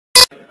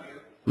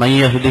من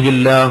يهده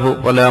الله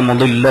فلا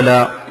مضل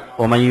له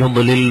ومن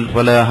يضلل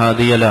فلا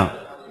هادي له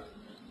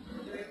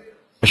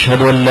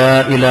أشهد أن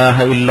لا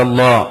إله إلا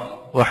الله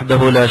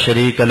وحده لا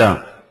شريك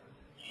له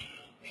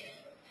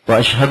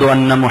وأشهد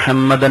أن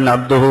محمدا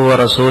عبده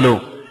ورسوله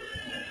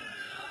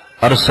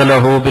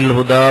أرسله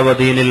بالهدى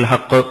ودين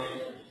الحق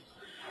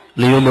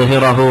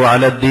ليظهره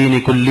على الدين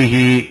كله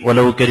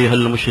ولو كره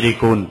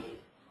المشركون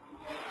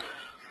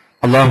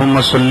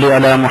اللهم صل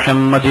على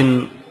محمد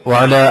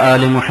وعلى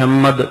آل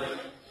محمد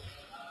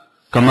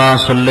كما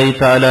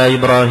صليت على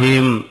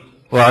إبراهيم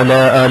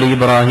وعلى آل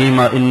إبراهيم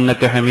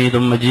إنك حميد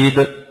مجيد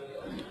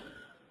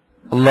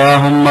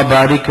اللهم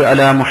بارك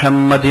على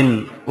محمد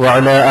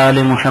وعلى آل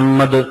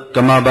محمد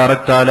كما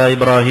باركت على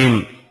إبراهيم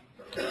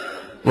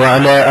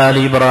وعلى آل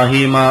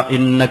إبراهيم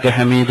إنك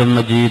حميد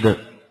مجيد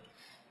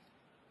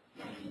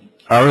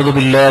أعوذ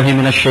بالله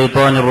من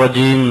الشيطان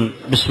الرجيم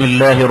بسم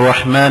الله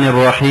الرحمن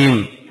الرحيم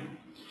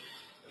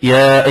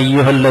يا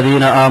أيها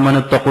الذين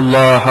آمنوا اتقوا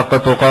الله حق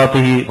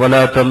تقاته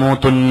ولا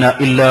تموتن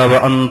إلا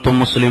وأنتم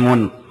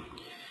مسلمون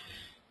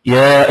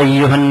يا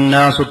أيها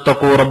الناس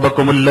اتقوا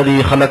ربكم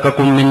الذي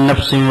خلقكم من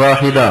نفس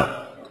واحدة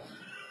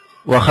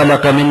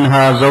وخلق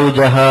منها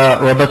زوجها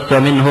وبث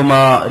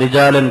منهما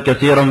رجالا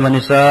كثيرا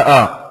ونساء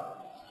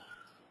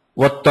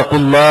واتقوا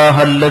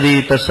الله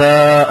الذي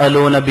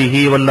تساءلون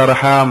به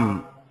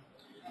والأرحام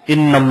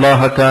إن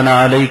الله كان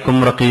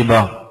عليكم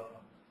رقيبا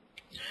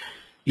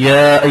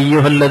يا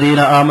أيها الذين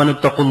آمنوا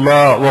اتقوا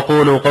الله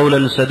وقولوا قولا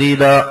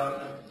سديدا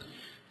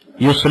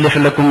يصلح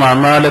لكم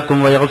أعمالكم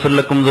ويغفر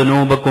لكم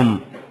ذنوبكم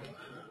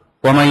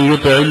ومن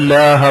يطع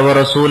الله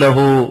ورسوله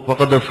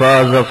فقد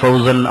فاز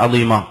فوزا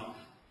عظيما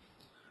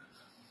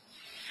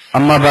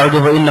أما بعد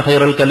فإن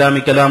خير الكلام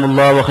كلام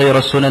الله وخير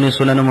السنن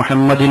سنن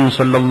محمد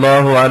صلى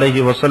الله عليه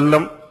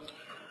وسلم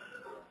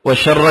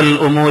وشر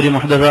الأمور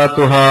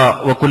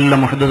محدثاتها وكل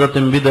محدثة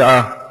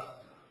بدعة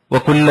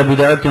وكل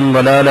بدعة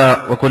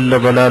ضلالة وكل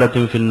ضلالة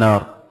في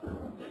النار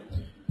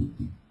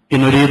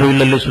إن أريد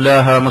إلا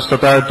الإصلاح ما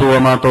استطعت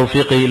وما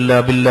توفيقي إلا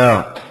بالله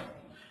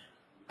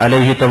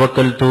عليه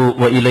توكلت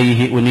وإليه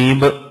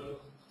أنيب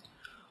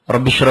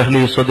رب اشرح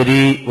لي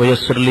صدري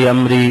ويسر لي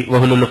أمري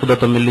واحلل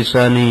عقدة من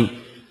لساني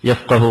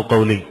يفقه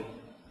قولي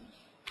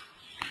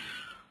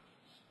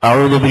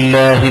أعوذ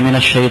بالله من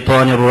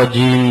الشيطان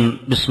الرجيم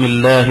بسم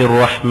الله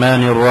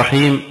الرحمن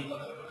الرحيم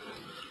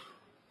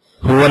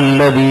هو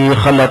الذي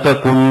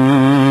خلقكم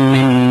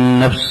من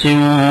نفس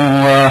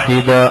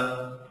واحدة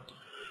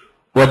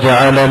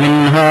وجعل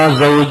منها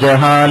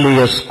زوجها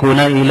ليسكن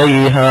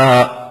إليها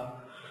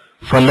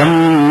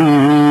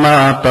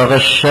فلما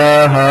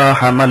تغشاها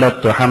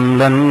حملت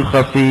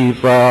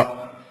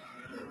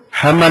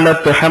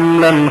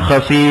حملا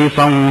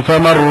خفيفا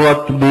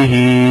فمرت به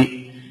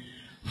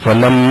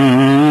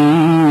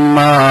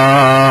فلما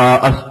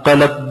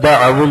أثقلت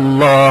دعوا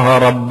الله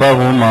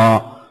ربهما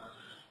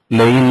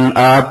لئن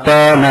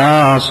آتانا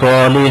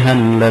صالحا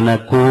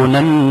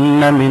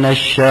لنكونن من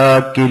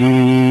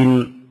الشاكرين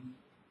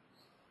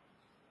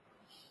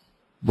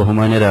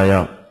ബഹുമാന്യരായ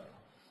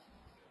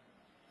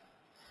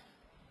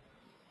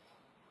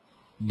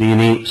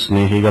ദീനി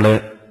സ്നേഹികളെ,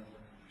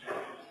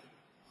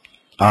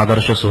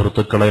 ആദർശ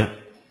സുഹൃത്തുക്കളെ,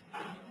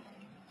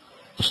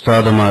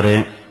 ഉസ്താദുമാരെ,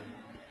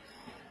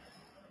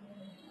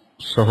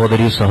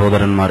 സഹോദരീ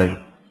സഹോദരന്മാരെ,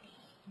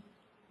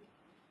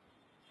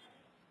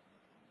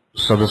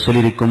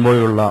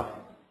 സദസ്സിലിരിക്കുമ്പോഴുള്ള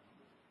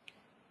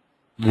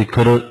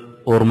ദിക്ർ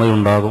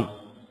ഓർമ്മയുണ്ടാകും.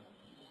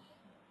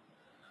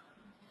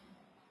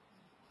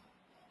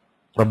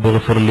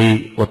 റബ്ബിഗ്ഫിർലി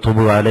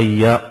വതുബ്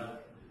അലയ്യ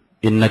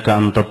ഇന്നക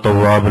അൻതത്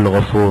തവ്വാബുൽ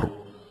ഗഫൂർ.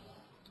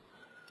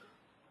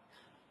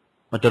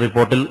 മറ്റൊരു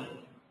റിപ്പോർട്ടിൽ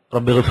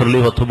റബ്ബിഗ്ഫിർലി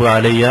വതുബ്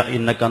അലയ്യ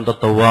ഇന്നക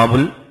അൻതത്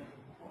തവ്വാബുൽ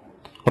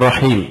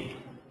റഹീം.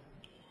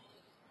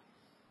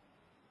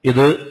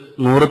 ഇത്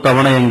 100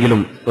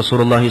 തവണയെങ്കിലും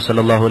റസൂലുള്ളാഹി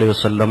സ്വല്ലല്ലാഹു അലൈഹി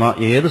വസല്ലമ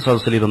ഏത്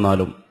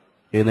സദസ്സിലിരുന്നാലും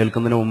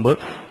എഴുന്നേൽക്കുന്നതിന് മുമ്പ്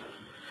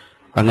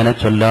അങ്ങനെ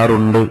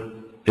ചൊല്ലാറുണ്ട്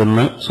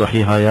എന്ന്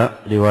സ്വഹീഹായ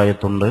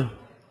റിവായത്തുണ്ട്.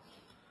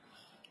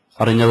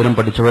 അറിഞ്ഞവരും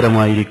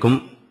പഠിച്ചവരുമായിരിക്കും.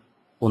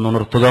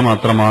 ഒന്നുണർത്തുക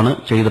മാത്രമാണ്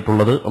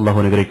ചെയ്തിട്ടുള്ളത്. അള്ളാഹു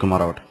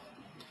അനുഗ്രഹിക്കുമാറാവട്ടെ.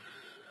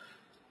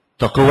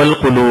 തഖ്വൽ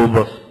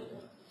ഖുലൂബ്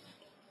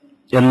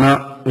എന്ന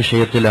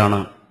വിഷയത്തിലാണ്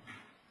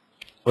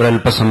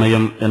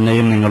ഒരല്പസമയം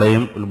എന്നെയും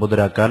നിങ്ങളെയും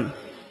ഉത്ബുദ്ധരാക്കാൻ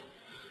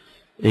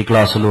ഈ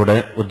ക്ലാസ്സിലൂടെ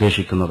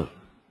ഉദ്ദേശിക്കുന്നത്.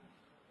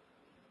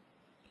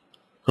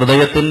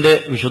 ഹൃദയത്തിന്റെ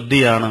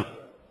വിശുദ്ധിയാണ്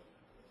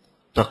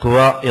തഖ്വ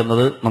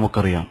എന്നത്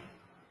നമുക്കറിയാം.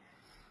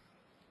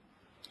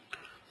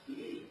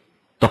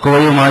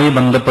 തഖ്വയുമായി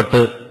ബന്ധപ്പെട്ട്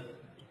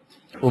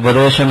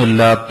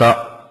ഉപദേശമില്ലാത്ത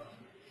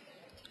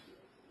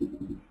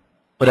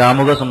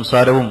ഒരാമുഖ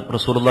സംസാരവും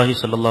റസൂലുള്ളാഹി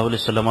സ്വല്ലല്ലാഹു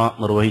അലൈഹി വസല്ലമ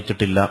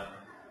നിർവഹിച്ചിട്ടില്ല.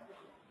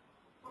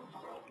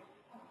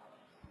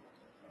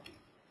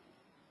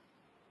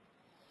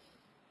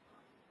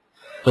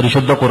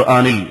 പരിശുദ്ധ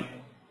ഖുർആനിൽ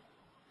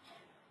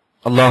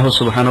അല്ലാഹു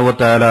സുബ്ഹാനഹു വ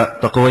തആല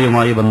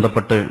തഖ്വയുമായി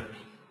ബന്ധപ്പെട്ട്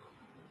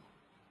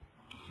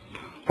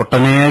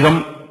ഒട്ടനേകം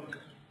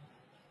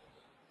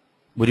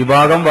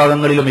ഭൂരിഭാഗം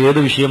ഭാഗങ്ങളിലും ഏത്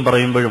വിഷയം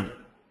പറയുമ്പോഴും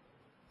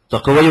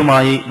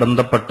തഖ്വയുമായി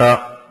ബന്ധപ്പെട്ട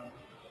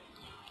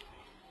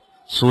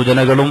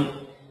സൂചനകളും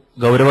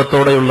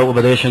ഗൗരവത്തോടെയുള്ള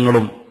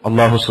ഉപദേശങ്ങളും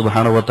അല്ലാഹു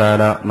സുബ്ഹാനഹു വ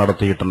തആല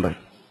നടത്തിയിട്ടുണ്ട്.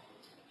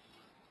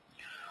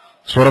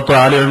 സൂറത്ത്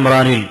ആലി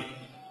ഇംറാനിൽ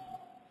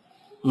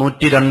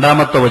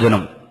 102-ാമത്തെ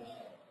വചനം,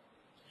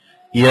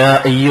 യാ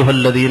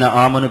അയ്യുഹല്ലദീന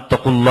ആമനു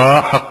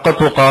തഖുല്ലാഹ ഹഖ്ക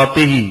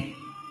തുഖാതിഹി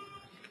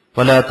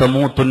ഫലാ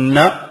തമൂതുന്ന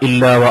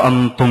ഇല്ലാ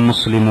വഅൻതും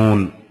മുസ്ലിമൂൻ.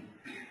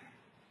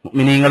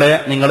 മുഅ്മിനീങ്ങളെ,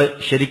 നിങ്ങൾ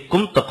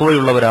ശരിക്കും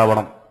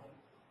തഖ്വയുള്ളവരാവണം.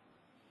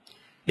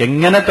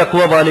 എങ്ങനെ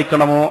തഖ്വ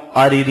പാലിക്കണമോ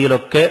ആ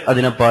രീതിയിലൊക്കെ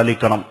അതിനെ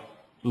പാലിക്കണം.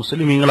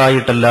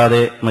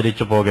 മുസ്ലിമീങ്ങളായിട്ടല്ലാതെ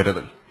മരിച്ചു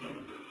പോകരുത്.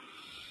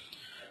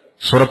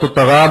 സൂറത്തു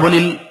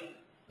തഗാബുനിൽ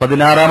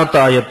 16-ാമത്തെ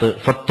ആയത്ത്,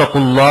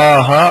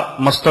 ഫത്തഖുല്ലാഹ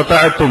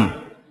മസ്തതഅതും,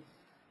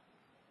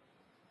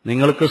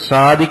 നിങ്ങൾക്ക്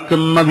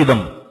സാധിക്കുന്ന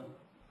വിധം,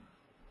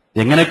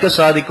 എങ്ങനെയൊക്കെ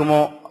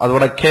സാധിക്കുമോ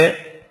അതോടൊക്കെ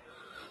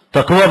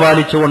തഖ്വ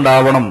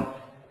പാലിച്ചുകൊണ്ടാവണം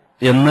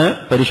എന്ന്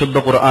പരിശുദ്ധ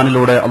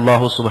ഖുർആനിലൂടെ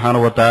അല്ലാഹു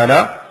സുബ്ഹാനഹു വ തആല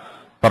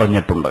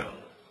പറഞ്ഞിട്ടുണ്ട്.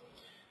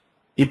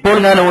 ഇപ്പോൾ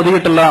ഞാൻ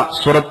ഓതിയിട്ടുള്ള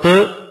സൂറത്ത്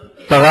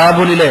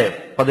തഗാബുനിലെ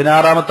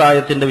 16-ാമത്തെ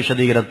ആയത്തിന്റെ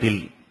വിശദീകരണത്തിൽ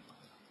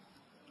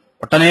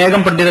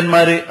ഒട്ടനേകം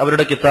പണ്ഡിതന്മാര്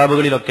അവരുടെ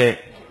കിതാബുകളിലൊക്കെ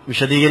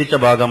വിശദീകരിച്ച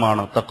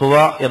ഭാഗമാണ്. തഖ്വ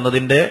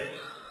എന്നതിന്റെ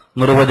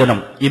നിർവചനം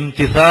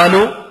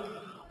ഇംതിസാലു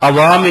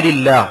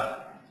അവാമിരില്ലാഹ്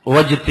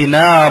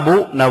വജ്തിനാബു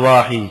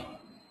നവാഹി.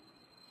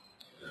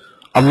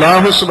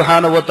 അല്ലാഹു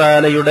സുബ്ഹാനഹു വ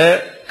തആലയുടെ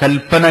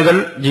കൽപ്പനകൾ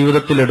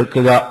ജീവിതത്തിൽ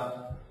എടുക്കുക.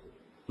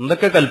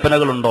 എന്തൊക്കെ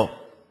കൽപ്പനകളുണ്ടോ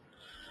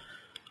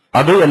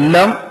അത്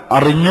എല്ലാം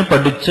അറിഞ്ഞ്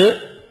പഠിച്ച്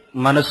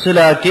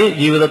മനസ്സിലാക്കി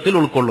ജീവിതത്തിൽ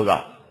ഉൾക്കൊള്ളുക.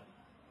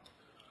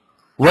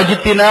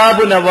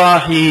 വജ്തിനാബു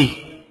നവാഹി,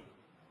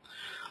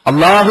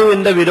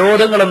 അല്ലാഹുവിന്റെ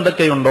വിരോധങ്ങൾ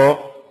എന്തൊക്കെയുണ്ടോ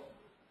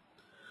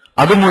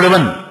അത്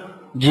മുഴുവൻ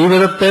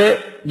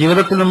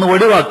ജീവിതത്തിൽ നിന്ന്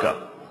ഒഴിവാക്കുക,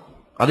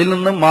 അതിൽ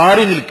നിന്ന്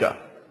മാറി നിൽക്കുക.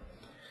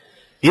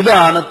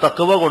 ഇതാണ്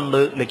തഖ്വ കൊണ്ട്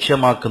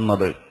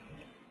ലക്ഷ്യമാക്കുന്നത്.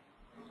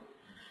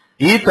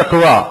 ഈ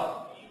തഖ്വ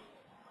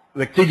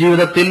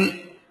വ്യക്തിജീവിതത്തിൽ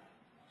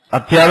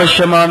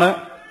അത്യാവശ്യമാണ്,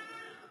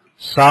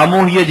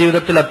 സാമൂഹിക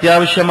ജീവിതത്തിൽ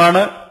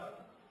അത്യാവശ്യമാണ്,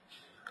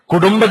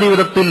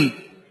 കുടുംബജീവിതത്തിൽ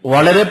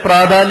വളരെ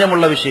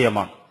പ്രാധാന്യമുള്ള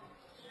വിഷയമാണ്.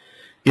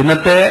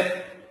 ഇന്നത്തെ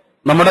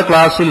നമ്മുടെ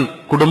ക്ലാസ്സിൽ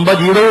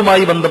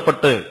കുടുംബജീവിതവുമായി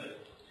ബന്ധപ്പെട്ട്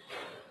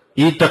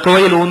ഈ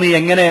തഖ്വയിൽ ഊന്നി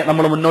എങ്ങനെ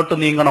നമ്മൾ മുന്നോട്ട്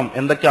നീങ്ങണം,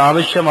 എന്തൊക്കെ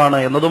ആവശ്യമാണ്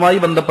എന്നതുമായി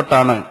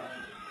ബന്ധപ്പെട്ടാണ്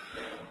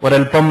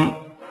ഒരൽപ്പം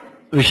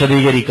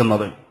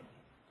വിശദീകരിക്കുന്നത്.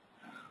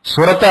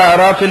 സൂറത്ത്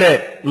അറാഫിലെ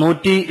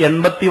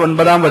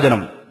 189-ാം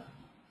വചനം,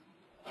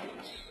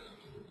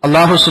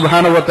 അല്ലാഹു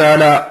സുബ്ഹാനഹു വ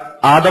തആല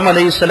ആദം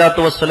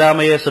അലൈഹിസ്സലാത്തു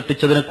വസ്സലാമയെ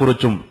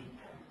സൃഷ്ടിച്ചതിനെക്കുറിച്ചും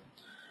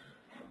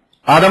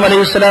ആദം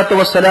അലൈഹിസ്സലാത്തു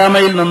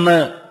വസ്സലാമയിൽ നിന്ന്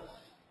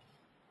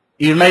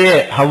ഇണയെ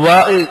ഹവ്വാ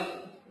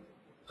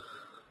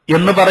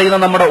എന്ന് പറയുന്ന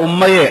നമ്മുടെ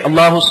ഉമ്മയെ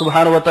അല്ലാഹു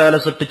സുബ്ഹാനഹു വ തആല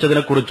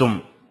സൃഷ്ടിച്ചതിനെക്കുറിച്ചും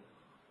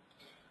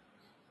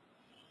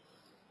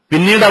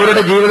പിന്നീട്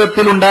അവരുടെ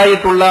ജീവിതത്തിൽ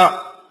ഉണ്ടായിട്ടുള്ള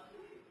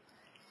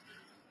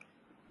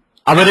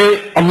അവര്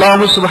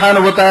അല്ലാഹു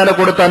സുബ്ഹാനഹു വ തആല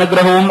കൊടുത്ത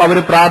അനുഗ്രഹവും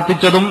അവര്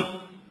പ്രാർത്ഥിച്ചതും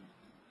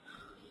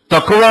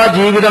തഖ്വ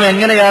ജീവിതം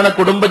എങ്ങനെയാണ്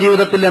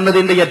കുടുംബജീവിതത്തിൽ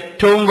എന്നതിന്റെ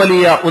ഏറ്റവും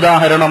വലിയ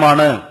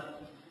ഉദാഹരണമാണ്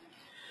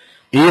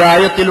ഈ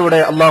ആയത്തിലൂടെ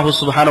അല്ലാഹു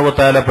സുബ്ഹാനഹു വ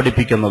തആല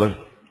പഠിപ്പിക്കുന്നത്.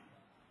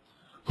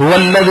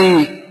 ഹുവല്ലദീ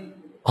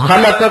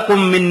ഖലഖകും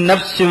മിൻ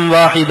നഫ്സിൻ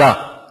വാഹിദ,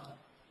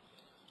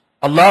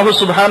 അല്ലാഹു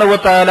സുബ്ഹാനഹു വ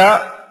തആല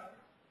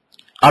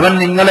അവൻ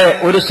നിങ്ങളെ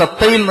ഒരു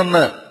സത്തയിൽ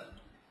നിന്ന്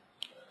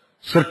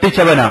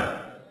സൃഷ്ടിച്ചവനാണ്.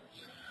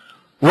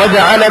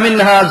 വജഅല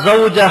മിൻഹാ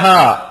സൗജഹാ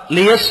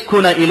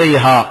ലിയസ്കുന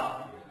ഇലൈഹാ,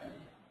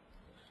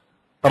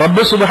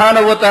 റബ്ബ്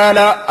സുബ്ഹാനഹു വ തആല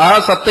ആ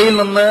സത്തയിൽ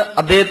നിന്ന്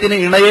അദ്ദേഹത്തിന്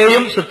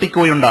ഇണയെയും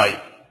സൃഷ്ടിക്കുകയുണ്ടായി.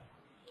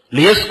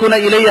 ലിയസ്കുന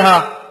ഇലൈഹ,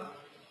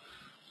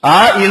 ആ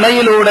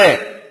ഇണയിലൂടെ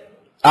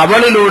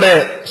അവളിലൂടെ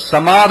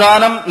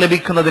സമാധാനം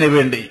ലഭിക്കുന്നതിന്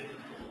വേണ്ടി.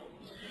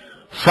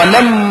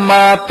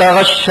 ഫലമ്മാ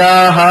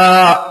തഗശ്ശാഹാ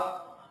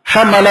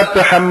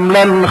ഹമലത്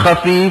ഹംലൻ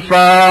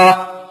ഖഫീഫാ,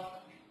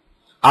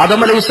 ആദം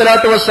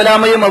അലൈഹിസ്സലാത്തു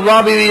വസ്സലാമയും ഹവ്വാ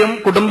ബീവിയും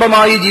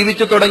കുടുംബമായി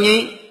ജീവിച്ചു തുടങ്ങി.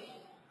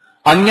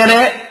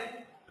 അങ്ങനെ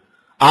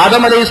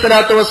ആദം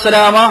അലൈഹിസ്സലാത്തു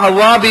വസ്സലാമ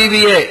ഹവ്വാ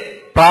ബീവിയെ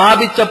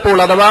പ്രാപിച്ചപ്പോൾ,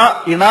 അഥവാ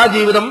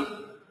ഇണാജീവിതം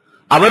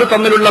അവർ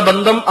തമ്മിലുള്ള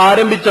ബന്ധം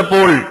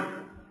ആരംഭിച്ചപ്പോൾ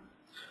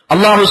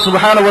അല്ലാഹു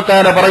സുബ്ഹാനഹു വ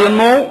തആല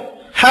പറയുന്നു,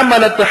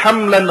 ഹമലത്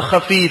ഹംലൻ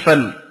ഖഫീഫൻ,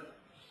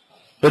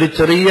 ഒരു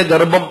ചെറിയ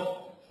ഗർഭം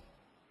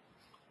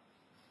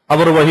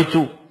അവർ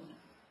വഹിച്ചു.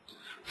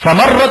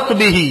 ഫമറത്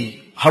ബിഹി,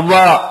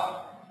 ഹവ്വാ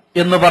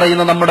എന്ന്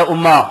പറയുന്ന നമ്മുടെ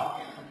ഉമ്മ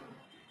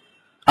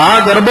ആ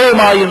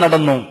ഗർഭവുമായി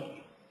നടന്നു.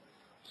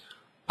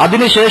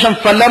 അതിനുശേഷം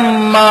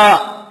ഫലമ്മാ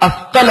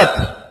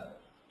അസ്തലത്,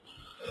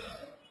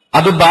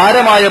 അത്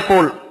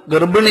ഭാരമായപ്പോൾ,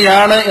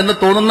 ഗർഭിണിയാണ് എന്ന്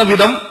തോന്നുന്ന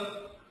വിധം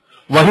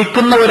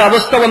വഹിക്കുന്ന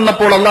ഒരവസ്ഥ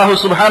വന്നപ്പോൾ അല്ലാഹു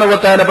സുബ്ഹാനഹു വ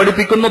തആല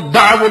പഠിപ്പിക്കുന്നു,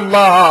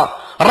 ദഅവുല്ലാഹ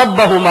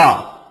റബ്ബഹുമാ,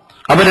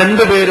 അവർ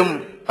രണ്ടുപേരും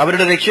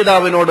അവരുടെ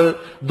രക്ഷിതാവിനോട്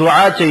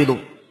ദുആ ചെയ്തു.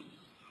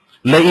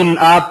 ലഇൻ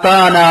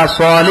ആതാനാ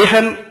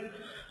സ്വാലിഹൻ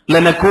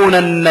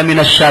ലനകൂനന്ന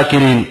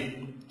മിനശ്ശാകിരീൻ,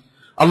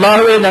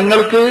 അല്ലാഹുവേ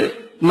ഞങ്ങൾക്ക്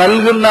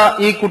നൽകുന്ന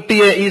ഈ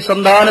കുട്ടിയെ, ഈ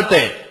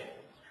സന്താനത്തെ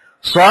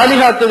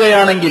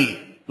സ്വാലിഹാക്കുകയാണെങ്കിൽ,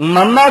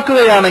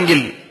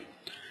 നന്നാക്കുകയാണെങ്കിൽ,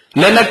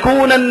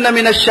 ലനകൂനന്ന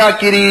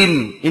മിനശ്ശാകിരീൻ,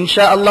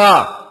 ഇൻഷാ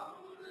അല്ലാഹ്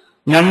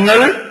ഞങ്ങൾ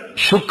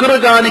ശുക്ർ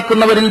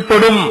കാണിക്കുന്നവരിൽ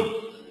പെടും,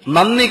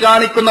 നന്ദി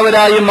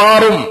കാണിക്കുന്നവരായി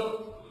മാറും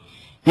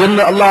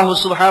എന്ന് അല്ലാഹു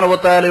സുബ്ഹാനഹു വ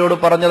തആലയോട്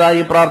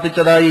പറഞ്ഞതായി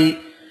പ്രാർത്ഥിച്ചതായി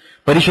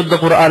പരിശുദ്ധ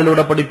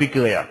ഖുർആനിലൂടെ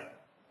പഠിപ്പിക്കുകയാണ്.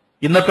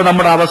 ഇന്നത്തെ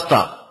നമ്മുടെ അവസ്ഥ,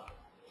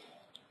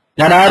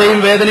 ഞാൻ ആരെയും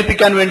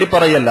വേദനിപ്പിക്കാൻ വേണ്ടി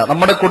പറയല്ല,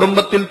 നമ്മുടെ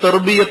കുടുംബത്തിൽ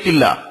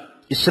തെർബിയത്തില്ല,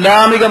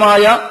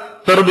 ഇസ്ലാമികമായ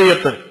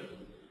തെർബിയത്ത്,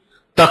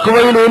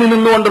 തഖ്വയിലൂന്നി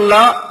നിന്നുകൊണ്ടുള്ള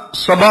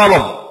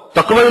സ്വഭാവം,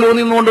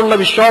 തഖ്വയിലൂന്നി നിന്നുകൊണ്ടുള്ള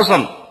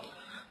വിശ്വാസം,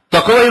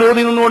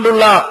 തഖ്വയിലൂന്നി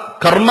നിന്നുകൊണ്ടുള്ള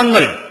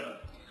കർമ്മങ്ങൾ,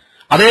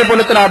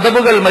 അതേപോലെ തന്നെ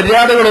അദബുകൾ,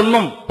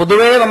 മര്യാദകളൊന്നും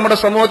പൊതുവേ നമ്മുടെ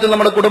സമൂഹത്തിൽ,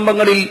 നമ്മുടെ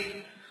കുടുംബങ്ങളിൽ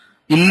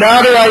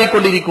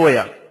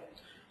ഇല്ലാതെയായിക്കൊണ്ടിരിക്കുകയാണ്.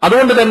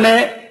 അതുകൊണ്ട് തന്നെ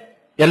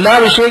എല്ലാ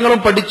വിഷയങ്ങളും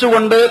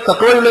പഠിച്ചുകൊണ്ട്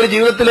തഖ്വയുള്ള ഒരു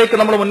ജീവിതത്തിലേക്ക്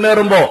നമ്മൾ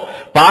മുന്നേറുമ്പോൾ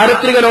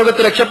പാരത്രിക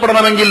ലോകത്ത്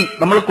രക്ഷപ്പെടണമെങ്കിൽ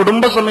നമ്മൾ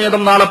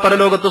കുടുംബസമേതം നാളെ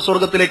പരലോകത്ത്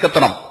സ്വർഗത്തിലേക്ക്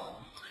എത്തണം.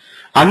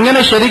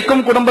 അങ്ങനെ ശരിക്കും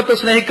കുടുംബത്തെ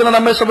സ്നേഹിക്കുന്ന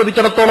നമ്മെ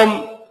സംബന്ധിച്ചിടത്തോളം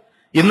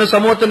ഇന്ന്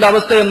സമൂഹത്തിന്റെ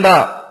അവസ്ഥ എന്താ?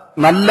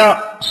 നല്ല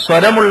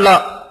സ്വരമുള്ള,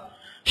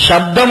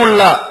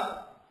 ശബ്ദമുള്ള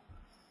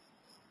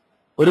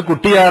ഒരു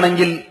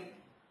കുട്ടിയാണെങ്കിൽ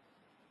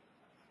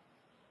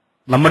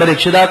നമ്മുടെ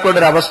രക്ഷിതാക്കളുടെ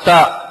ഒരു അവസ്ഥ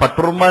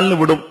പട്ടുറുമാലിന്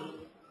വിടും.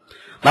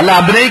 നല്ല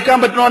അഭിനയിക്കാൻ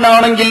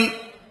പറ്റുന്നവനാണെങ്കിൽ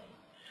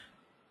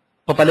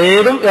ഇപ്പൊ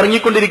പലതും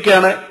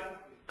ഇറങ്ങിക്കൊണ്ടിരിക്കുകയാണ്,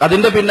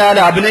 അതിന്റെ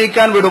പിന്നാലെ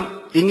അഭിനയിക്കാൻ വിടും.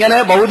 ഇങ്ങനെ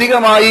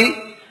ഭൗതികമായി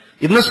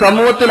ഇന്ന്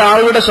സമൂഹത്തിൽ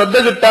ആളുകളുടെ ശ്രദ്ധ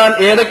കിട്ടാൻ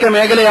ഏതൊക്കെ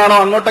മേഖലയാണോ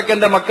അങ്ങോട്ടൊക്കെ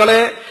എന്റെ മക്കളെ,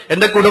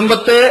 എന്റെ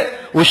കുടുംബത്തെ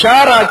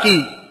ഉഷാറാക്കി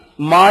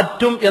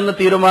മാറ്റും എന്ന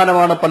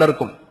തീരുമാനമാണ്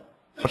പലർക്കും.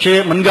 പക്ഷേ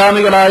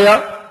മുൻഗാമികളായ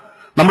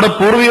നമ്മുടെ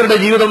പൂർവികരുടെ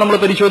ജീവിതം നമ്മൾ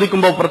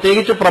പരിശോധിക്കുമ്പോൾ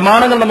പ്രത്യേകിച്ച്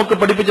പ്രമാണങ്ങൾ നമുക്ക്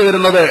പഠിപ്പിച്ചു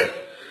തരുന്നത്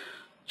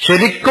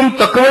ശരിക്കും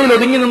തഖ്വയിൽ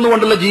ഒതുങ്ങി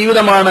നിന്നുകൊണ്ടുള്ള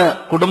ജീവിതമാണ്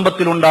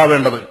കുടുംബത്തിൽ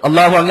ഉണ്ടാവേണ്ടത്.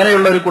 അള്ളാഹു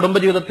അങ്ങനെയുള്ള ഒരു കുടുംബ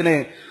ജീവിതത്തിന്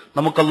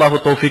നമുക്ക് അള്ളാഹു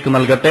തൗഫീക്ക്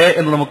നൽകട്ടെ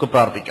എന്ന് നമുക്ക്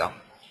പ്രാർത്ഥിക്കാം.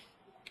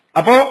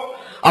 അപ്പോ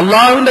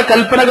അള്ളാഹുവിന്റെ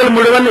കൽപ്പനകൾ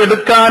മുഴുവൻ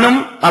എടുക്കാനും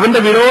അവന്റെ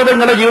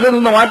വിരോധങ്ങളെ ജീവിതത്തിൽ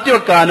നിന്ന്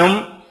മാറ്റിവെക്കാനും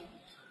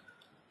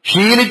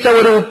ശീലിച്ച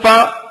ഒരു ഉപ്പ,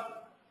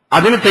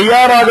 അതിന്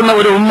തയ്യാറാകുന്ന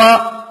ഒരു ഉമ്മ,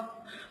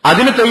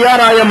 അതിന്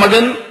തയ്യാറായ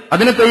മകൻ,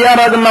 അതിന്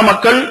തയ്യാറാകുന്ന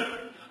മക്കൾ,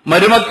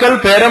 മരുമക്കൾ,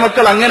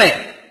 പേരമക്കൾ, അങ്ങനെ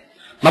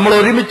നമ്മൾ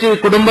ഒരുമിച്ച്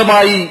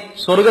കുടുംബമായി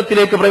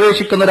സ്വർഗത്തിലേക്ക്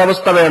പ്രവേശിക്കുന്ന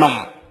ഒരവസ്ഥ വേണം.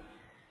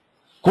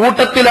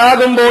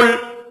 കൂട്ടത്തിലാകുമ്പോൾ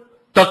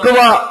തഖ്വ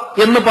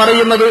എന്ന്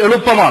പറയുന്നത്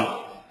എളുപ്പമാണ്.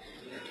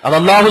 അത്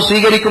അല്ലാഹു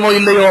സ്വീകരിക്കുമോ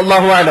ഇല്ലയോ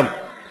അല്ലാഹു ആലം.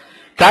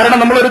 കാരണം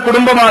നമ്മളൊരു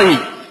കുടുംബമായി,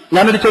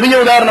 ഞാനൊരു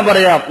ചെറിയ ഉദാഹരണം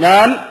പറയാം.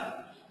 ഞാൻ,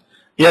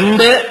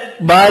 എന്റെ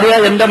ഭാര്യ,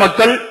 എന്റെ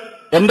മക്കൾ,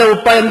 എന്റെ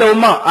ഉപ്പ, എന്റെ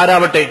ഉമ്മ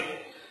ആരാവട്ടെ,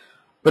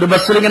 ഒരു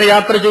ബസ്സിൽ ഇങ്ങനെ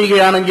യാത്ര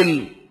ചെയ്യുകയാണെങ്കിൽ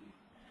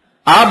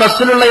ആ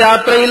ബസ്സിലുള്ള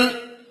യാത്രയിൽ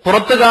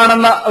പുറത്തു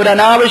കാണുന്ന ഒരു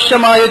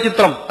അനാവശ്യമായ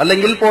ചിത്രം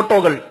അല്ലെങ്കിൽ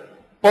ഫോട്ടോകൾ,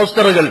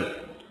 പോസ്റ്ററുകൾ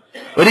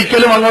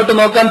ഒരിക്കലും അങ്ങോട്ട്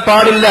നോക്കാൻ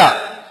പാടില്ല.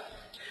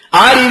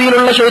 ആ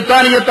രീതിയിലുള്ള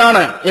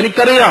ശൈത്താനിയത്താണ്,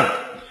 എനിക്കറിയാം.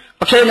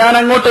 പക്ഷേ ഞാൻ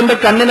അങ്ങോട്ട് എന്റെ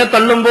കണ്ണിനെ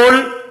തള്ളുമ്പോൾ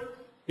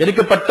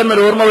എനിക്ക്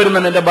പെട്ടെന്നൊരു ഓർമ്മ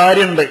വരുന്നുണ്ട്, എന്റെ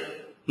ഭാര്യയുണ്ട്,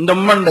 എന്റെ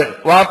ഉമ്മയുണ്ട്,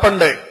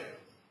 വാപ്പുണ്ട്,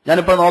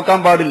 ഞാനിപ്പോ നോക്കാൻ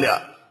പാടില്ല.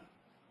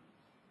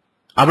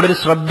 അവിടെ ഒരു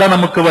ശ്രദ്ധ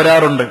നമുക്ക്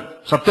വരാറുണ്ട്.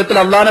 സത്യത്തിൽ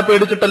അള്ളാനെ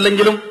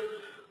പേടിച്ചിട്ടല്ലെങ്കിലും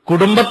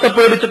കുടുംബത്തെ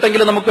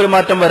പേടിച്ചിട്ടെങ്കിലും നമുക്കൊരു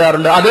മാറ്റം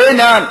വരാറുണ്ട്. അതേ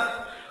ഞാൻ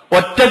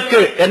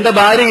ഒറ്റയ്ക്ക്, എന്റെ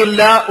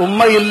ഭാര്യയില്ല,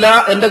 ഉമ്മയില്ല,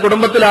 എന്റെ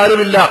കുടുംബത്തിൽ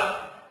ആരുമില്ല,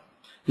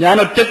 ഞാൻ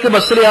ഒറ്റയ്ക്ക്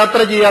ബസ്സിൽ യാത്ര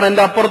ചെയ്യാൻ,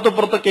 എന്റെ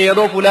അപ്പുറത്തുപുറത്തൊക്കെ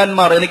ഏതോ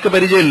ഫുലാന്മാർ, എനിക്ക്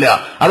പരിചയമില്ല,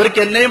 അവർക്ക്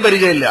എന്നെയും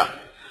പരിചയമില്ല.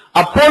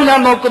 അപ്പോൾ ഞാൻ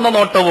നോക്കുന്ന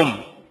നോട്ടവും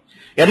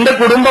എന്റെ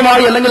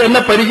കുടുംബമായി അല്ലെങ്കിൽ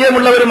എന്നെ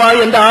പരിചയമുള്ളവരുമായി,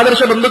 എന്റെ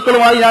ആദർശ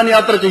ബന്ധുക്കളുമായി ഞാൻ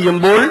യാത്ര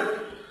ചെയ്യുമ്പോൾ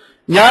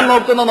ഞാൻ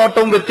നോക്കുന്ന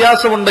നോട്ടവും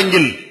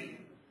വ്യത്യാസമുണ്ടെങ്കിൽ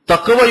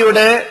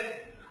തഖ്വയുടെ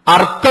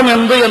അർത്ഥം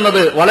എന്ത്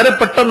എന്നത് വളരെ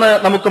പെട്ടെന്ന്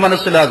നമുക്ക്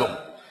മനസ്സിലാകും.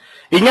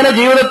 ഇങ്ങനെ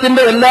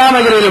ജീവിതത്തിന്റെ എല്ലാ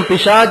മേഖലയിലും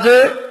പിശാച്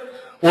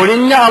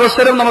ഒഴിഞ്ഞ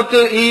അവസരം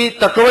നമുക്ക് ഈ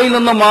തഖ്വയിൽ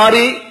നിന്ന്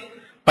മാറി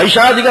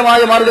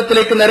പൈശാചികമായ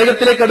മാർഗത്തിലേക്ക്,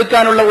 നരകത്തിലേക്ക്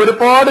എടുക്കാനുള്ള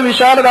ഒരുപാട്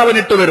വിശാലത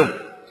അവനിട്ട് വരും.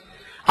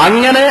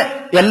 അങ്ങനെ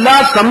എല്ലാ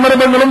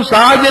സന്ദർഭങ്ങളും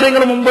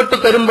സാഹചര്യങ്ങളും മുമ്പിട്ട്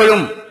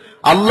തരുമ്പോഴും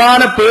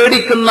അള്ളാനെ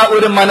പേടിക്കുന്ന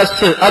ഒരു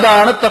മനസ്സ്,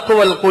 അതാണ്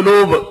തഖ്വൽ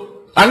ഖുലൂബ്.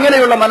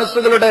 അങ്ങനെയുള്ള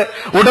മനസ്സുകളുടെ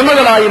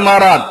ഉടമകളായി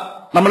മാറാൻ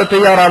നമ്മൾ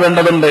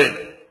തയ്യാറാവേണ്ടതുണ്ട്.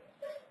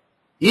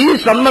 ഈ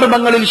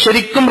സന്ദർഭങ്ങളിൽ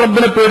ശരിക്കും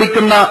റബ്ബിനെ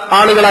പേടിക്കുന്ന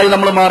ആളുകളായി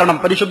നമ്മൾ മാറണം.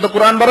 പരിശുദ്ധ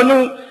ഖുർആൻ പറഞ്ഞു,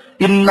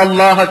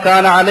 ഇന്നല്ലാഹ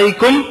കാന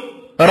അലൈക്കും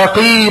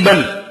റഖീബൻ.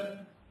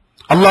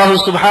 അല്ലാഹു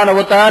സുബ്ഹാനഹു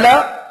വ തആല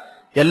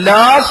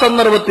എല്ലാ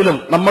സന്ദർഭത്തിലും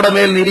നമ്മുടെ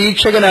മേൽ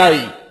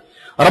നിരീക്ഷകനായി.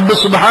 റബ്ബ്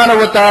സുബ്ഹാനഹു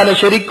വ തആല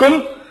ശരിക്കും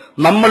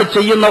നമ്മൾ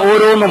ചെയ്യുന്ന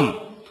ഓരോന്നും,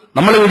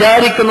 നമ്മൾ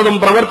വിചാരിക്കുന്നതും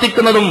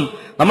പ്രവർത്തിക്കുന്നതും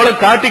നമ്മൾ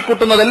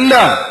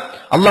കാട്ടിക്കൂട്ടുന്നതെല്ലാം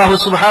അല്ലാഹു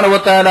സുബ്ഹാനഹു വ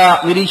തആല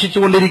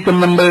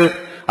നിരീക്ഷിച്ചുകൊണ്ടിരിക്കുന്നുണ്ട്.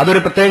 അതൊരു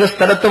പ്രത്യേക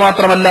സ്ഥലത്ത്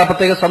മാത്രമല്ല,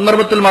 പ്രത്യേക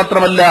സന്ദർഭത്തിൽ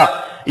മാത്രമല്ല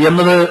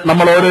എന്നത്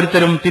നമ്മൾ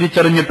ഓരോരുത്തരും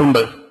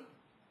തിരിച്ചറിഞ്ഞിട്ടുണ്ട്.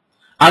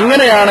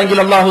 അങ്ങനെയാണെങ്കിൽ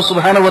അല്ലാഹു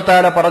സുബ്ഹാനഹു വ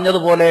തആല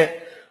പറഞ്ഞതുപോലെ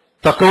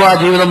തഖ്വ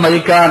ജീവിതം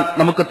നയിക്കാൻ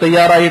നമുക്ക്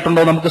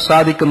തയ്യാറായിട്ടുണ്ടോ, നമുക്ക്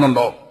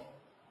സാധിക്കുന്നുണ്ടോ?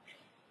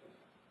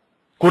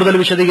 കൂടുതൽ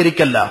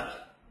വിശദീകരിക്കല്ല.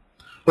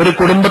 ഒരു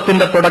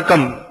കുടുംബത്തിന്റെ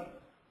തുടക്കം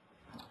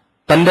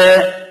തന്റെ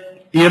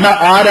ഇണ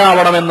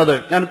ആരാവണമെന്നത്,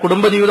 ഞാൻ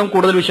കുടുംബജീവിതം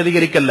കൂടുതൽ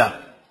വിശദീകരിക്കല്ല.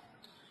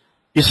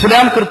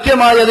 ഇസ്ലാം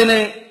കൃത്യമായി അതിന്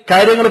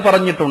കാര്യങ്ങൾ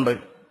പറഞ്ഞിട്ടുണ്ട്.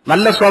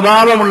 നല്ല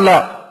സ്വഭാവമുള്ള,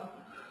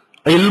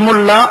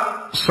 ഇൽമുള്ള,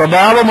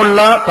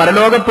 സ്വഭാവമുള്ള,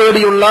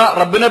 പരലോകപ്പേടിയുള്ള,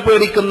 റബ്ബിനെ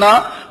പേടിക്കുന്ന,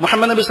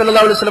 മുഹമ്മദ് നബി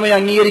സല്ലല്ലാഹു അലൈഹി വസല്ലമയെ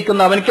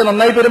അംഗീകരിക്കുന്ന അവനക്ക്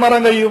നന്നായി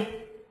പെരുമാറാൻ കഴിയും.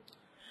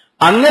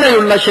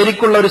 അങ്ങനെയുള്ള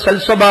ശരിക്കുള്ള ഒരു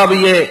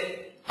സൽസ്വഭാവിയെ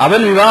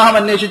അവൻ വിവാഹം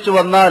അന്വേഷിച്ചു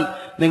വന്നാൽ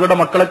നിങ്ങളുടെ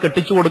മക്കളെ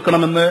കെട്ടിച്ചു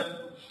കൊടുക്കണമെന്ന്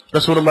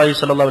റസൂലുള്ളാഹി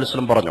സ്വല്ലല്ലാഹു അലൈഹി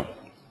വസല്ലം പറഞ്ഞു.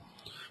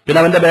 പിന്നെ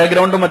അവന്റെ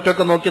ബാക്ക്ഗ്രൗണ്ടും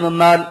മറ്റൊക്കെ നോക്കി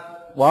നിന്നാൽ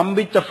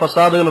വമ്പിച്ച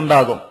ഫസാദുകൾ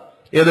ഉണ്ടാകും.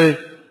 ഏത്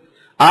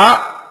ആ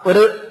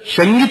ഒരു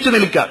ശങ്കിച്ചു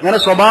നിൽക്കുക. അങ്ങനെ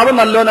സ്വഭാവം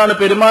നല്ലോനാണ്,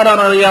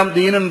 പെരുമാറാനറിയാം,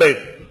 ദീനുണ്ട്,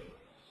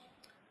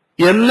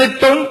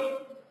 എന്നിട്ടും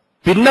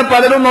പിന്നെ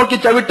പലരും നോക്കി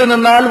ചവിട്ടി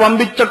നിന്നാൽ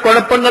വമ്പിച്ച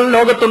കുഴപ്പങ്ങൾ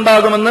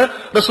ലോകത്തുണ്ടാകുമെന്ന്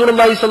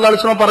റസൂലുള്ളാഹി സ്വല്ലല്ലാഹു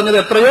അലൈഹി വസല്ലം പറഞ്ഞത്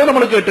എത്രയോ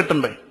നമ്മൾ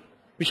കേട്ടിട്ടുണ്ട്,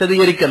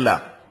 വിശദീകരിക്കല്ല.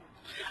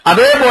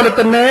 അതേപോലെ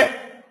തന്നെ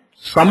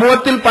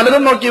സമൂഹത്തിൽ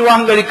പലരും നോക്കി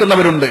വിവാഹം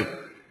കഴിക്കുന്നവരുണ്ട്.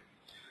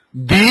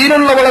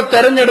 ദീനുള്ളവളെ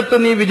തെരഞ്ഞെടുത്ത്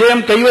നീ വിജയം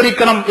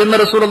കൈവരിക്കണം എന്ന്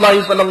റസൂലുള്ളാഹി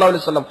സ്വല്ലല്ലാഹു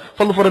അലൈഹി വസല്ലം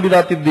ഫദ്ഫർ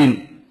ബിദാത്തിദ്ദീൻ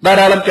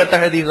ധാരാളം കേട്ട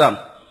ഹദീസാണ്.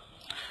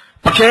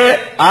 പക്ഷേ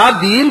ആ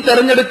ദീൻ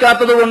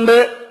തെരഞ്ഞെടുക്കാത്തത് കൊണ്ട്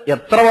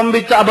എത്ര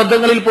വമ്പിച്ച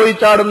അബദ്ധങ്ങളിൽ പോയി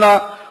ചാടുന്ന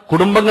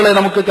കുടുംബങ്ങളെ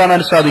നമുക്ക്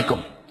കാണാൻ സാധിക്കും.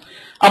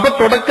 അപ്പൊ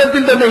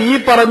തുടക്കത്തിൽ തന്നെ ഈ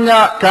പറഞ്ഞ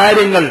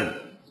കാര്യങ്ങൾ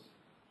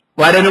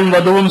വരനും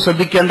വധുവും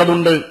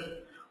ശ്രദ്ധിക്കേണ്ടതുണ്ട്,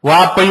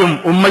 വാപ്പയും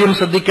ഉമ്മയും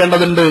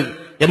ശ്രദ്ധിക്കേണ്ടതുണ്ട്.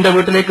 എന്റെ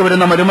വീട്ടിലേക്ക്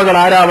വരുന്ന മരുമകൾ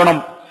ആരാവണം,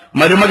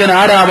 മരുമകൻ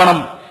ആരാവണം,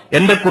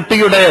 എന്റെ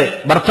കുട്ടിയുടെ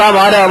ഭർത്താവ്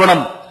ആരാവണം,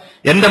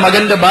 എന്റെ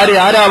മകന്റെ ഭാര്യ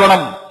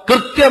ആരാവണം,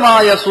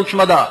 കൃത്യമായ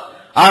സൂക്ഷ്മത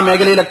ആ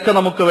മേഖലയിലൊക്കെ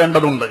നമുക്ക്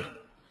വേണ്ടതുണ്ട്.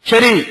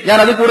 ശരി, ഞാൻ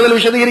അത് കൂടുതൽ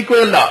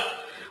വിശദീകരിക്കുകയല്ല.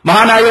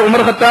 മഹാനായ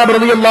ഉമർ ഖത്താബ്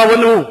റളിയല്ലാഹു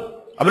അൻഹു,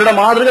 അവരുടെ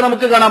മാതൃക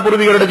നമുക്ക് കാണാം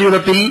പൂർവികരുടെ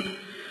ജീവിതത്തിൽ.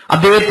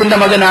 അദ്ദേഹത്തിന്റെ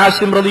മകൻ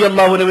ആസിം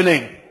റളിയല്ലാഹു അൻഹുവിനെ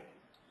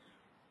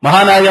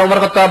മഹാനായ ഉമർ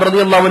ഖത്താബ്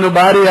റളിയല്ലാഹു അൻഹു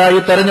ഭാര്യയായി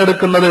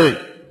തെരഞ്ഞെടുക്കുന്നത്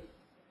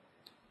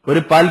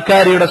ഒരു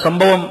പാൽക്കാരിയുടെ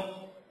സംഭവം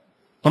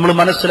നമ്മൾ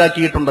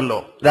മനസ്സിലാക്കിയിട്ടുണ്ടല്ലോ.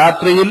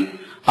 രാത്രിയിൽ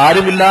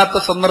ആരുമില്ലാത്ത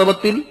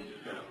സന്ദർഭത്തിൽ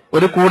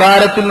ഒരു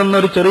കൂടാരത്തിൽ നിന്ന്,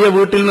 ഒരു ചെറിയ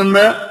വീട്ടിൽ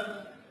നിന്ന്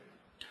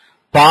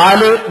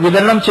പാല്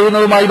വിതരണം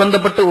ചെയ്യുന്നതുമായി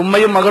ബന്ധപ്പെട്ട്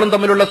ഉമ്മയും മകളും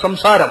തമ്മിലുള്ള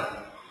സംസാരം,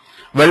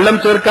 വെള്ളം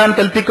ചേർക്കാൻ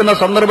കൽപ്പിക്കുന്ന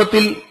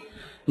സന്ദർഭത്തിൽ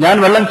ഞാൻ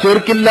വെള്ളം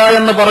ചേർക്കില്ല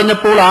എന്ന്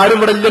പറഞ്ഞപ്പോൾ ആരും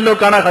ഇവിടെ ഇല്ലല്ലോ,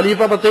 കാണാൻ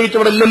ഖലീഫ പ്രത്യേകിച്ച്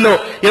ഇവിടെ ഇല്ലല്ലോ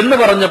എന്ന്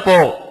പറഞ്ഞപ്പോ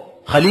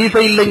ഖലീഫ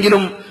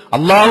ഇല്ലെങ്കിലും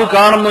അള്ളാഹു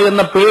കാണുന്നു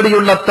എന്ന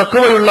പേടിയുള്ള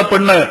തഖ്വയുള്ള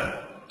പെണ്ണ്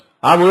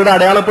ആ വീട്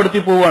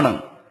അടയാളപ്പെടുത്തി പോവാണ്.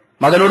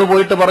 മകനോട്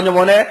പോയിട്ട് പറഞ്ഞു,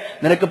 മോനെ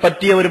നിനക്ക്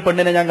പറ്റിയ ഒരു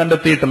പെണ്ണിനെ ഞാൻ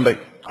കണ്ടെത്തിയിട്ടുണ്ട്,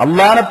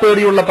 അള്ളാഹനെ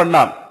പേടിയുള്ള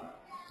പെണ്ണാണ്.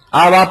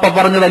 ആ വാപ്പ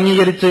പറഞ്ഞത്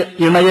അംഗീകരിച്ച്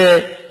ഇണയെ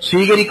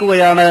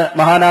സ്വീകരിക്കുകയാണ്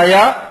മഹാനായ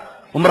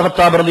ഉമർ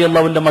ഖത്താബ്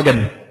റളിയല്ലാഹുവിന്റെ മകൻ.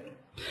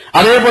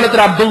 അതേപോലെ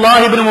തന്നെ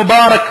അബ്ദുല്ലാഹി ഇബ്നു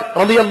മുബാറക്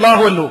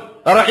റളിയല്ലാഹു അൻഹു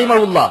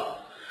റഹിമഹുല്ലാഹ്,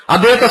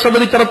 അദ്ദേഹത്തെ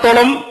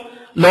സംബന്ധിച്ചിടത്തോളം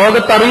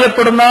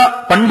ലോകത്തറിയപ്പെടുന്ന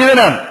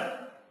പണ്ഡിതനാണ്.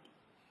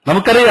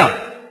 നമുക്കറിയാം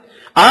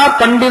ആ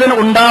പണ്ഡിതൻ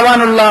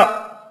ഉണ്ടാവാനുള്ള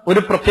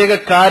ഒരു പ്രത്യേക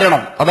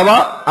കാരണം, അഥവാ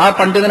ആ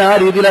പണ്ഡിതൻ ആ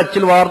രീതിയിൽ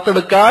അച്ചിൽ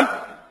വാർത്തെടുക്കാൻ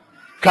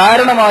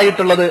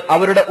കാരണമായിട്ടുള്ളത്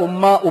അവരുടെ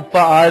ഉമ്മ ഉപ്പ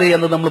ആര്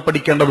എന്ന് നമ്മൾ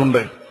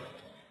പഠിക്കേണ്ടതുണ്ട്.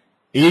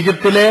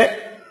 ഈജിപ്തിലെ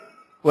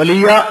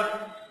വലിയ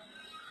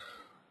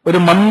ഒരു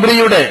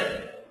മന്ത്രിയുടെ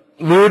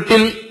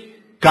വീട്ടിൽ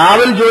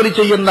കാവൽ ജോലി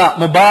ചെയ്യുന്ന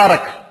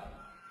മുബാറക്,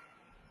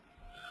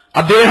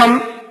 അദ്ദേഹം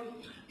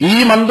ഈ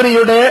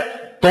മന്ത്രിയുടെ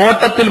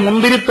തോട്ടത്തിൽ,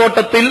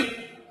 മുന്തിരിത്തോട്ടത്തിൽ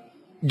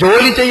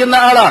ജോലി ചെയ്യുന്ന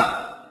ആളാണ്.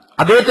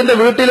 അദ്ദേഹത്തിന്റെ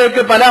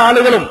വീട്ടിലേക്ക് പല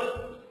ആളുകളും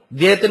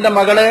അദ്ദേഹത്തിന്റെ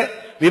മകളെ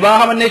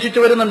വിവാഹം അന്വേഷിച്ചു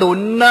വരുന്നുണ്ട്.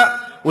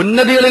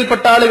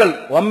 ഉന്നതികളിൽപ്പെട്ട ആളുകൾ,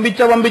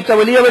 വമ്പിച്ച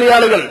വലിയ വലിയ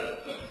ആളുകൾ.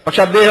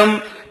 പക്ഷെ അദ്ദേഹം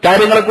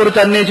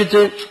കാര്യങ്ങളെക്കുറിച്ച്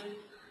അന്വേഷിച്ച്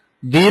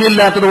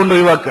ദീനില്ലാത്തതുകൊണ്ട്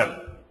ഒഴിവാക്കുകയാണ്.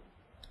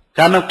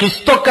 കാരണം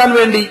കിസ്തൊക്കാൻ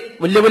വേണ്ടി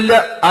വലിയ വലിയ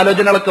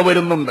ആലോചനകളൊക്കെ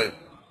വരുന്നുണ്ട്.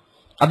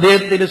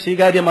 അദ്ദേഹത്തിന്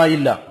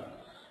സ്വീകാര്യമായില്ല.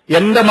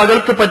 എന്റെ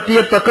മകൾക്ക് പറ്റിയ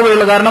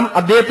തഖ്വയുള്ള, കാരണം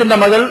അദ്ദേഹത്തിന്റെ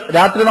മകൾ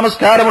രാത്രി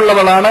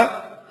നമസ്കാരമുള്ളവളാണ്,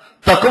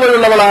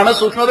 തഖ്വയുള്ളവളാണ്,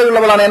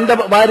 സൂക്ഷ്മതയുള്ളവളാണ്.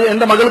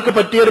 എന്റെ മകൾക്ക്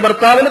പറ്റിയ ഒരു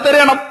ഭർത്താവിന്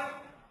തരണം.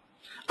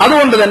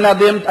 അതുകൊണ്ട് തന്നെ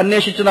അദ്ദേഹം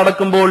അന്വേഷിച്ച്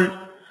നടക്കുമ്പോൾ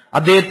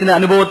അദ്ദേഹത്തിന്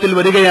അനുഭവത്തിൽ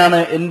വരികയാണ്,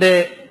 എന്റെ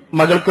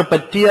മകൾക്ക്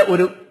പറ്റിയ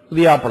ഒരു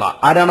വിയാപ്പിള.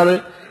 ആരാണത്?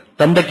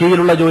 തന്റെ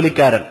കീഴിലുള്ള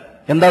ജോലിക്കാരൻ.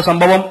 എന്താ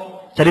സംഭവം?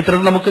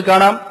 ചരിത്രത്തിൽ നമുക്ക്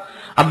കാണാം.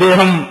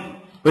 അദ്ദേഹം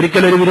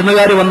ഒരിക്കലൊരു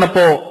വിരുന്നുകാർ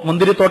വന്നപ്പോ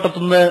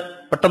മുന്തിരിത്തോട്ടത്തുനിന്ന്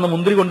പെട്ടെന്ന്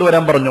മുന്തിരി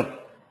കൊണ്ടുവരാൻ പറഞ്ഞു.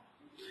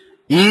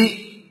 ഈ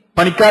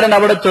പണിക്കാരൻ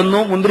അവിടെ ചെന്നു,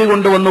 മുന്തിരി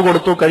കൊണ്ടുവന്നു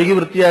കൊടുത്തു, കഴുകി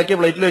വൃത്തിയാക്കി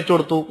പ്ലേറ്റിൽ വെച്ചു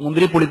കൊടുത്തു.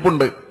 മുന്തിരി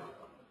പുളിപ്പുണ്ട്,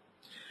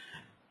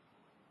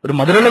 ഒരു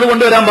മധുരമുള്ളത്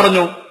കൊണ്ടുവരാൻ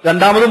പറഞ്ഞു.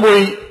 രണ്ടാമതും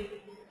പോയി,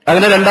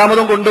 അങ്ങനെ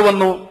രണ്ടാമതും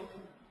കൊണ്ടുവന്നു,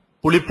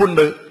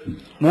 പുളിപ്പുണ്ട്.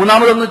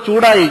 മൂന്നാമതൊന്ന്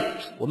ചൂടായി,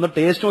 ഒന്ന്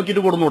ടേസ്റ്റ്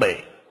നോക്കിയിട്ട് കൊടുന്നൂടെ?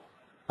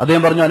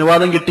 അദ്ദേഹം പറഞ്ഞു,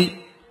 അനുവാദം കിട്ടി.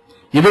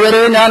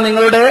 ഇതുവരെ ഞാൻ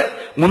നിങ്ങളുടെ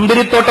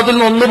മുന്തിരിത്തോട്ടത്തിൽ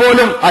നിന്ന്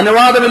ഒന്നുപോലും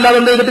അനുവാദമില്ലാതെ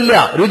എന്ത് ചെയ്തിട്ടില്ല,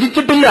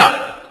 രുചിച്ചിട്ടില്ല.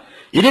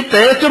 ഇനി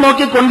ടേസ്റ്റ്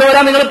നോക്കി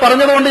കൊണ്ടുവരാൻ നിങ്ങൾ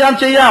പറഞ്ഞതുകൊണ്ട് ഞാൻ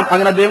ചെയ്യാം.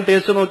 അങ്ങനെ അദ്ദേഹം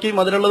ടേസ്റ്റ് നോക്കി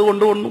മധുരമുള്ളത്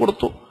കൊണ്ടുവന്നു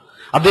കൊടുത്തു.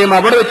 അദ്ദേഹം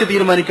അവിടെ വെച്ച്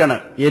തീരുമാനിക്കാണ്,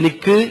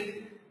 എനിക്ക്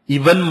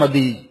ഇവൻ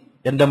മതി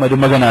എന്റെ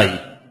മരുമകനായി.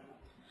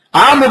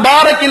 ആ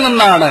മുബാറക്കിൽ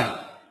നിന്നാണ്,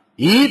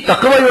 ഈ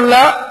തഖ്വയുള്ള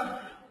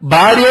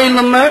ഭാര്യയിൽ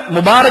നിന്ന്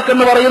മുബാറക്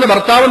എന്ന് പറയുന്ന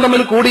ഭർത്താവും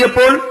തമ്മിൽ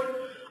കൂടിയപ്പോൾ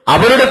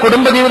അവരുടെ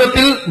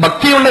കുടുംബജീവിതത്തിൽ,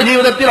 ഭക്തിയുള്ള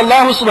ജീവിതത്തിൽ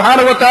അല്ലാഹു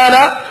സുബ്ഹാനഹു വ തആല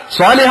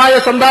സ്വാലിഹായ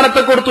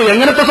സന്താനത്തെ കൊടുത്തു.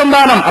 എങ്ങനത്തെ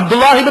സന്താനം?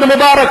 അബ്ദുല്ലാഹി ഇബ്നു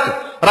മുബാറക്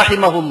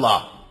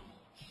റഹിമഹുല്ലാഹ്.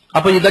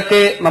 അപ്പൊ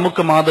ഇതൊക്കെ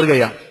നമുക്ക്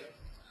മാതൃകയാണ്.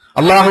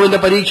 അള്ളാഹുവിന്റെ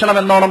പരീക്ഷണം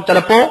എന്നോണം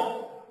ചിലപ്പോ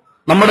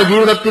നമ്മുടെ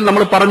ജീവിതത്തിൽ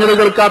നമ്മൾ പറഞ്ഞത്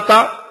കേൾക്കാത്ത,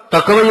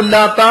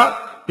 തഖ്വയില്ലാത്ത,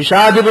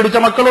 പിശാച് പിടിച്ച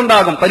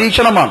മക്കളുണ്ടാകും.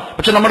 പരീക്ഷണമാണ്.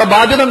 പക്ഷെ നമ്മുടെ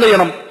ബാധ്യത എന്ത്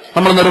ചെയ്യണം?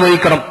 നമ്മൾ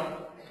നിർവഹിക്കണം.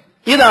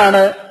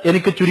 ഇതാണ്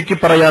എനിക്ക് ചുരുക്കി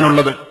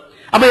പറയാനുള്ളത്.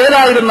 അപ്പൊ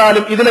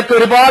ഏതായിരുന്നാലും ഇതിലൊക്കെ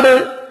ഒരുപാട്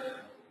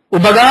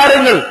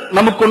ഉപകാരങ്ങൾ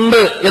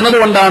നമുക്കുണ്ട്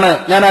എന്നതുകൊണ്ടാണ്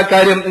ഞാൻ ആ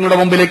കാര്യം നിങ്ങളുടെ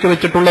മുമ്പിലേക്ക്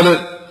വെച്ചിട്ടുള്ളത്.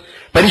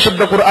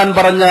 പരിശുദ്ധ ഖുർആൻ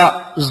പറഞ്ഞ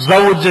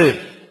സൗജ്,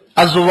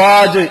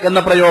 അസ്വാജ് എന്ന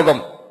പ്രയോഗം,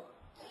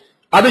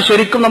 അത്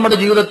ശരിക്കും നമ്മുടെ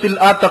ജീവിതത്തിൽ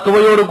ആ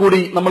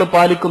തഖ്വയോടുകൂടി നമ്മൾ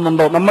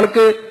പാലിക്കുന്നുണ്ടോ?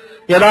 നമ്മൾക്ക്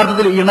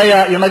യഥാർത്ഥത്തിൽ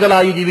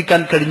ഇണകളായി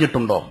ജീവിക്കാൻ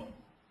കഴിഞ്ഞിട്ടുണ്ടോ?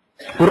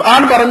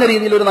 ഖുർആൻ പറഞ്ഞ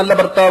രീതിയിൽ ഒരു നല്ല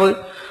ഭർത്താവ്,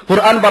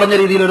 ഖുർആൻ പറഞ്ഞ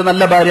രീതിയിൽ ഒരു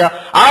നല്ല ഭാര്യ,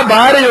 ആ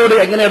ഭാര്യയോട്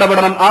എങ്ങനെ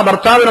ഇടപെടണം, ആ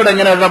ഭർത്താവിനോട്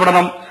എങ്ങനെ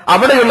ഇടപെടണം,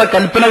 അവിടെയുള്ള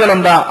കൽപ്പനകൾ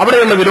എന്താ,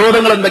 അവിടെയുള്ള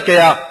വിരോധങ്ങൾ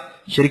എന്തൊക്കെയാ,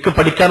 ശരിക്കും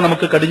പഠിക്കാൻ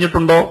നമുക്ക്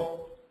കഴിഞ്ഞിട്ടുണ്ടോ?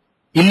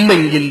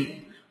 ഇല്ലെങ്കിൽ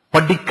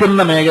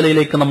പഠിക്കുന്ന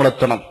മേഖലയിലേക്ക് നമ്മൾ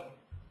എത്തണം.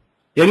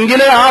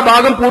 എങ്കിലേ ആ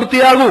ഭാഗം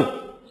പൂർത്തിയാകൂ.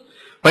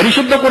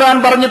 പരിശുദ്ധ ഖുർആൻ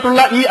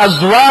പറഞ്ഞിട്ടുള്ള ഈ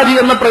അസ്വാജി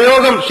എന്ന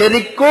പ്രയോഗം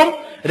ശരിക്കും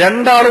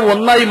രണ്ടാളും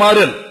ഒന്നായി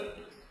മാറുക,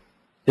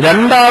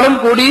 രണ്ടാളും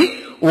കൂടി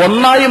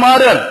ഒന്നായി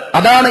മാറുക,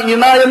 അതാണ്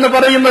ഇണ എന്ന്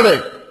പറയുന്നത്.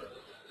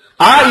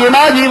 ആ ഇണ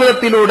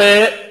ജീവിതത്തിലൂടെ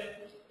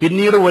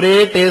പിന്നീട് ഒരേ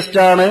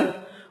ടേസ്റ്റാണ്,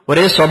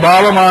 ഒരേ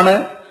സ്വഭാവമാണ്,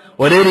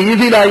 ഒരേ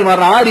രീതിയിലായി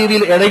മാറണം. ആ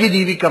രീതിയിൽ ഇഴകി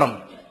ജീവിക്കണം.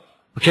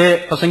 പക്ഷേ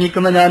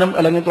പ്രസംഗിക്കുന്ന ഞാനും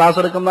അല്ലെങ്കിൽ ക്ലാസ്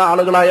എടുക്കുന്ന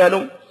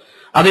ആളുകളായാലും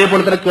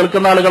അതേപോലെ തന്നെ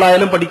കേൾക്കുന്ന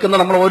ആളുകളായാലും പഠിക്കുന്ന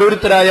നമ്മൾ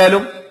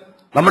ഓരോരുത്തരായാലും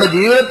നമ്മുടെ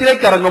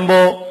ജീവിതത്തിലേക്ക്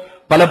ഇറങ്ങുമ്പോൾ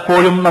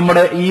പലപ്പോഴും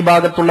നമ്മുടെ ഈ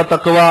ഭാഗത്തുള്ള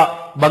തഖ്വ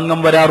ഭംഗം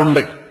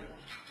വരാറുണ്ട്.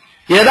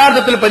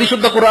 യഥാർത്ഥത്തിൽ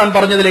പരിശുദ്ധ ഖുർആൻ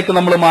പറഞ്ഞതിലേക്ക്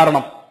നമ്മൾ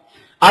മാറണം.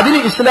 അതിന്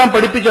ഇസ്ലാം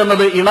പഠിപ്പിച്ചു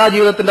തന്നത് ഇണ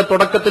ജീവിതത്തിന്റെ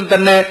തുടക്കത്തിൽ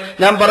തന്നെ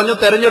ഞാൻ പറഞ്ഞു,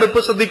 തെരഞ്ഞെടുപ്പ്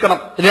ശ്രദ്ധിക്കണം.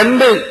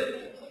 2,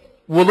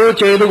 വുദു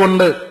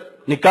ചെയ്തുകൊണ്ട്,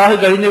 നിക്കാഹ്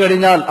കഴിഞ്ഞു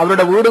കഴിഞ്ഞാൽ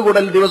അവരുടെ വീട്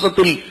കൂടൽ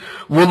ദിവസത്തിൽ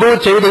വുദു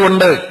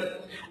ചെയ്തുകൊണ്ട്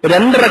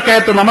 2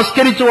 റക്അത്ത്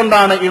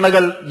നമസ്കരിച്ചുകൊണ്ടാണ്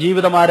ഇണകൾ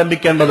ജീവിതം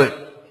ആരംഭിക്കേണ്ടത്.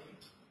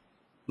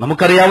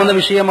 നമുക്കറിയാവുന്ന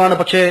വിഷയമാണ്.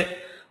 പക്ഷേ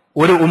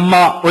ഒരു ഉമ്മ,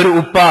 ഒരു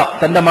ഉപ്പ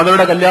തന്റെ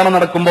മകളുടെ കല്യാണം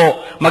നടക്കുമ്പോ,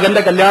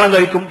 മകന്റെ കല്യാണം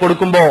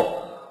കൊടുക്കുമ്പോ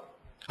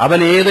അവൻ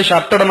ഏത്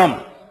ഷർട്ടിടണം,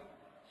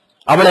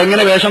 അവൾ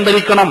എങ്ങനെ വേഷം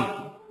ധരിക്കണം,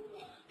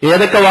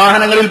 ഏതൊക്കെ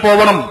വാഹനങ്ങളിൽ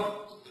പോകണം,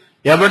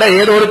 എവിടെ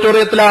ഏത്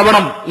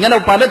ഓഡിറ്റോറിയത്തിലാവണം, ഇങ്ങനെ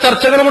പല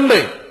ചർച്ചകളുമുണ്ട്.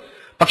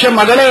 പക്ഷെ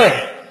മകളെ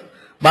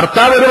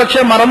ഭർത്താവ് ഒരു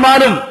പക്ഷെ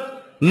മറന്നാലും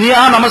നീ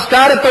ആ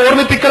നമസ്കാരത്തെ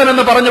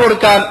ഓർമ്മിപ്പിക്കണമെന്ന് പറഞ്ഞു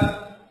കൊടുക്കാൻ,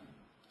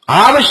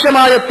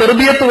 ആവശ്യമായ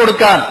തെർബിയത്ത്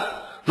കൊടുക്കാൻ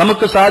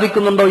നമുക്ക്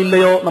സാധിക്കുന്നുണ്ടോ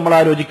ഇല്ലയോ നമ്മൾ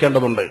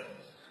ആലോചിക്കേണ്ടതുണ്ട്.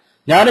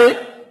 ഞാൻ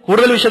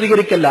കൂടുതൽ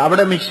വിശദീകരിക്കല്ല.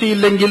 അവിടെ മിക്സി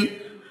ഇല്ലെങ്കിൽ,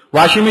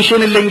 വാഷിംഗ്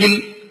മെഷീൻ ഇല്ലെങ്കിൽ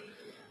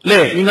അല്ലേ,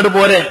 ഇങ്ങോട്ട്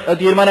പോരെ,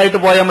 തീരുമാനമായിട്ട്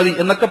പോയാൽ മതി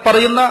എന്നൊക്കെ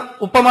പറയുന്ന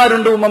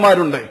ഉപ്പമാരുണ്ട്,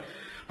 ഉമ്മമാരുണ്ട്.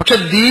 പക്ഷെ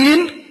ദീൻ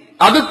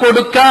അത്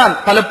കൊടുക്കാൻ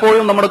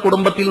പലപ്പോഴും നമ്മുടെ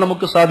കുടുംബത്തിൽ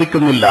നമുക്ക്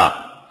സാധിക്കുന്നില്ല.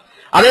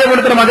 അതേപോലെ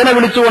തന്നെ മകനെ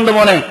വിളിച്ചുകൊണ്ട്,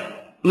 മോനെ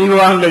നീ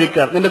വിവാഹം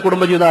കഴിക്കാൻ, നിന്റെ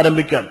കുടുംബജീവിതം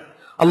ആരംഭിക്കാൻ,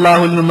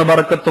 അള്ളാഹുവിൽ നിന്ന്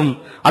ബറക്കത്തും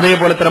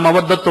അതേപോലെ തന്നെ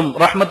മവദ്ദത്തും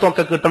റഹ്മത്തും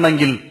ഒക്കെ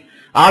കിട്ടണമെങ്കിൽ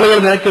ആളുകൾ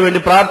നിനക്ക് വേണ്ടി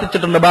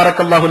പ്രാർത്ഥിച്ചിട്ടുണ്ട്.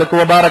 ബാറക്കല്ലാഹു ലക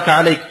വബാറക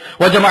അലൈക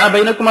വജമഅ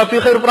ബൈനകുമാ ഫീ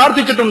ഖൈർ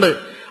പ്രാർത്ഥിച്ചിട്ടുണ്ട്.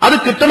 അത്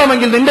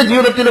കിട്ടണമെങ്കിൽ നിന്റെ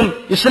ജീവിതത്തിലും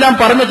ഇസ്ലാം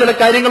പറഞ്ഞ ചില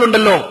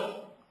കാര്യങ്ങളുണ്ടല്ലോ.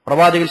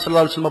 പ്രവാചകൻ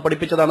സല്ലല്ലാഹു അലൈഹി വസല്ലം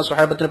പഠിപ്പിച്ചതാണ്,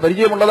 സ്വഹാബത്തിന്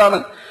പരിചയമുള്ളതാണ്.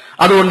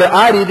 അതുകൊണ്ട്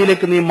ആ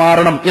രീതിയിലേക്ക് നീ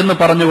മാറണം എന്ന്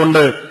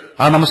പറഞ്ഞുകൊണ്ട്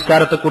ആ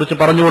നമസ്കാരത്തെക്കുറിച്ച്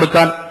പറഞ്ഞു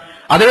കൊടുക്കാൻ,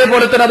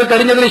 അതേപോലെ തന്നെ അത്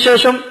കഴിഞ്ഞതിന്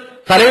ശേഷം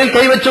തലയിൽ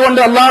കൈവച്ചുകൊണ്ട്,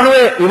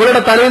 അല്ലാഹുവേ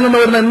ഇവളുടെ തലയിൽ നിന്ന്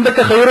വരുന്ന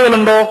എന്തൊക്കെ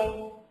ഖൈറുകളുണ്ടോ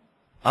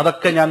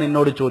അതൊക്കെ ഞാൻ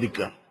നിന്നോട്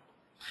ചോദിക്കുക,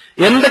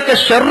 എന്തൊക്കെ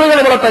ഷർറുകൾ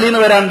ഇവളെ തലയിൽ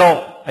നിന്ന് വരാണ്ടോ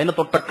അതിന്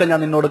തൊട്ടൊക്കെ ഞാൻ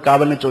നിന്നോട്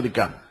കാവലിനെ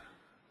ചോദിക്കാം.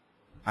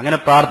 അങ്ങനെ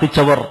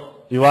പ്രാർത്ഥിച്ചവർ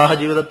വിവാഹ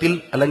ജീവിതത്തിൽ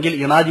അല്ലെങ്കിൽ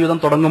ഇണാ ജീവിതം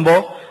തുടങ്ങുമ്പോൾ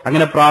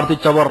അങ്ങനെ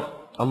പ്രാർത്ഥിച്ചവർ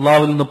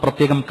അള്ളാഹുവിൽ നിന്ന്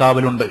പ്രത്യേകം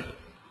കാവലുണ്ട്.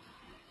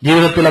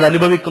 ജീവിതത്തിൽ അത്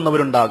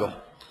അനുഭവിക്കുന്നവരുണ്ടാകും.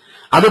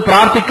 അത്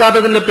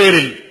പ്രാർത്ഥിക്കാത്തതിന്റെ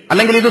പേരിൽ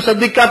അല്ലെങ്കിൽ ഇത്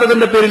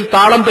ശ്രദ്ധിക്കാത്തതിന്റെ പേരിൽ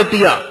താളം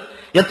തെറ്റിയ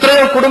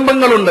എത്രയോ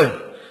കുടുംബങ്ങളുണ്ട്.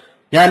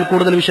 ഞാൻ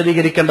കൂടുതൽ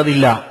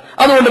വിശദീകരിക്കേണ്ടതില്ല.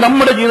 അതുകൊണ്ട്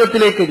നമ്മുടെ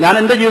ജീവിതത്തിലേക്ക്, ഞാൻ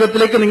എന്റെ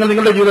ജീവിതത്തിലേക്ക്, നിങ്ങൾ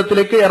നിങ്ങളുടെ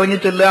ജീവിതത്തിലേക്ക്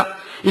ഇറങ്ങിച്ചില്ല.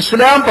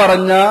 ഇസ്ലാം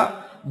പറഞ്ഞ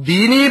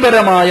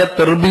ദീനീപരമായ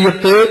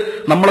തെർബിയത്ത്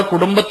നമ്മളെ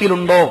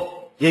കുടുംബത്തിലുണ്ടോ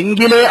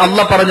എങ്കിലേ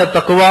അള്ള പറഞ്ഞ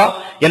തഖ്വ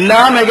എല്ലാ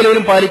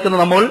മേഖലയിലും പാലിക്കുന്ന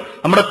നമ്മൾ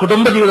നമ്മുടെ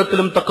കുടുംബ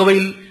ജീവിതത്തിലും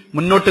തഖ്വയിൽ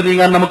മുന്നോട്ട്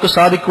നീങ്ങാൻ നമുക്ക്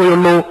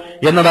സാധിക്കുകയുള്ളൂ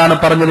എന്നതാണ്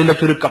പറഞ്ഞതിന്റെ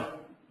ചുരുക്കം.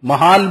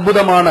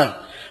 മഹാത്ഭുതമാണ്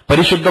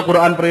പരിശുദ്ധ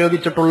ഖുർആൻ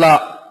പ്രയോഗിച്ചിട്ടുള്ള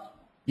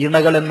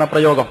ഇണകൾ എന്ന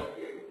പ്രയോഗം.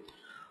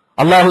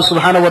 അല്ലാഹു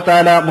സുബ്ഹാനഹു വ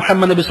തആല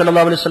മുഹമ്മദ് നബി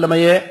സല്ലല്ലാഹു അലൈഹി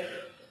വസല്ലമയെ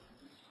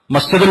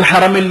മസ്ജിദുൽ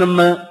ഹറമിൽ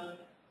നിന്ന്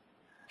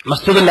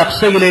മസ്ജിദുൽ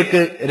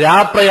അഖ്സയിലേക്ക്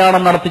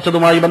രാപ്രയാണം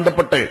നടത്തിച്ചതുമായി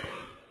ബന്ധപ്പെട്ട്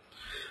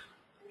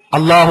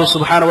അല്ലാഹു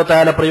സുബ്ഹാനഹു വ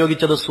തആല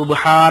പ്രയോഗിച്ചത്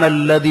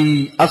സുബ്ഹാനല്ലദീ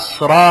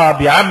അസ്റാ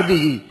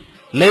ബിഅബ്ദിഹി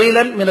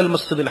ലൈലൻ മിനൽ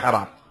മസ്ജിദിൽ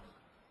ഹറാം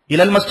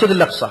ഇലൽ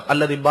മസ്ജിദിൽ അഖ്സ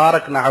അല്ലദീ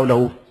ബാറക്നാ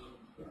ഹൗലഹു.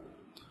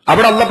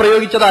 അവിടെ അല്ലാഹു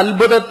പ്രയോഗിച്ചത്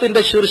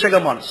അത്ഭുതത്തിന്റെ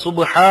ശീർഷകമാണ്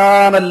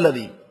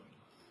സുബ്ഹാനല്ലദീ.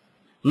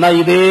 എന്നാ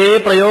ഇതേ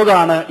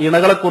പ്രയോഗമാണ്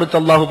ഇണകളെക്കുറിച്ച്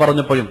അല്ലാഹു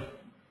പറഞ്ഞപ്പോഴും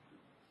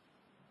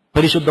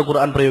പരിശുദ്ധ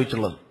ഖുർആൻ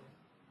പ്രയോഗിച്ചിട്ടുള്ളത്.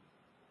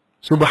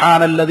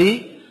 സുബ്ഹാനല്ലദീ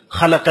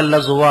ഖലഖൽ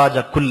അസ്വാജ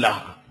കുല്ലഹ.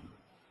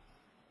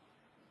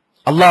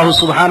 അല്ലാഹു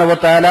സുബ്ഹാനഹു വ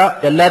തആല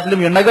എല്ലാത്തിലും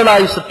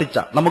ഇണകളായി സൃഷ്ടിച്ച,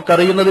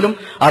 നമുക്കറിയുന്നതിലും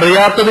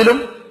അറിയാത്തതിലും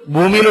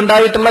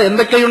ഭൂമിയിലുണ്ടായിട്ടുള്ള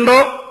എന്തൊക്കെയുണ്ടോ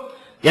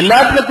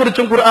എല്ലാത്തിനെ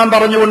കുറിച്ചും ഖുർആൻ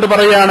പറഞ്ഞുകൊണ്ട്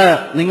പറയാണ്,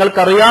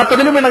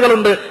 നിങ്ങൾക്കറിയാത്തതിലും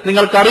ഇണകളുണ്ട്,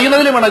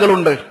 നിങ്ങൾക്കറിയുന്നതിലും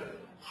ഇണകളുണ്ട്.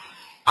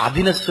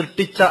 അതിനെ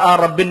സൃഷ്ടിച്ച ആ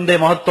റബ്ബിന്റെ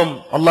മഹത്വം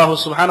അല്ലാഹു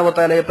സുബ്ഹാനഹു വ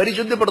തആലയെ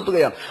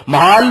പരിശുദ്ധപ്പെടുത്തുകയാണ്.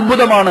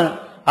 മഹാത്ഭുതമാണ്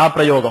ആ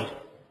പ്രയോഗം.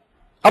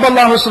 അപ്പൊ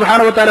അല്ലാഹു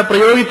സുബ്ഹാനഹു വ തആല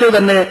പ്രയോഗിച്ചത്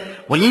തന്നെ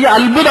വലിയ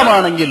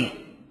അത്ഭുതമാണെങ്കിൽ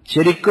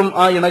ശരിക്കും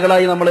ആ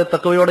ഇണകളായി നമ്മൾ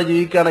തഖ്വയോടെ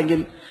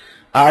ജീവിക്കുകയാണെങ്കിൽ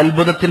ആ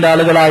അത്ഭുതത്തിന്റെ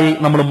ആളുകളായി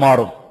നമ്മൾ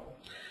മാറും.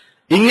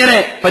 ഇങ്ങനെ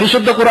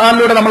പരിശുദ്ധ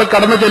ഖുർആനിലൂടെ നമ്മൾ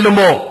കടന്നു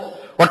ചെല്ലുമ്പോ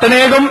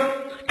ഒട്ടനേകം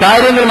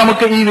കാര്യങ്ങൾ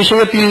നമുക്ക് ഈ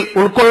വിഷയത്തിൽ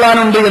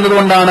ഉൾക്കൊള്ളാനുണ്ട്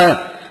എന്നതുകൊണ്ടാണ്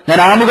ഞാൻ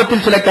ആമുഖത്തിൽ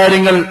ചില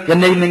കാര്യങ്ങൾ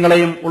എന്നെയും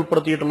നിങ്ങളെയും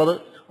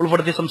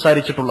ഉൾപ്പെടുത്തി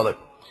സംസാരിച്ചിട്ടുള്ളത്.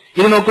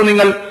 ഇനി നോക്കൂ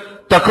നിങ്ങൾ,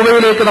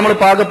 തഖ്വയിലേക്ക് നമ്മൾ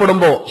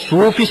പാകപ്പെടുമ്പോ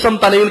സൂഫിസം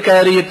തലയിൽ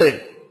കയറിയിട്ട്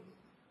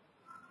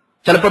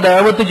ചിലപ്പോൾ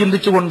ദഅവത്ത്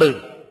ചിന്തിച്ചുകൊണ്ട്,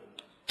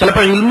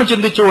 ചിലപ്പോൾ ഇൽമ്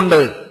ചിന്തിച്ചുകൊണ്ട്,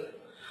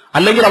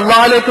 അല്ലെങ്കിൽ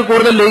അള്ളാഹിലേക്ക്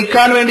കൂടുതൽ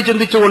ലയിക്കാൻ വേണ്ടി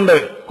ചിന്തിച്ചുകൊണ്ട്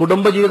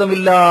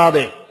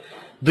കുടുംബജീവിതമില്ലാതെ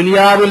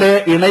ദുനിയാവിലെ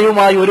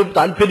ഇണയുമായി ഒരു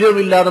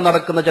താല്പര്യവുമില്ലാതെ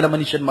നടക്കുന്ന ചില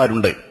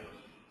മനുഷ്യന്മാരുണ്ട്.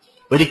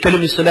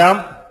 ഒരിക്കലും ഇസ്ലാം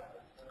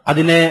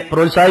അതിനെ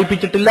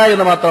പ്രോത്സാഹിപ്പിച്ചിട്ടില്ല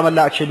എന്ന് മാത്രമല്ല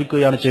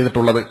ആക്ഷേപിക്കുകയാണ്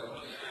ചെയ്തിട്ടുള്ളത്.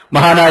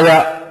 മഹാനായ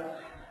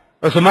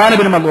ഉസ്മാൻ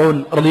ബിൻ മദ്ഊൻ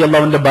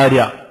റളിയല്ലാഹുവിന്റെ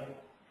ഭാര്യ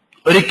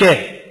ഒരിക്കൽ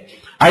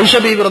ആയിഷ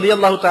ബീവി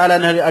റളിയല്ലാഹു തആല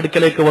അൻഹയുടെ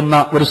അടുക്കലേക്ക് വന്ന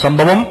ഒരു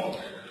സംഭവം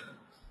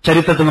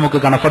ചരിത്രത്തിൽ നമുക്ക്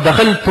കാണാം.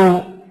 ഫദഖൽതു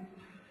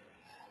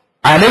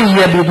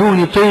അലയ്യ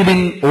ബിദൂനി തൈബിൻ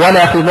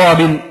വലാ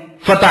ഖിദാബിൻ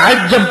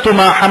ഫതഅജ്ജബ്തു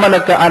മാ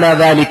ഹമലക അലാ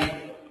ദാലിക്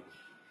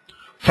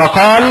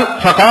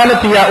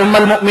فقالت يا أم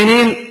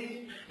المؤمنين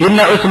إن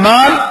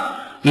عثمان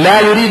لا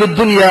يريد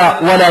الدنيا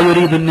ولا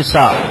يريد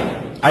النساء.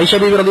 ആയിഷ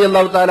ബീവി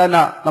റളിയല്ലാഹു തആല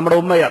അൻഹ നമ്മുടെ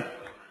ഉമ്മയാണ്.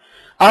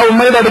 ആ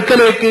ഉമ്മയുടെ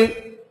അടുക്കലേക്ക്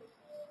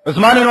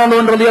ഉസ്മാൻ ബിൻ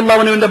മദ്ഊൻ റളിയല്ലാഹു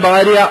അൻഹുവിന്റെ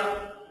ഭാര്യ,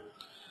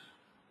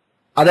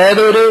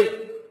 അതായത് ഒരു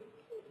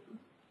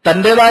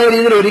തന്റേതായ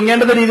രീതിയിൽ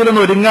ഒരുങ്ങേണ്ട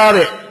രീതിയിലൊന്നും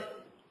ഒരുങ്ങാതെ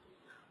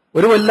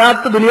ഒരു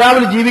വല്ലാത്ത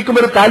ദുനിയാവിൽ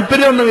ജീവിക്കുമ്പോൾ ഒരു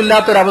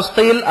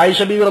താല്പര്യമൊന്നുമില്ലാത്തൊരവസ്ഥയിൽ ആയിഷ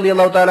ബീവി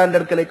റളിയല്ലാഹു തആലാന്റെ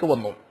അടുക്കലേക്ക്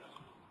വന്നു.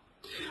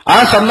 ആ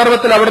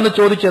സന്ദർഭത്തിൽ അവിടുന്ന്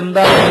ചോദിച്ചു,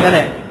 എന്താണ്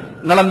ഇങ്ങനെ,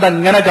 നിങ്ങളെന്താ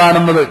ഇങ്ങനെ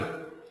കാണുന്നത്?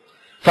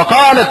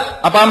 ഫഖാലത്ത്,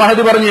 അപ്പൊ ആ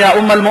മഹദി പറഞ്ഞു, യാ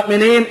ഉമ്മൽ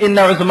മുഅ്മിനീൻ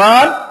ഇന്ന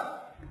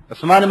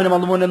ഉസ്മാൻ ബിൻ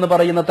മദ്ഊൻ എന്ന്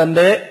പറയുന്ന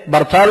തന്റെ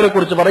ഭർത്താവിനെ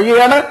കുറിച്ച്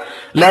പറയുകയാണ്,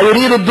 ലാ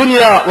യുരീദു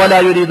ദുനിയ വലാ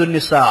യുരീദു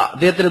നിസാ.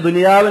 അദ്ദേഹത്തിന്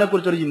ദുനിയാവിനെ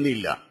കുറിച്ചൊരു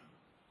ചിന്തയില്ല,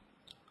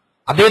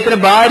 അദ്ദേഹത്തിന്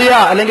ഭാര്യ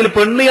അല്ലെങ്കിൽ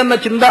പെണ്ണ് എന്ന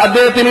ചിന്ത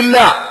അദ്ദേഹത്തിനില്ല.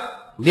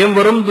 അദ്ദേഹം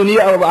വെറും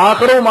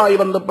ആഖിറവുമായി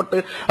ബന്ധപ്പെട്ട്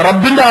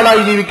റബ്ബിന്റെ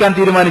ആളായി ജീവിക്കാൻ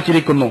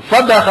തീരുമാനിച്ചിരിക്കുന്നു.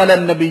 ഫദഖല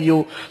നബിയ്യു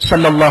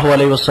സല്ലല്ലാഹു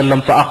അലൈഹി വസല്ലം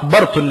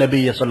ഫഅഖ്ബർതു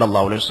നബിയ്യ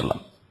സല്ലല്ലാഹു അലൈഹി വസല്ലം.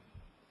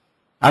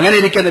 അങ്ങനെ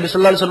ഇരിക്കെ നബി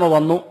സല്ലല്ലാഹു അലൈഹി വസല്ലം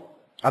വന്നു,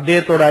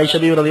 അദ്ദേഹത്തോട് ആയിഷ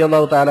ബീവി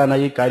റളിയല്ലാഹു തആല അൻഹ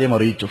ഈ കാര്യം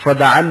അറിയിച്ചു.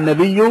 ഫദഅൻ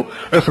നബിയ്യു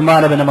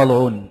ഉസ്മാൻ ബിൻ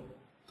മദ്ഊൻ,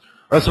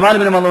 ഉസ്മാൻ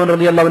ബിൻ മദ്ഊൻ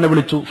റളിയല്ലാഹു അൻഹു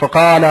വിളിച്ചു.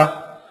 ഫഖാല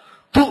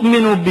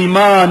തുഅ്മിനു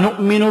ബിമാ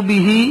നുഅ്മിനു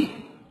ബിഹി,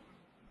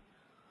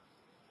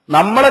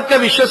 നമ്മളൊക്കെ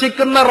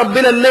വിശ്വസിക്കുന്ന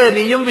റബ്ബിലല്ലേ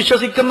നീയും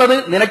വിശ്വസിക്കുന്നത്?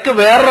 നിനക്ക്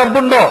വേറെ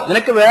റബ്ബുണ്ടോ?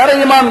 നിനക്ക് വേറെ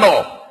ഈമാനുണ്ടോ?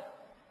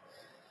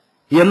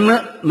 എന്ന്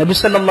നബി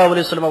സല്ലല്ലാഹു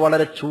അലൈഹി വസല്ലം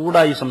വളരെ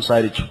ചൂടായി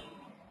സംസാരിച്ചു.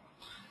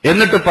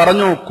 എന്നിട്ട്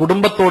പറഞ്ഞു,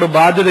 കുടുംബത്തോട്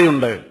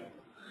ബാധ്യതയുണ്ട്,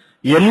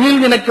 എന്നിൽ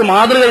നിനക്ക്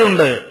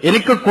മാതൃകയുണ്ട്,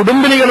 എനിക്ക്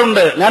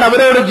കുടുംബിനികളുണ്ട്, ഞാൻ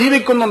അവരോട്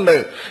ജീവിക്കുന്നുണ്ട്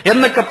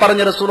എന്നൊക്കെ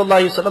പറഞ്ഞ്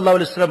റസൂലുള്ളാഹി സ്വല്ലല്ലാഹു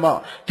അലൈഹി വസല്ലം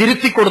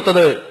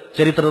തിരുത്തിക്കൊടുത്തത്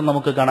ചരിത്രത്തിൽ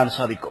നമുക്ക് കാണാൻ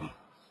സാധിക്കും.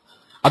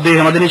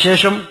 അദ്ദേഹം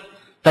അതിനുശേഷം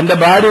തന്റെ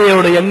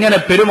ഭാര്യയോട് എങ്ങനെ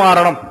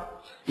പെരുമാറണം,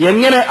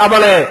 എങ്ങനെ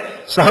അവളെ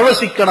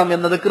സഹവസിക്കണം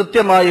എന്നത്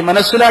കൃത്യമായി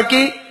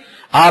മനസ്സിലാക്കി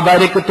ആ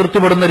ഭാര്യയ്ക്ക്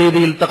തൃപ്തിപ്പെടുന്ന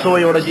രീതിയിൽ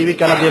തഖ്വയോടെ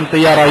ജീവിക്കാൻ അദ്ദേഹം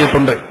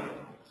തയ്യാറായിട്ടുണ്ട്.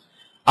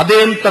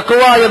 അദ്ദേഹം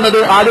തഖ്വ എന്നത്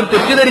ആരും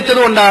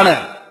തെറ്റിദ്ധരിച്ചതുകൊണ്ടാണ്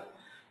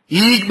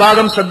ഈ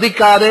ഭാഗം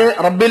ശ്രദ്ധിക്കാതെ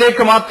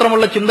റബ്ബിലേക്ക്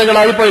മാത്രമുള്ള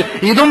ചിന്തകളായി പോയി.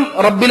 ഇതും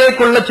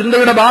റബ്ബിലേക്കുള്ള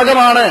ചിന്തയുടെ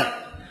ഭാഗമാണ്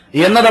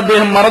എന്നത്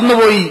അദ്ദേഹം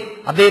മറന്നുപോയി.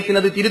 അദ്ദേഹത്തിന്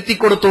അത്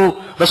തിരുത്തിക്കൊടുത്തു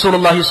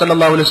റസൂലുള്ളാഹി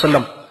സ്വല്ലല്ലാഹു അലൈഹി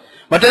വസല്ലം.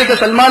 മറ്റൊരിക്കൽ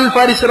സൽമാൻ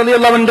ഫാരിസി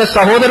റളിയല്ലാഹു അൻഹുവിന്റെ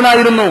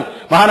സഹോദരനായിരുന്നു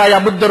മഹാനായ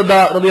അബൂദർദ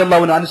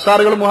റളിയല്ലാഹു അൻഹു.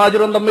 അൻസാറുകളും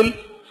മുഹാജിറും തമ്മിൽ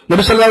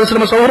നബി സല്ലല്ലാഹു അലൈഹി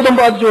വസല്ലം സൗഹൃദം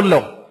ബാധിച്ചുവല്ലോ.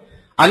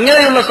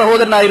 അങ്ങനെയുള്ള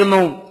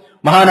സഹോദരനായിരുന്നു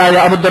മഹാനായ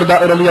അബൂദർദ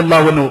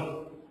റളിയല്ലാഹു അൻഹു.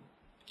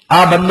 ആ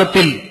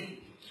ബന്ധത്തിൽ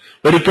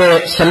ഒരിക്കൽ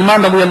സൽമാൻ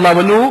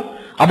റളിയല്ലാഹു അൻഹു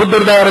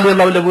അബൂദർദ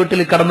റളിയല്ലാഹു അൻഹുവിന്റെ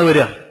വീട്ടിൽ കടന്നു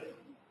വരിക.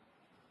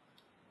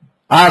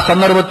 ആ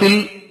സന്ദർഭത്തിൽ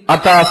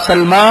അതാ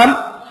സൽമാൻ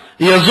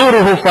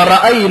യസൂറുഹു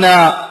ഫറഅയ്ന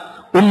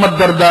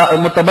ഉമ്മദ്ദർദ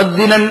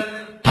മുതബദ്ദിനൻ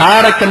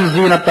താരക്കൻ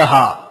സീനതഹ.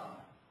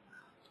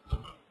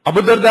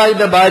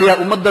 അബൂദർദയുടെ ഭാര്യ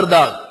ഉമ്മദ്ദർദ,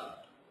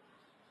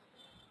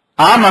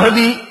 ആ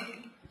മഹദി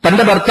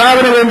തന്റെ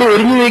ഭർത്താവിന് വേണ്ടി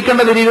ഒരുങ്ങി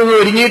നീക്കേണ്ട രീതിയിൽ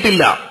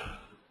ഒരുങ്ങിയിട്ടില്ല.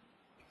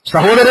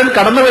 സഹോദരൻ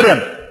കടന്നു വരാൻ,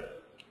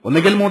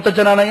 ഒന്നുകിൽ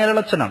മൂത്തച്ഛനാണ്, അല്ലെങ്കിൽ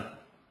ഇളച്ചനാണ്.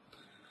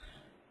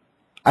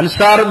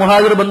 അൻസാർ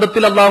മുഹാജിർ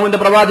ബന്ധത്തിൽ അള്ളാഹുവിന്റെ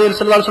പ്രവാചകൻ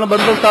സല്ലല്ലാഹു അലൈഹി വസല്ലം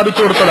ബന്ധം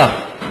സ്ഥാപിച്ചു കൊടുത്തതാണ്.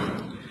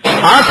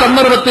 ആ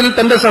സന്ദർഭത്തിൽ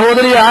തന്റെ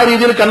സഹോദരിയെ ആ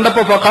രീതിയിൽ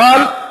കണ്ടപ്പോ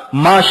ഫഖാൽ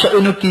മാ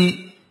ശഅനുകി,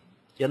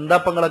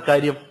 എന്താപ്പങ്ങളെ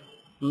കാര്യം,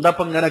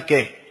 എന്താപ്പം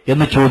ഇങ്ങനൊക്കെ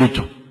എന്ന്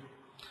ചോദിച്ചു.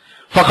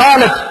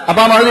 ഫഖാലത്ത്,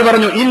 അപ്പൊ മഹദി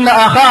പറഞ്ഞു, ഇന്ന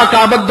അഖാക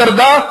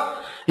അബൂദർദ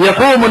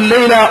യഖൂമുൽ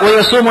ലൈല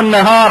വയസൂമുൻ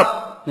നഹാർ.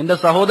 നിന്റെ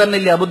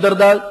സഹോദരനില്ലേ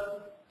അബൂദർദ,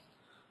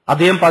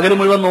 അദ്ദേഹം പകൽ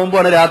മുഴുവൻ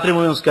നോമ്പാണ്, രാത്രി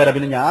മുഴുവൻ നിസ്കാരം.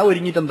 പിന്നെ ഞാൻ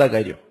ഒരുങ്ങിയിട്ട് എന്താ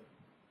കാര്യം?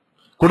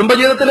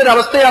 കുടുംബജീവിതത്തിലെ ഒരു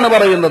അവസ്ഥയാണ്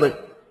പറയുന്നത്.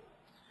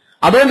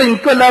 അതുകൊണ്ട്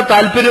എനിക്കല്ലാതെ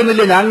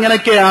താല്പര്യമൊന്നുമില്ല, ഞാൻ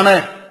ഇങ്ങനെയൊക്കെയാണ്,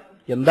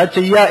 എന്താ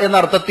ചെയ്യാ എന്ന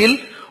അർത്ഥത്തിൽ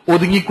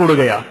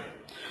ഒതുങ്ങിക്കൂടുകയാണ്.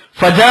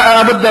 ഫജാ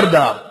അബൂദർദ,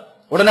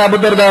 ഉടനെ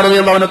അബൂദർദ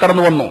റളിയല്ലാഹു അൻഹു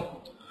കടന്നു വന്നു.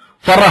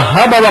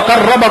 ഫറഹബ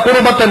വഖറബ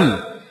ഖുർബതൻ,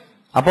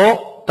 അപ്പോ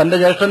തന്റെ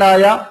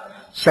ജ്യേഷ്ഠനായ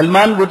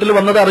സൽമാൻ വീട്ടിൽ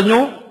വന്നത് അറിഞ്ഞു.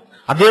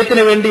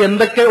 അദ്ദേഹത്തിന് വേണ്ടി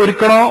എന്തൊക്കെ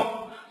ഒരുക്കണോ,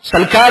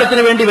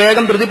 സൽക്കാരത്തിന് വേണ്ടി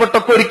വേഗം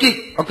ധൃതിപ്പെട്ടൊക്കെ ഒരുക്കി,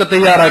 ഒക്കെ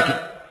തയ്യാറാക്കി.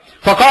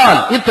 ഫഖാൽ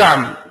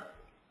ഇത്അം,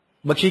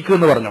 ഭക്ഷിക്കൂ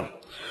എന്ന് പറഞ്ഞു.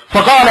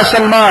 ഫഖാല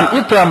സൽമാൻ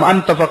ഇത്അം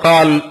അൻത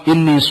ഫഖാൽ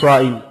ഇന്നി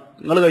സ്വായിം,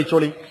 നിങ്ങൾ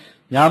കഴിച്ചോളി,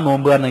 ഞാൻ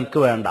നോമ്പുകാരൻ, എനിക്ക്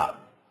വേണ്ട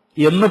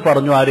എന്ന്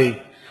പറഞ്ഞു. ആര്?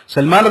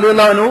 സൽമാൻ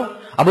റളിയല്ലാഹു അൻഹു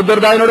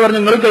അബൂദർദാവിനോട്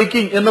പറഞ്ഞു, നിങ്ങൾ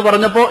കഴിക്കും എന്ന്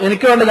പറഞ്ഞപ്പോ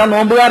എനിക്ക് വേണ്ട, ഞാൻ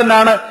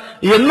നോമ്പുകാരനാണ്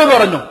എന്ന്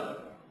പറഞ്ഞു.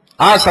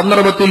 ആ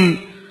സന്ദർഭത്തിൽ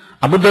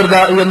അബൂദർദ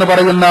എന്ന്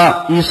പറയുന്ന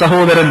ഈ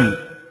സഹോദരൻ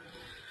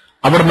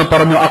അവിടുന്ന്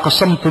പറഞ്ഞു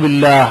അഖ്സംതു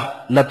ബില്ലാഹ്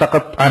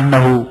ലതഖത്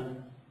അന്നഹു,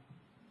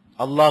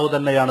 അള്ളാഹു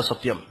തന്നെയാണ്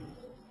സത്യം,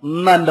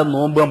 ഇന്ന് എന്റെ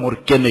നോമ്പ്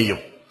മുറിക്കെന്നെയും,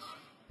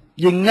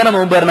 ഇങ്ങനെ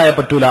നോമ്പ് വരാനായ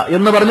പറ്റൂല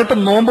എന്ന് പറഞ്ഞിട്ട്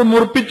നോമ്പ്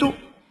മുറിപ്പിച്ചു.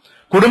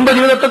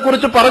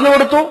 കുടുംബജീവിതത്തെക്കുറിച്ച് പറഞ്ഞു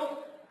കൊടുത്തു.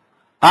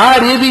 ആ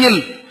രീതിയിൽ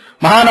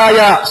മഹാനായ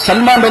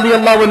സൽമാൻ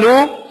റളിയല്ലാഹു അൻഹു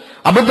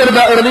അബൂദർദ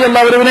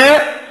റളിയല്ലാഹു അൻഹുവിനെ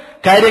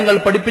കാര്യങ്ങൾ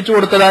പഠിപ്പിച്ചു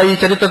കൊടുത്തതായി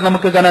ചരിത്രത്തിൽ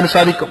നമുക്ക് കാണാൻ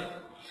സാധിക്കും.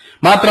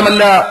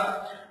 മാത്രമല്ല,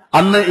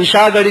 അന്ന്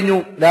ഇശാ കഴിഞ്ഞു,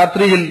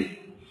 രാത്രിയിൽ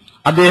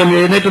അദ്ദേഹം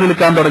എഴുന്നേറ്റ്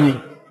നിൽക്കാൻ തുടങ്ങി.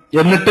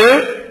 എന്നിട്ട്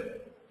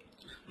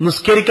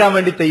നിസ്കരിക്കാൻ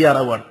വേണ്ടി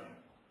തയ്യാറാവുകയാണ്.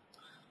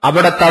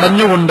 അവിടെ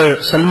തടഞ്ഞുകൊണ്ട്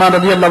സൽമാൻ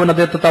റളിയല്ലാഹു അൻഹു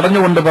അദ്ദേഹത്തെ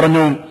തടഞ്ഞുകൊണ്ട്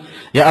പറഞ്ഞു,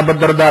 യാ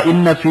അബൂദർദ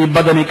ഇന്ന ഫീ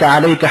ബദനിക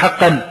അലൈക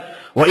ഹഖൻ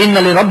വഇന്ന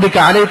ലിറബ്ബിക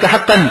അലൈക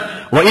ഹഖൻ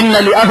വഇന്ന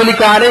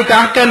ലിഅഹ്ലിക അലൈക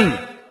ഹഖൻ.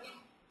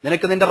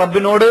 നിനക്ക് നിന്റെ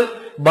റബ്ബിനോട്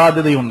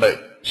ബാധ്യതയുണ്ട്,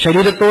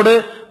 ശരീരത്തോട്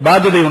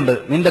ബാധ്യതയുണ്ട്,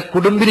 നിന്റെ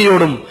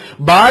കുടുംബിനിയോടും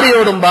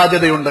ഭാര്യയോടും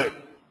ബാധ്യതയുണ്ട്.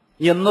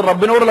 എന്ന്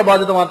റബ്ബിനോടുള്ള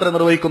ബാധ്യത മാത്രമേ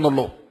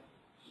നിർവഹിക്കുന്നുള്ളൂ.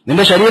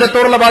 നിന്റെ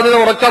ശരീരത്തോടുള്ള ബാധ്യത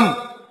ഉറക്കം,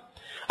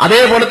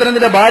 അതേപോലെ തന്നെ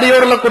നിന്റെ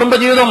ഭാര്യയോടുള്ള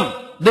കുടുംബജീവിതം,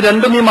 ഇത്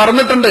രണ്ടും നീ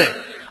മറന്നിട്ടുണ്ട്.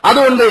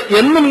 അതുകൊണ്ട്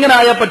എന്നും ഇങ്ങനെ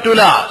ആയാൽ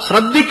പറ്റൂല,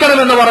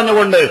 ശ്രദ്ധിക്കണമെന്ന്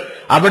പറഞ്ഞുകൊണ്ട്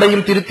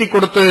അവിടെയും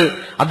തിരുത്തിക്കൊടുത്ത്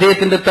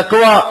അദ്ദേഹത്തിന്റെ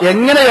തഖ്വ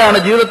എങ്ങനെയാണ്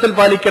ജീവിതത്തിൽ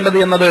പാലിക്കേണ്ടത്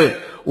എന്നത്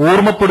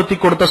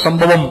ഓർമ്മപ്പെടുത്തിക്കൊടുത്ത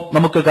സംഭവം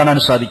നമുക്ക് കാണാൻ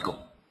സാധിക്കും.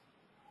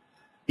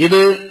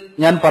 ഇത്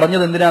ഞാൻ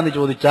പറഞ്ഞത് എന്തിനാന്ന്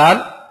ചോദിച്ചാൽ,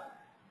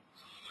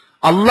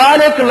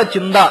 അള്ളാഹിലേക്കുള്ള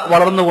ചിന്ത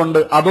വളർന്നുകൊണ്ട്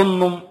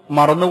അതൊന്നും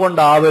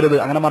മറന്നുകൊണ്ടാവരുത്.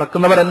 അങ്ങനെ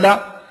മറക്കുന്നവരല്ല,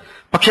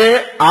 പക്ഷേ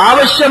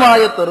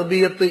ആവശ്യമായ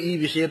തർബിയത്ത് ഈ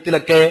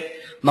വിഷയത്തിലൊക്കെ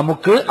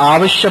നമുക്ക്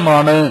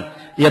ആവശ്യമാണ്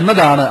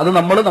എന്നതാണ്. അത്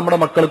നമ്മൾ നമ്മുടെ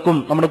മക്കൾക്കും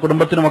നമ്മുടെ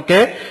കുടുംബത്തിനുമൊക്കെ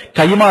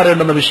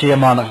കൈമാറേണ്ടുന്ന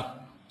വിഷയമാണ്.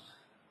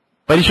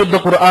 പരിശുദ്ധ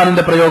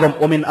ഖുർആനിന്റെ പ്രയോഗം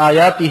ഒമിൻ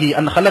ആയാതിഹി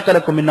അൻ ഖലഖ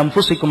ലക്കും മിൻ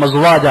അൻഫുസികും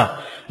അസ്വാജ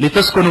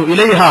ലിതസ്കുനു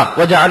ഇലൈഹാ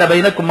വജഅല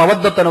ബൈനക്കും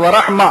മവദ്ദതൻ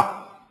വറഹ്മ.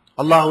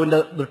 അല്ലാഹുവിന്റെ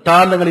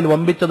ദൃഷ്ടാന്തങ്ങളിൽ,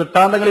 വമ്പിച്ച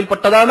ദൃഷ്ടാന്തങ്ങളിൽ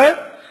പെട്ടതാണ്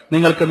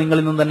നിങ്ങൾക്ക്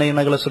നിങ്ങളിൽ നിന്ന് തന്നെ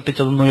ഇണകളെ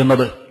സൃഷ്ടിച്ചതെന്നു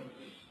എന്നത്.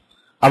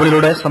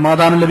 അവരിലൂടെ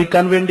സമാധാനം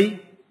ലഭിക്കാൻ വേണ്ടി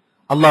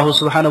അല്ലാഹു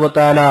സുബ്ഹാനഹു വ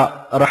തആല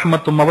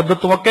റഹ്മത്തും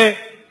മവദ്ദത്തും ഒക്കെ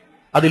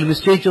അതിൽ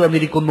നിശ്ചയിച്ചു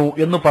തന്നിരിക്കുന്നു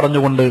എന്ന്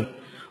പറഞ്ഞുകൊണ്ട്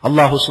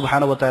അല്ലാഹു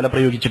സുബ്ഹാനഹു വ തആല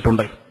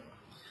പ്രയോഗിച്ചിട്ടുണ്ട്.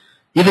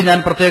 ഇത് ഞാൻ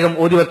പ്രത്യേകം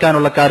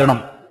ഓതിവെക്കാനുള്ള കാരണം,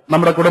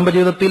 നമ്മുടെ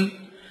കുടുംബജീവിതത്തിൽ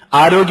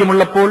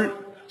ആരോഗ്യമുള്ളപ്പോൾ,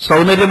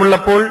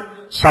 സൗന്ദര്യമുള്ളപ്പോൾ,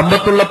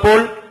 സമ്പത്തുള്ളപ്പോൾ,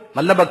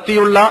 നല്ല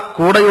ഭക്തിയുള്ള,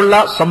 കൂടെയുള്ള,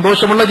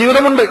 സന്തോഷമുള്ള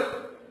ജീവിതമുണ്ട്.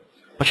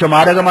 പക്ഷെ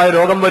മാരകമായ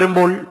രോഗം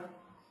വരുമ്പോൾ,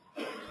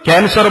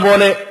 ക്യാൻസർ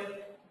പോലെ,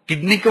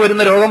 കിഡ്നിക്ക്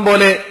വരുന്ന രോഗം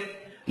പോലെ,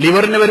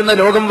 ലിവറിന് വരുന്ന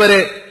രോഗം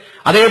വരെ,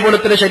 അതേപോലെ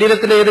തന്നെ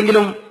ശരീരത്തിലെ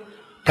ഏതെങ്കിലും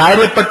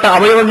കാര്യപ്പെട്ട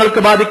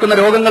അവയവങ്ങൾക്ക് ബാധിക്കുന്ന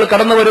രോഗങ്ങൾ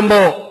കടന്നു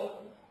വരുമ്പോ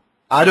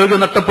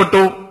ആരോഗ്യം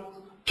നഷ്ടപ്പെട്ടു,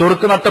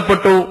 ചൊറുക്ക്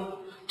നഷ്ടപ്പെട്ടു,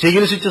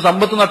 ചികിത്സിച്ച്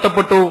സമ്പത്ത്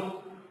നഷ്ടപ്പെട്ടു,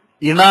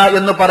 ഇണ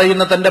എന്ന്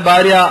പറയുന്ന തന്റെ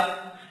ഭാര്യ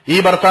ഈ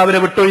ഭർത്താവിനെ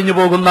വിട്ടൊഴിഞ്ഞു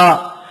പോകുന്ന,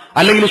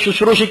 അല്ലെങ്കിൽ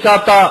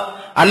ശുശ്രൂഷിക്കാത്ത,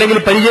 അല്ലെങ്കിൽ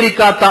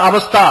പരിചരിക്കാത്ത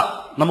അവസ്ഥ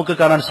നമുക്ക്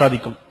കാണാൻ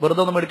സാധിക്കും.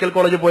 വെറുതെ ഒന്ന് മെഡിക്കൽ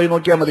കോളേജിൽ പോയി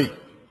നോക്കിയാൽ മതി.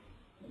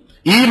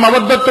 ഈ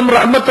മവദ്ദത്തും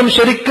റഹ്മത്തും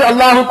ശരിക്ക്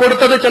അള്ളാഹു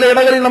കൊടുത്തത് ചില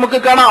ഇടങ്ങളിൽ നമുക്ക്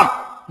കാണാം.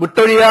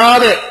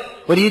 വിട്ടൊഴിയാതെ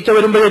ഒരീച്ച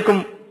വരുമ്പോഴേക്കും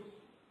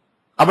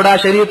അവിടെ ആ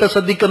ശരീരത്തെ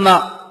ശ്രദ്ധിക്കുന്ന,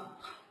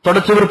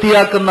 തുടച്ചു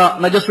വൃത്തിയാക്കുന്ന,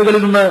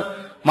 നജസ്സുകളിൽ നിന്ന്,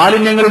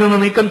 മാലിന്യങ്ങളിൽ നിന്ന്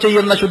നീക്കം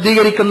ചെയ്യുന്ന,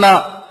 ശുദ്ധീകരിക്കുന്ന,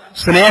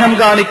 സ്നേഹം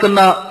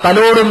കാണിക്കുന്ന,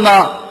 തലോടുന്ന,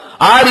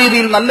 ആ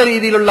രീതിയിൽ നല്ല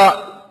രീതിയിലുള്ള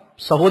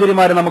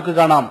സഹോദരിമാരെ നമുക്ക്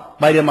കാണാം,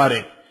 ഭാര്യമാരെ.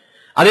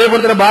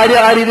 അതേപോലെ തന്നെ ഭാര്യ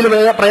ആ രീതിയിൽ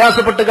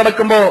പ്രയാസപ്പെട്ട്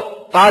കിടക്കുമ്പോ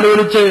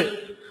താലോലിച്ച്,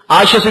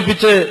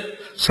 ആശ്വസിപ്പിച്ച്,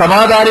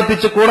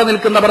 സമാധാനിപ്പിച്ച് കൂടെ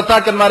നിൽക്കുന്ന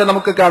ഭർത്താക്കന്മാരെ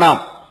നമുക്ക് കാണാം.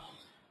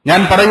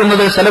 ഞാൻ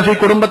പറയുന്നത്, സലഫി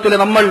കുടുംബത്തിലെ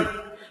നമ്മൾ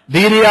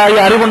ദീനിയായി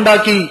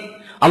അറിവുണ്ടാക്കി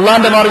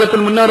അള്ളാന്റെ മാർഗത്തിൽ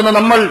മുന്നേറുന്ന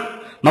നമ്മൾ,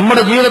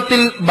 നമ്മുടെ ജീവിതത്തിൽ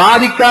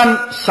ബാധിക്കാൻ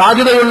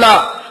സാധ്യതയുള്ള,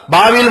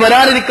 ഭാവിയിൽ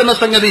വരാനിരിക്കുന്ന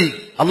സംഗതി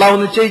അള്ളാഹു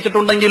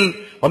നിശ്ചയിച്ചിട്ടുണ്ടെങ്കിൽ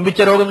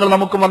വമ്പിച്ച രോഗങ്ങൾ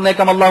നമുക്കും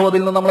വന്നേക്കാം. അള്ളാഹു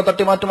അതിൽ നിന്ന് നമ്മളെ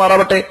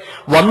തട്ടിമാറ്റുമാറാവട്ടെ.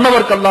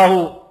 വന്നവർക്ക് അള്ളാഹു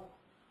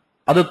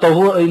അത്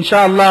ഇൻഷാ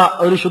അള്ളാഹ്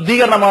ഒരു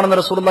ശുദ്ധീകരണമാണെന്ന്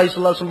റസൂലുള്ളാഹി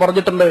സ്വല്ലല്ലാഹു അലൈഹി വസല്ലം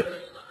പറഞ്ഞിട്ടുണ്ട്.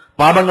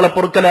 പാപങ്ങളെ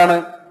പൊറുക്കലാണ്.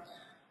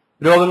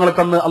 രോഗങ്ങൾ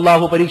തന്ന്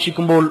അള്ളാഹു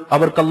പരീക്ഷിക്കുമ്പോൾ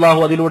അവർക്ക് അള്ളാഹു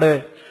അതിലൂടെ,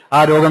 ആ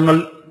രോഗങ്ങൾ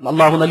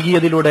അള്ളാഹു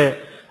നൽകിയതിലൂടെ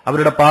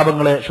അവരുടെ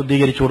പാപങ്ങളെ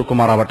ശുദ്ധീകരിച്ചു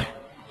കൊടുക്കുമാറാവട്ടെ.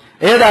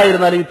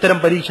 ഏതായിരുന്നാലും ഇത്തരം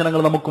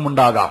പരീക്ഷണങ്ങൾ നമുക്കും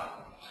ഉണ്ടാകാം.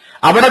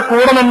 അവിടെ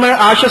കൂടെ നിന്ന്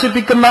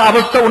ആശ്വസിപ്പിക്കുന്ന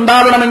അവസ്ഥ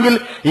ഉണ്ടാവണമെങ്കിൽ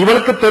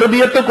ഇവൾക്ക്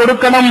തെർബിയത്ത്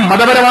കൊടുക്കണം,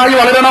 മതപരമായി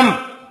വളരണം,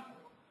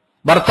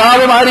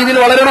 ഭർത്താവും ആ രീതിയിൽ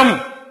വളരണം.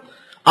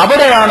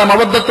 അവിടെയാണ്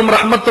മവദ്ദത്തും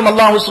റഹ്മത്തും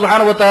അല്ലാഹു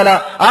സുബ്ഹാനഹു വ തആല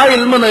ആ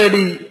ഇൽമ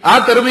നേടി ആ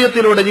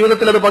തെർബിയത്തിലൂടെ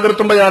ജീവിതത്തിൽ അത്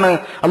പകർത്തുമ്പോഴാണ്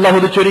അല്ലാഹു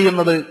ഇത്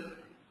ചൊരിയുന്നത്.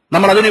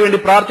 നമ്മൾ അതിനുവേണ്ടി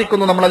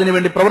പ്രാർത്ഥിക്കുന്നു, നമ്മൾ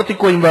അതിനുവേണ്ടി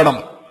പ്രവർത്തിക്കുകയും വേണം.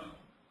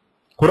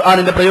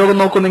 ഖുർആനിന്റെ പ്രയോഗം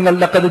നോക്കൂ നിങ്ങൾ.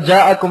 ലഖദ്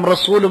ജാഅക്കും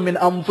റസൂലും മിൻ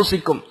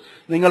അൻഫുസിക്കും,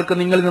 നിങ്ങൾക്ക്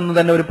നിങ്ങളിൽ നിന്ന്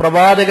തന്നെ ഒരു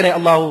പ്രവാചകനെ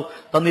അല്ലാഹു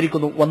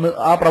തന്നിരിക്കുന്നു.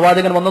 ആ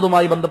പ്രവാചകൻ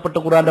വന്നതുമായി ബന്ധപ്പെട്ട്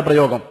ഖുർആന്റെ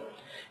പ്രയോഗം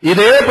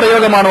ഇതേ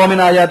പ്രയോഗമാണ്. വമിൻ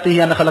ആയാതിഹി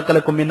അൻ ഖലഖ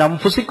ലക്കും മിൻ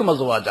അൻഫുസിക്കും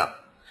അസ്വാജ.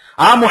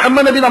 ആ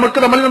മുഹമ്മദ് നബി, നമുക്ക്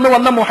നമ്മളിൽ നിന്ന്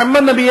വന്ന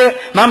മുഹമ്മദ് നബിയെ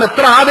നാം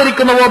എത്ര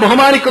ആദരിക്കുന്നുവോ,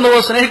 ബഹുമാനിക്കുന്നുവോ,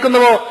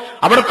 സ്നേഹിക്കുന്നുവോ,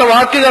 അവിടുത്തെ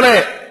വാക്കുകളെ,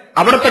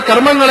 അവിടുത്തെ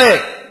കർമ്മങ്ങളെ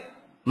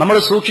നമ്മൾ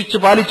സൂക്ഷിച്ചു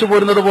പാലിച്ചു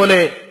പോരുന്നത്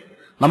പോലെ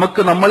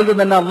നമുക്ക് നമ്മളിൽ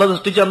നിന്ന് തന്നെ അള്ളാഹു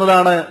സൃഷ്ടിച്ചു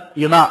തന്നതാണ്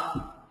ഇണ.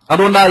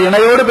 അതുകൊണ്ട് ആ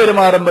ഇണയോട്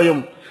പെരുമാറുമ്പോഴും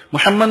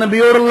മുഹമ്മദ്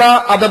നബിയോടുള്ള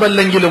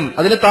അദബല്ലെങ്കിലും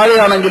അതിന്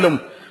താഴെയാണെങ്കിലും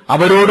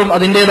അവരോടും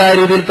അതിന്റേതായ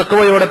രീതിയിൽ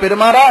തഖ്വയോടെ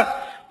പെരുമാറാൻ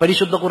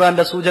പരിശുദ്ധ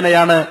ഖുർആന്റെ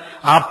സൂചനയാണ്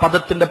ആ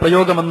പദത്തിന്റെ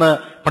പ്രയോഗമെന്ന്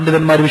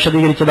പണ്ഡിതന്മാർ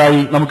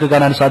വിശദീകരിച്ചതായി നമുക്ക്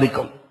കാണാൻ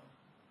സാധിക്കും.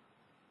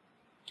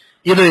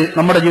 ഇത്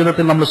നമ്മുടെ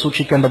ജീവിതത്തിൽ നമ്മൾ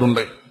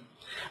സൂക്ഷിക്കേണ്ടതുണ്ട്.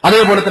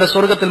 അതേപോലെ തന്നെ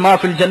സ്വർഗത്തിൽ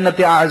മാഫിൽ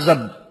ജന്നത്തി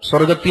അസബ്,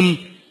 സ്വർഗത്തിൽ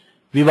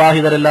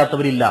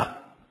വിവാഹിതരല്ലാത്തവരില്ല,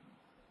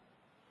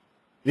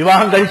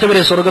 വിവാഹം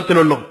കഴിച്ചവരെ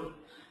സ്വർഗത്തിലുള്ളൂ.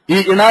 ഈ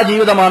ഇണ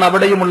ജീവിതമാണ്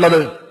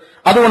അവിടെയുമുള്ളത്.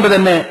 അതുകൊണ്ട്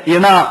തന്നെ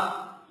ഇണ,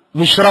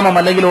 വിശ്രമം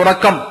അല്ലെങ്കിൽ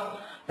ഉറക്കം,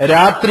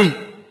 രാത്രി,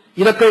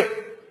 ഇതൊക്കെ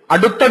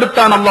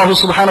അടുത്തടുത്താണ് അല്ലാഹു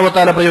സുബ്ഹാനഹു വ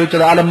തആല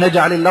പ്രയോഗിച്ചത്. അലം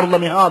നജഅലിൽ അർള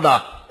മിഹാദ,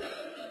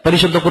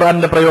 പരിശുദ്ധ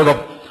ഖുർആനിന്റെ പ്രയോഗം.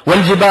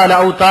 വൽ ജിബാല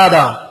ഔതാദ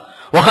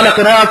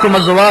വഖലഖനാകും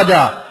അസ്വാജ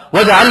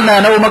വജഅൽനാ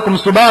നൗമകും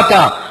സുബാത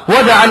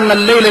വജഅൽനാ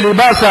അൽ-ലൈല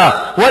ലിബാസ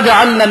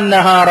വജഅൽനാ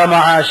അൻ-നഹാറ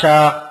മആശ.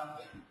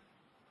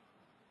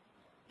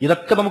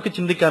 ഇതൊക്കെ നമുക്ക്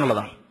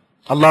ചിന്തിക്കാനുള്ളതാണ്.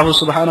 അല്ലാഹു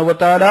സുബ്ഹാനഹു വ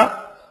തആല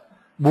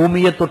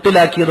ഭൂമിയെ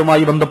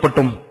തൊട്ടിലാക്കിയതുമായി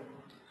ബന്ധപ്പെട്ടും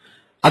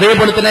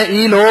അതേപോലെ തന്നെ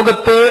ഈ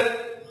ലോകത്ത്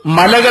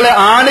മലകളെ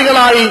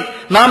ആണികളായി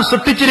നാം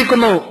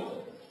സൃഷ്ടിച്ചിരിക്കുന്നു,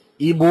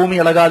 ഈ ഭൂമി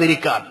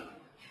ഇളകാതിരിക്കാൻ.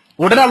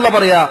 ഉടനെ അല്ലാഹു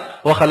പറയാ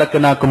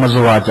വഖലഖനാകും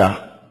അസ്വാജ,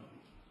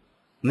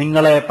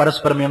 നിങ്ങളെ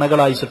പരസ്പരം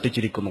ഇണകളായി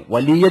സൃഷ്ടിച്ചിരിക്കുന്നു.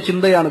 വലിയ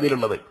ചിന്തയാണ്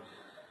ഇതിലുള്ളത്.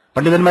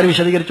 പണ്ഡിതന്മാർ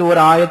വിശദീകരിച്ച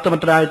ഒരായത്ത്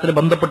മറ്റൊരായത്തിന്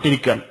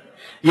ബന്ധപ്പെട്ടിരിക്കാൻ.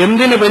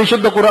 എന്തിന്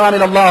പരിശുദ്ധ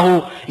ഖുർആനിൽ അല്ലാഹു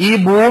ഈ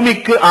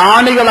ഭൂമിക്ക്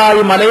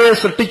ആണികളായി മലയെ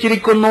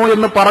സൃഷ്ടിച്ചിരിക്കുന്നു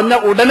എന്ന് പറഞ്ഞ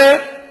ഉടനെ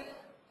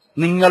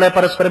നിങ്ങളെ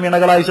പരസ്പരം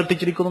ഇണകളായി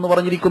സൃഷ്ടിച്ചിരിക്കുന്നു എന്ന്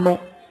പറഞ്ഞിരിക്കുന്നു?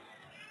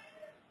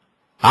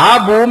 ആ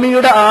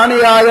ഭൂമിയുടെ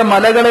ആണിയായ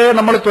മലകളെ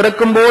നമ്മൾ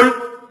തുരക്കുമ്പോൾ,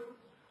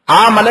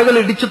 ആ മലകൾ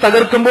ഇടിച്ചു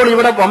തകർക്കുമ്പോൾ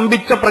ഇവിടെ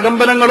വമ്പിച്ച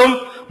പ്രകമ്പനങ്ങളും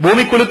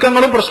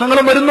ഭൂമിക്കുലുക്കങ്ങളും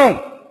പ്രശ്നങ്ങളും വരുന്നു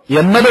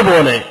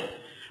എന്നതുപോലെ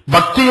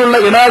ഭക്തിയുള്ള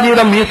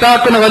ഇലാജിയുടെ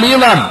മീസാക്കിന്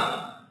വലിയതാണ്,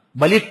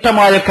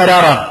 ബലിഷ്ഠമായ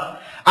കരാറാണ്.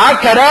 ആ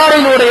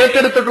കരാറിലൂടെ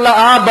ഏറ്റെടുത്തിട്ടുള്ള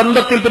ആ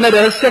ബന്ധത്തിൽ പിന്നെ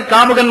രഹസ്യ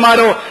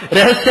കാമുകന്മാരോ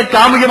രഹസ്യ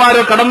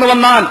കാമുകിമാരോ കടന്നു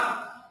വന്നാൽ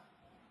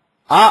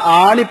ആ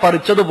ആണി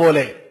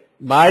പറിച്ചതുപോലെ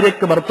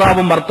ഭാര്യയ്ക്ക്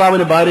ഭർത്താവും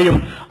ഭർത്താവിന് ഭാര്യയും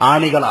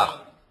ആണികളാ,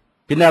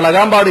 പിന്നെ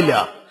ഇളകാൻ പാടില്ല.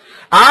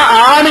 ആ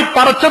ആണി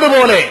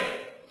പറിച്ചതുപോലെ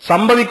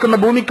സംഭവിക്കുന്ന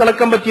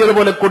ഭൂമിക്കളക്കം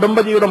പറ്റിയതുപോലെ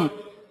കുടുംബജീവിതം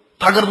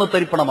തകർന്നു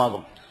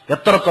തരിപ്പണമാകും.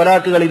 എത്ര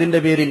ത്വലാഖുകൾ ഇതിന്റെ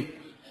പേരിൽ.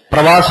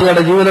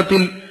 പ്രവാസികളുടെ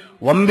ജീവിതത്തിൽ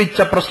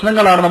വമ്പിച്ച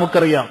പ്രശ്നങ്ങളാണ്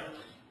നമുക്കറിയാം.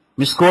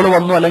 മിസ് കോൾ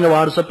വന്നു, അല്ലെങ്കിൽ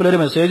വാട്സപ്പിൽ ഒരു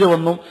മെസ്സേജ്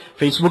വന്നു,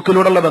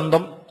 ഫേസ്ബുക്കിലൂടെയുള്ള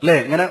ബന്ധം, അല്ലെ,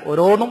 ഇങ്ങനെ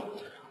ഓരോന്നും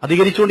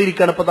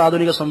അധികരിച്ചുകൊണ്ടിരിക്കുകയാണ് ഇപ്പോഴത്തെ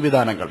ആധുനിക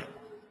സംവിധാനങ്ങൾ.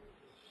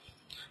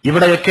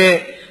 ഇവിടെയൊക്കെ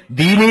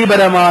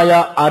ദീനീപരമായ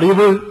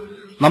അറിവ്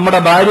നമ്മുടെ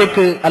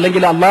ഭാര്യയ്ക്ക്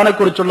അല്ലെങ്കിൽ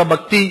അള്ളാഹിനെക്കുറിച്ചുള്ള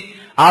ഭക്തി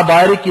ആ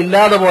ഭാര്യയ്ക്ക്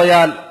ഇല്ലാതെ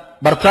പോയാൽ,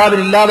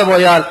 ഭർത്താവിനില്ലാതെ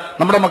പോയാൽ,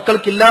 നമ്മുടെ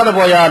മക്കൾക്കില്ലാതെ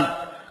പോയാൽ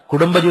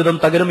കുടുംബജീവിതം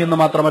തകരും എന്ന്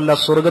മാത്രമല്ല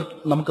സ്വർഗ്ഗം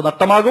നമുക്ക്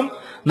നഷ്ടമാകും,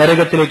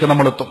 നരകത്തിലേക്ക്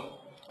നമ്മളെത്തും.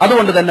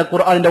 അതുകൊണ്ട് തന്നെ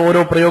ഖുർആനിന്റെ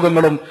ഓരോ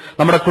പ്രയോഗങ്ങളും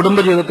നമ്മുടെ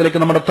കുടുംബജീവിതത്തിലേക്ക്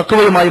നമ്മുടെ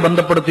തഖ്വയുമായി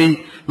ബന്ധപ്പെടുത്തി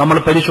നമ്മൾ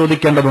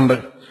പരിശോധിക്കേണ്ടതുണ്ട്.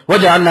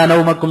 വജഅൽനാ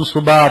നൗമകും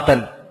സുബാതൻ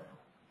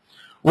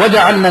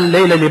വജഅൽനാ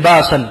അൽ-ലൈല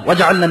ലിബാസൻ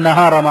വജഅൽനാ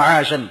അൻ-നഹാറ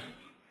മആശൻ.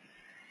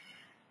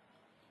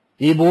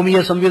 ഈ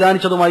ഭൂമിയെ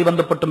സംവിധാനിച്ചതുമായി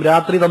ബന്ധപ്പെട്ടും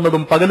രാത്രി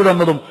തന്നതും പകൽ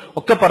തന്നതും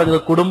ഒക്കെ പറഞ്ഞത്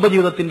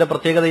കുടുംബജീവിതത്തിന്റെ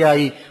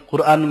പ്രത്യേകതയായി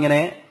ഖുർആൻ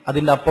ഇങ്ങനെ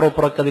അതിന്റെ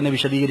അപ്പുറപ്പുറക്ക് അതിനെ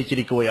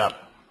വിശദീകരിച്ചിരിക്കുകയാണ്.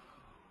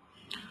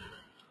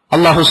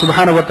 അല്ലാഹു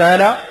സുബ്ഹാനഹു വ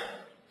തആല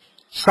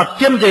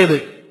സത്യം ചെയ്ത്,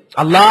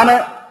 അല്ലാഹനെ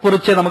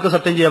കുറിച്ച് നമുക്ക്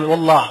സത്യം ചെയ്യാം,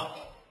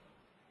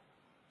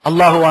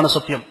 അല്ലാഹുവാണ്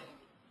സത്യം,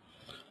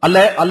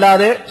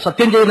 അല്ലാതെ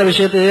സത്യം ചെയ്യുന്ന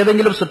വിഷയത്തിൽ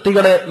ഏതെങ്കിലും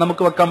സൃഷ്ടികളെ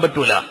നമുക്ക് വെക്കാൻ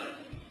പറ്റൂല,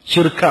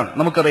 ശിർക്കാണ്,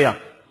 നമുക്കറിയാം.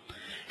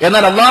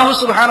 എന്നാൽ അല്ലാഹു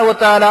സുബ്ഹാനഹു വ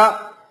തആല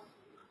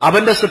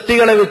അവന്റെ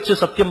സൃഷ്ടികളെ വെച്ച്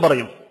സത്യം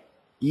പറയും.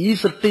 ഈ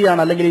സൃഷ്ടിയാണ്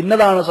അല്ലെങ്കിൽ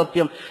ഇന്നതാണ്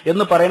സത്യം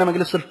എന്ന്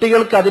പറയണമെങ്കിൽ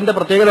സൃഷ്ടികൾക്ക് അതിന്റെ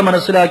പ്രത്യേകത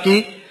മനസ്സിലാക്കി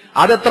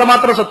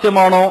അതെത്രമാത്രം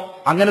സത്യമാണോ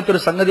അങ്ങനത്തെ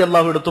ഒരു സംഗതി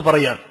അല്ലാഹു എടുത്തു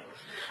പറയാൻ.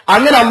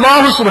 അങ്ങനെ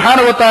അല്ലാഹു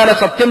സുബ്ഹാനഹു വ തആല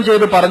സത്യം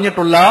ചെയ്ത്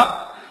പറഞ്ഞിട്ടുള്ള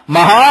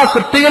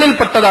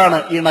മഹാസൃഷ്ടികളിൽപ്പെട്ടതാണ്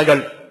ഇണകൾ.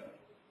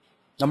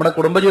 നമ്മുടെ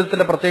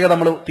കുടുംബജീവിതത്തിന്റെ പ്രത്യേകത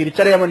നമ്മൾ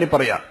തിരിച്ചറിയാൻ വേണ്ടി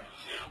പറയാം.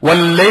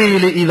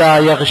 വല്ലൈലി ഇദാ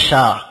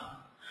യഗ്ഷാ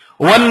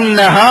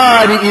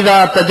വന്നഹാരി ഇദാ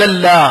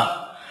തജല്ലാ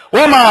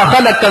വമാ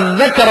ഖലഖ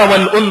അദ്ദകറ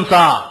വൽ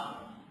ഉൻസാ.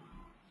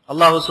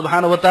 അല്ലാഹു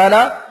സുബ്ഹാനഹു വ തആല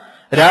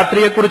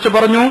രാത്രിയെക്കുറിച്ച്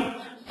പറഞ്ഞു,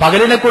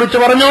 പകലിനെക്കുറിച്ച്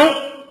പറഞ്ഞു,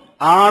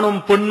 ആണും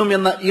പെണ്ണും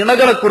എന്ന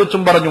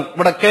ഇണകളെക്കുറിച്ചും പറഞ്ഞു.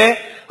 ഇവിടൊക്കെ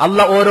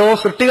അല്ലാഹു ഓരോ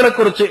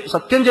സൃഷ്ടികളെക്കുറിച്ച്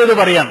സത്യം ചെയ്ത്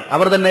പറയാൻ,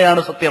 അവർ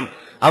തന്നെയാണ് സത്യം,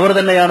 അവർ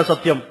തന്നെയാണ്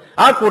സത്യം.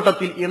 ആ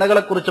കൂട്ടത്തിൽ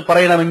ഇണകളെക്കുറിച്ച്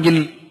പറയണമെങ്കിൽ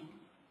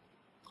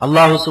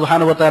അല്ലാഹു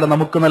സുബ്ഹാനഹു വ തആല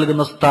നമുക്ക്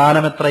നൽകുന്ന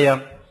സ്ഥാനം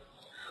എത്രയാണ്,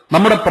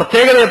 നമ്മുടെ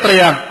പ്രത്യേകത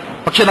എത്രയാണ്.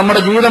 പക്ഷെ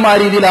നമ്മുടെ ജീവിതം ആ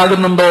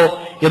രീതിയിലാകുന്നുണ്ടോ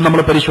എന്ന്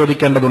നമ്മൾ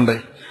പരിശോധിക്കേണ്ടതുണ്ട്.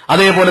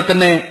 അതേപോലെ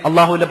തന്നെ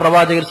അല്ലാഹുവിന്റെ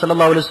പ്രവാചകർ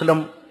സല്ലല്ലാഹു അലൈഹി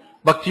വസല്ലം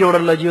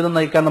ഭക്തിയോടുള്ള ജീവിതം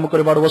നയിക്കാൻ നമുക്ക്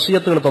ഒരുപാട്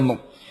വസിയത്തുകൾ തന്നു.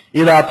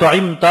 ഇദാ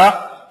തുഇംത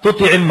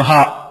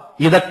തുതിഇംഹാ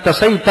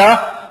ഇദക്തസൈത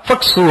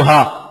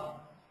ഫക്സൂഹാ.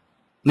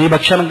 നീ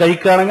ഭക്ഷണം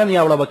കഴിക്കുകയാണെങ്കിൽ നീ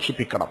അവളെ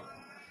ഭക്ഷിപ്പിക്കണം.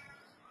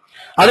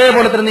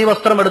 അതേപോലെ തന്നെ നീ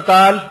വസ്ത്രം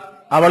എടുത്താൽ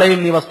അവളെയും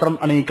നീ വസ്ത്രം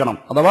അണിയിക്കണം,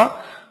 അഥവാ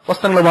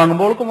വസ്ത്രങ്ങൾ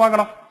വാങ്ങുമ്പോൾക്കും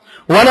വാങ്ങണം.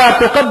 വലാ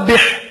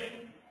തുഖബ്ബിഹ്,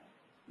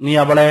 നീ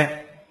അവളെ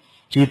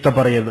ചീത്ത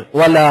പറയരുത്.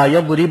 വലാ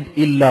യദ്രിബ്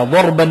ഇല്ലാ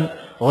ദർബൻ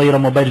ഗൈറ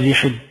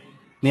മുബർരിഹിൻ,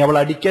 നീ അവളെ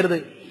അടിക്കരുത്,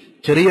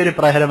 ചെറിയൊരു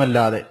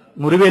പ്രഹരമല്ലാതെ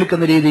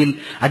മുറിവേൽക്കുന്ന രീതിയിൽ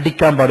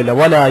അടിക്കാൻ പാടില്ല.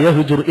 വലാ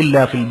യഹ്ജുർ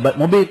ഇല്ലാ ഫിൽ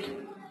മുബീത്,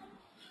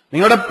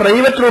 നിങ്ങളുടെ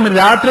പ്രൈവറ്റ് റൂമിൽ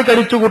രാത്രി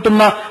കഴിച്ചു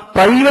കൂട്ടുന്ന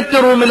പ്രൈവറ്റ്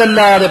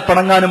റൂമിലല്ലാതെ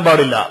പിണങ്ങാനും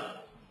പാടില്ല.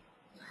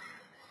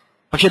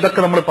 പക്ഷെ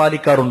ഇതൊക്കെ നമ്മൾ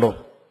പാലിക്കാറുണ്ടോ?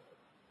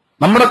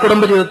 നമ്മുടെ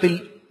കുടുംബജീവിതത്തിൽ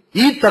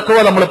ഈ തഖ്വ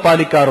നമ്മൾ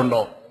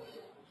പാലിക്കാറുണ്ടോ?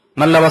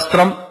 നല്ല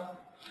വസ്ത്രം,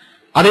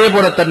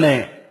 അതേപോലെ തന്നെ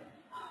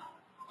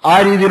ആ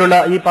രീതിയിലുള്ള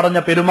ഈ പറഞ്ഞ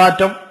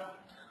പെരുമാറ്റം,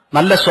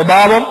 നല്ല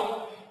സ്വഭാവം,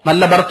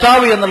 നല്ല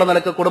ഭർത്താവ് എന്നുള്ള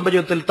നിലക്ക്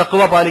കുടുംബജീവിതത്തിൽ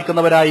തഖ്വ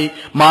പാലിക്കുന്നവരായി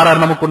മാറാൻ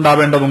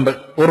നമുക്കുണ്ടാവേണ്ടതുണ്ട്.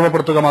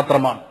 ഓർമ്മപ്പെടുത്തുക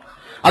മാത്രമാണ്.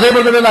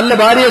 അതേപോലെ തന്നെ നല്ല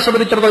ഭാര്യയെ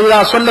സംബന്ധിച്ചിടത്തോളം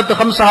അസ്വല്ലത്ത്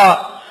ഖംസഹ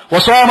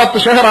വസ്വാമത്ത്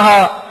ഷഹ്റഹ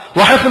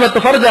വഹഫ്ലത്ത്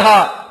ഫർജഹ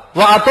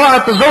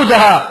വഅതാഅത്ത്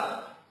സൗജഹ.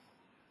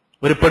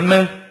 ഒരു പെണ്ണ്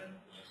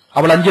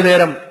അവൾ 5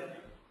 നേരം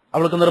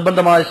അവൾക്ക്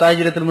നിർബന്ധമായ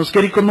സാഹചര്യത്തിൽ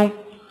നിസ്കരിക്കുന്നു.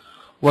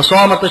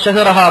 വസ്വാമത്ത്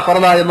ഷഹ്റഹ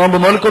ഫർദായ നോമ്പ്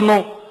നോൽക്കുന്നു.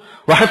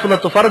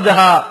 വഹഫ്ലത്ത് ഫർജഹ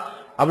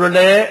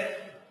അവളുടെ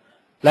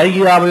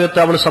ലൈംഗികാവയവത്തെ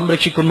അവൾ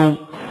സംരക്ഷിക്കുന്നു.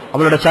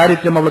 അവളുടെ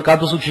ചാരിത്രം അവൾ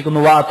കാത്തുസൂക്ഷിക്കുന്നു.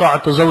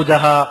 വഅതാഅത്ത്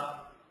സൗജഹ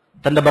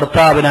തന്റെ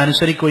ഭർത്താവിനെ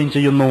അനുസരിക്കുകയും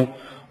ചെയ്യുന്നു.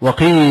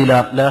 വഖീല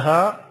ലഹ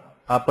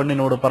ആ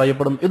പെണ്ണിനോട്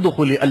പറയപ്പെടും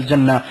ഇദ്ഖുലി അൽ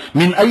ജന്ന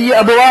മിൻ അയ്യി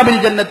അബ്വാബിൽ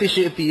ജന്നത്തി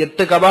ശിഅതി.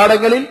 8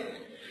 കവാടങ്ങളിൽ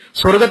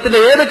സ്വർഗത്തിന്റെ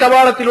ഏത്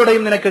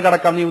കവാടത്തിലൂടെയും നിനക്ക്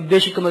കടക്കാം, നീ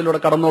ഉദ്ദേശിക്കുന്നതിലൂടെ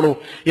കടന്നോളൂ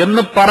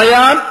എന്ന്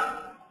പറയാൻ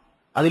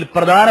അതിൽ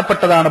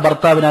പ്രധാനപ്പെട്ടതാണ്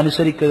ഭർത്താവിനെ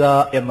അനുസരിക്കുക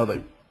എന്നത്.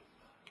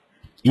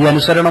 ഈ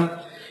അനുസരണം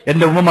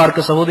എന്റെ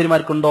ഉമ്മമാർക്ക്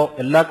സഹോദരിമാർക്കുണ്ടോ?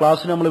 എല്ലാ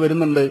ക്ലാസ്സിനും നമ്മൾ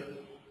വരുന്നുണ്ട്,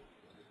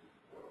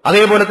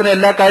 അതേപോലെ തന്നെ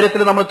എല്ലാ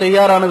കാര്യത്തിലും നമ്മൾ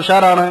തയ്യാറാണ്,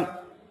 ഉഷാറാണ്.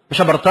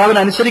 പക്ഷെ ഭർത്താവിനെ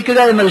അനുസരിക്കുക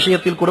എന്ന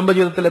വിഷയത്തിൽ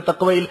കുടുംബജീവിതത്തിലെ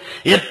തഖ്വയിൽ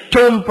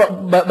ഏറ്റവും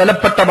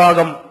ബലപ്പെട്ട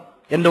ഭാഗം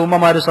എന്റെ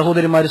ഉമ്മമാര്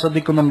സഹോദരിമാര്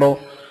ശ്രദ്ധിക്കുന്നുണ്ടോ?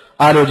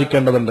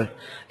 ആലോചിക്കേണ്ടതുണ്ട്.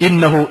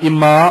 ഇന്നഹു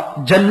ഇമ്മാ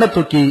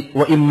ജന്നതുകി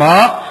വ ഇമ്മാ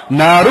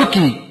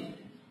നാറുകി.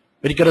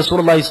 ഒരിക്കൽ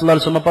റസൂലുള്ളാഹി സ്വല്ലല്ലാഹു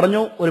അലൈഹി വസല്ലം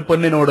പറഞ്ഞു, ഒരു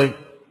പെണ്ണിനോട്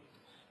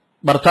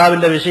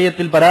ഭർത്താവിന്റെ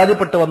വിഷയത്തിൽ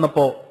പരാതിപ്പെട്ട്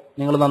വന്നപ്പോ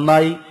നിങ്ങൾ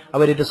നന്നായി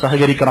അവരായിട്ട്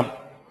സഹകരിക്കണം.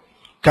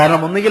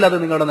 കാരണം ഒന്നുകിൽ അത്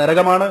നിങ്ങളുടെ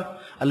നരകമാണ്,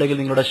 അല്ലെങ്കിൽ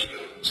നിങ്ങളുടെ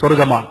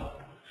സ്വർഗമാണ്.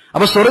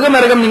 അപ്പൊ സ്വർഗ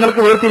നരകം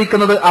നിങ്ങൾക്ക്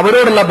വേർതിരിക്കുന്നത്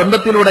അവരോടുള്ള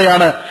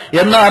ബന്ധത്തിലൂടെയാണ്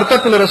എന്ന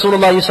അർത്ഥത്തിൽ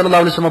റസൂലുള്ളാഹി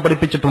സ്വല്ലല്ലാഹു അലൈഹി വസല്ലം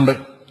പഠിപ്പിച്ചിട്ടുണ്ട്.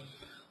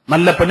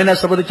 നല്ല പെണ്ണിനെ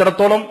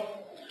സംബന്ധിച്ചിടത്തോളം,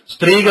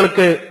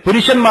 സ്ത്രീകൾക്ക്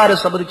പുരുഷന്മാരെ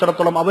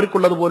സംബന്ധിച്ചിടത്തോളം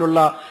അവർക്കുള്ളതുപോലുള്ള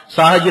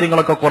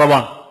സാഹചര്യങ്ങളൊക്കെ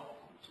കുറവാണ്.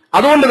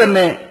 അതുകൊണ്ട്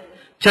തന്നെ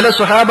ചില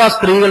സ്വഹാബ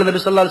സ്ത്രീകൾ നബി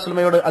സല്ലല്ലാഹു അലൈഹി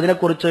വസല്ലമയോട്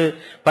അതിനെക്കുറിച്ച്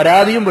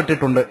പരാതിയും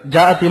വിട്ടിട്ടുണ്ട്.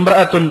 ജാഅത്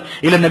ഇംറഅത്തുൻ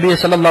ഇല നബി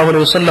സല്ലല്ലാഹു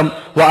അലൈഹി വസല്ലം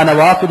വ അന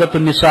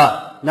വാഫിദത്തുൻ നിസാ.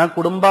 ഞാൻ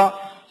കുടുംബ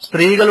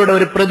സ്ത്രീകളുടെ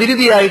ഒരു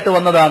പ്രതിനിധിയായിട്ട്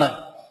വന്നതാണ്,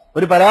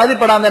 ഒരു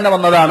പരാതിപ്പെടാൻ തന്നെ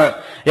വന്നതാണ്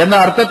എന്ന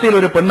അർത്ഥത്തിൽ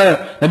ഒരു പെണ്ണ്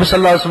നബി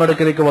സല്ലല്ലാഹു അലൈഹി വസല്ലം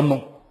അടുക്കലേക്ക് വന്നു.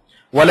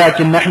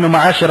 വലാകിൻ നഹ്നു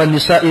മഅശറ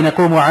നിസാഇ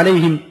നഖൂമു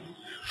അലൈഹിം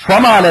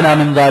ഫമാ ലനാ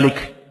മിൻ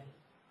ദാലിക്.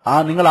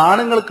 നിങ്ങൾ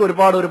ആണുങ്ങൾക്ക്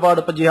ഒരുപാട്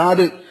ഇപ്പൊ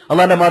ജിഹാദ്,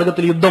 അള്ളാന്റെ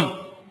മാർഗത്തിൽ യുദ്ധം,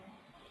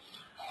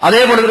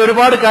 അതേപോലെ തന്നെ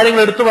ഒരുപാട്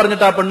കാര്യങ്ങൾ എടുത്തു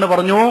പറഞ്ഞിട്ട് ആ പെണ്ണ്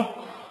പറഞ്ഞു,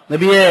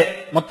 നബിയെ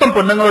മൊത്തം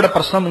പെണ്ണുങ്ങളുടെ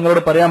പ്രശ്നം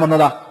നിങ്ങളോട് പറയാൻ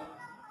വന്നതാ.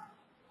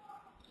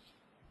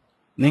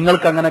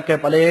 നിങ്ങൾക്ക് അങ്ങനെയൊക്കെ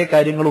പല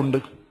കാര്യങ്ങളുണ്ട്,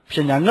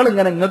 പക്ഷെ ഞങ്ങൾ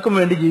ഇങ്ങനെ നിങ്ങൾക്കും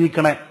വേണ്ടി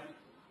ജീവിക്കണേ,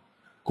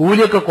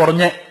 കൂലിയൊക്കെ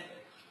കുറഞ്ഞ്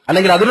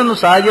അല്ലെങ്കിൽ അതിനൊന്നും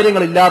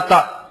സാഹചര്യങ്ങളില്ലാത്ത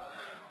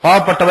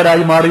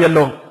പാവപ്പെട്ടവരായി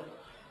മാറിയല്ലോ.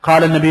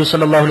 ഖാല നബി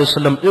സല്ലല്ലാഹു അലൈഹി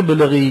വസല്ലം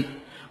ഇബ്ലഗി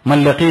മൻ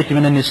ലഖീതി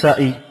മിനൻ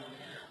നിസാഇ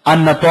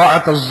അന്ന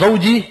ത്വാഅത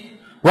അസ്സൗജി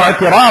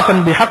വഅതിറാഫൻ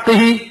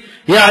ബിഹഖ്ഖിഹി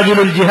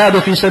യഅജിലുൽ ജിഹാദു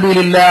ഫീ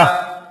സബീലില്ലാഹ്.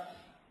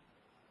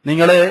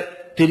 നിങ്ങൾ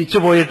തിരിച്ചു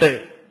പോയിട്ട്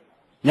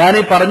ഞാൻ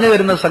ഈ പറഞ്ഞു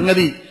തരുന്ന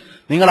സംഗതി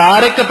നിങ്ങൾ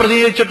ആരൊക്കെ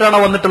പ്രതികരിച്ചിട്ടാണോ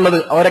വന്നിട്ടുള്ളത്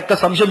അവരൊക്കെ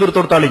സംശയം തീർത്തു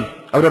കൊടുത്താളി,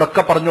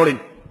 അവരോടൊക്കെ പറഞ്ഞോളി.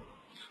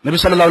 നബി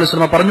സല്ലല്ലാഹു അലൈഹി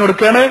വസല്ലം പറഞ്ഞു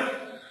കൊടുക്കുകയാണ്,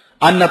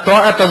 അന്ന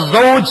ത്വാഅത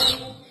അസ്സൗജ്,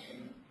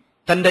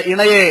 തന്റെ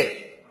ഇണയെ,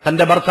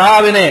 തന്റെ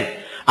ഭർത്താവിനെ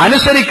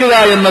അനുസരിക്കുക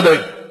എന്നത്,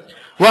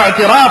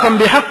 വഅതിറാഫൻ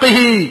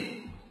ബിഹഖ്ഖിഹി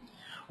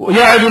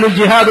യഅജിലുൽ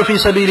ജിഹാദു ഫീ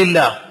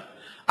സബീലില്ലാഹ്,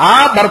 ആ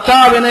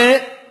ഭർത്താവിനെ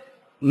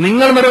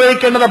നിങ്ങൾ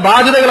നിർവഹിക്കേണ്ട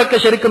ബാധ്യതകളൊക്കെ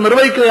ശരിക്കും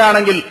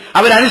നിർവഹിക്കുകയാണെങ്കിൽ,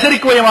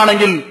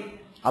 അവരനുസരിക്കുകയുമാണെങ്കിൽ,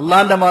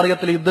 അള്ളാന്റെ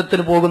മാർഗത്തിൽ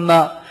യുദ്ധത്തിന് പോകുന്ന,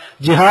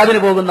 ജിഹാദിന്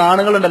പോകുന്ന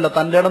ആണുങ്ങളുണ്ടല്ലോ,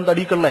 തന്റെ ഇടം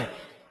തടിക്കുള്ളേ,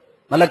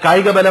 നല്ല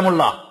കായിക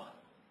ബലമുള്ള,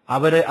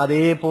 അവര്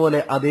അതേപോലെ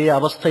അതേ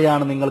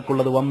അവസ്ഥയാണ്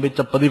നിങ്ങൾക്കുള്ളത്, വമ്പിച്ച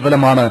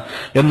പ്രതിഫലമാണ്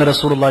എന്ന്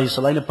റസൂലുള്ളാഹി സ്വല്ലല്ലാഹു അലൈഹി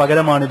വസല്ലം. അതിന്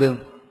പകരമാണിത്,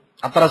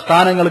 അത്ര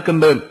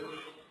സ്ഥാനങ്ങൾക്കുണ്ട്.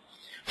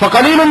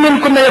 ഫഖലീലുൻ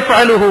മിൻകുന്ന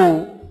യഫഅലുഹു,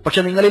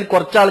 പക്ഷെ നിങ്ങളിൽ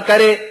കുറച്ച്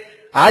ആൾക്കാരെ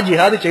ആ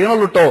ജിഹാദ്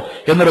ചെയ്യണുള്ളൂ ട്ടോ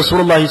എന്ന്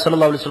റസൂലുള്ളാഹി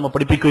സ്വല്ലല്ലാഹു അലൈഹി വസല്ലം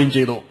പഠിപ്പിക്കുകയും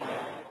ചെയ്തു.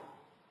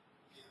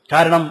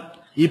 കാരണം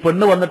ഈ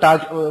പെണ്ണ് വന്നിട്ട്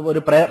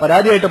ഒരു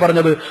പരാതിയായിട്ട്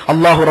പറഞ്ഞത്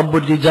അല്ലാഹു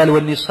റബ്ബുൽ റിജാൽ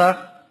വൻ നിസാ,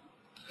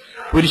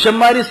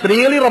 പുരുഷന്മാര്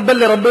സ്ത്രീകളിൽ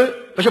റബ്ബല്ലേ റബ്ബ്,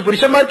 പക്ഷെ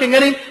പുരുഷന്മാർക്ക്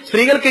എങ്ങനെയും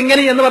സ്ത്രീകൾക്ക്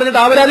എങ്ങനെയും എന്ന്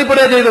പറഞ്ഞിട്ട്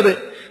ആവരാതിപ്പെടുക ചെയ്തത്.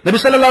 നബി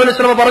സല്ലല്ലാഹു അലൈഹി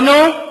വസല്ലം പറഞ്ഞു,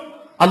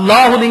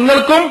 അല്ലാഹു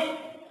നിങ്ങൾക്കും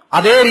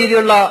അതേ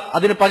രീതിയിലുള്ള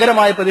അതിന്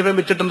പകരമായ പ്രതിഫലം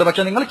വെച്ചിട്ടുണ്ട്,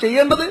 പക്ഷെ നിങ്ങൾ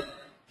ചെയ്യേണ്ടത്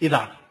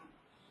ഇതാണ്.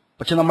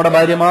 പക്ഷെ നമ്മുടെ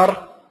ഭാര്യമാർ,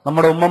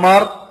 നമ്മുടെ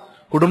ഉമ്മമാർ,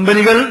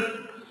 കുടുംബിനികൾ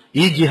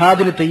ഈ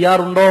ജിഹാദിന്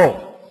തയ്യാറുണ്ടോ?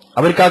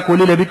 അവർക്ക് ആ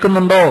കൂലി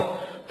ലഭിക്കുന്നുണ്ടോ?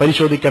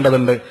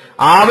 പരിശോധിക്കേണ്ടതുണ്ട്.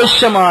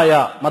 ആവശ്യമായ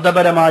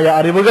മതപരമായ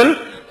അറിവുകൾ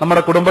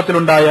നമ്മുടെ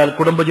കുടുംബത്തിലുണ്ടായാൽ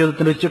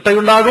കുടുംബജീവിതത്തിന്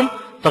ചിട്ടയുണ്ടാകും,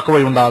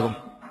 തഖ്വയുണ്ടാകും.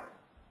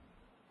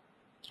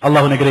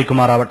 അള്ളാഹു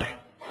അനുഗ്രഹിക്കുമാറാവട്ടെ.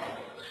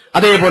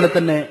 അതേപോലെ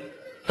തന്നെ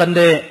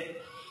തന്റെ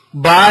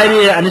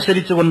ഭാര്യയെ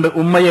അനുസരിച്ചുകൊണ്ട്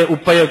ഉമ്മയെ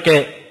ഉപ്പയൊക്കെ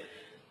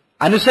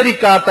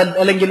അനുസരിക്കാത്ത,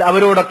 അല്ലെങ്കിൽ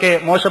അവരോടൊക്കെ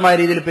മോശമായ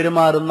രീതിയിൽ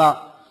പെരുമാറുന്ന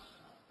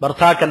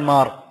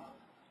ഭർത്താക്കന്മാർ,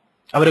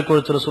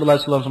 അവരെക്കുറിച്ച് റസൂലുള്ളാഹി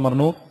സ്വല്ലല്ലാഹു അലൈഹി വസല്ലം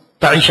പറഞ്ഞു,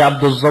 തഈഷ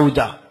അബ്ദുസ് സൗജ,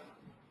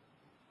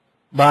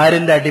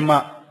 ഭാര്യന്റെ അടിമ,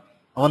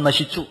 അവൻ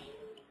നശിച്ചു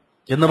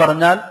എന്ന്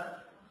പറഞ്ഞാൽ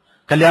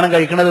കല്യാണം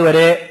കഴിക്കുന്നത്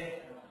വരെ,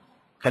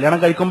 കല്യാണം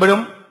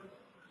കഴിക്കുമ്പോഴും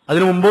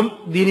അതിനു മുമ്പും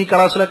ദീനി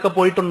ക്ലാസ്സിലൊക്കെ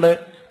പോയിട്ടുണ്ട്,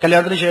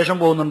 കല്യാണത്തിന് ശേഷം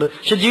പോകുന്നുണ്ട്,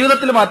 പക്ഷെ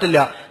ജീവിതത്തിൽ മാറ്റില്ല.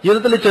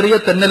 ജീവിതത്തിൽ ചെറിയ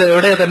തെന്നല്,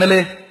 എവിടെയാ തെന്നല്?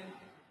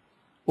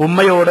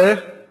 ഉമ്മയോട്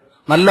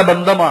നല്ല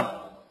ബന്ധമാണ്,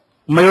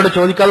 ഉമ്മയോട്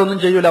ചോദിക്കാതെ ഒന്നും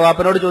ചെയ്യൂല,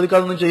 വാപ്പനോട്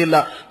ചോദിക്കാതെ ഒന്നും ചെയ്യില്ല,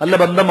 നല്ല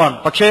ബന്ധമാണ്.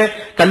 പക്ഷേ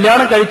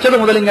കല്യാണം കഴിച്ചത്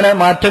മുതൽ ഇങ്ങനെ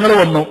മാറ്റങ്ങൾ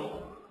വന്നു.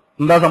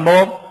 എന്താ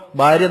സംഭവം?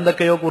 ഭാര്യ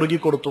എന്തൊക്കെയോ കുറുകി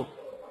കൊടുത്തു.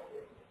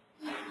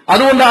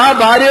 അതുകൊണ്ട് ആ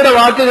ഭാര്യയുടെ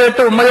വാക്ക്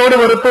കേട്ട് ഉമ്മയോട്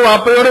വെറുപ്പ്,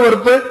 വാപ്പയോട്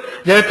വെറുപ്പ്,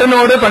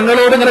 ജേട്ടനോട്,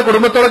 പെങ്ങളോട്, ഇങ്ങനെ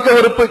കുടുംബത്തോടൊക്കെ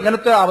വെറുപ്പ്,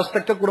 ഇങ്ങനത്തെ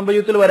അവസ്ഥയൊക്കെ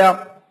കുടുംബജീവിതത്തിൽ വരാം.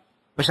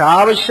 പക്ഷെ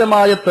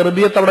ആവശ്യമായ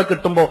തെർബിയത്ത് അവിടെ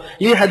കിട്ടുമ്പോ,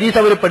 ഈ ഹദീസ്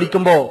അവർ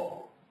പഠിക്കുമ്പോ,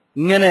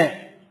 ഇങ്ങനെ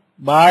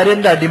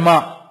ഭാര്യന്റെ അടിമ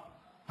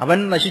അവൻ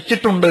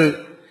നശിച്ചിട്ടുണ്ട്,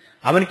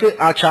 അവൻക്ക്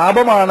ആ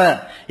ക്ഷാപമാണ്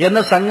എന്ന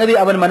സംഗതി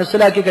അവൻ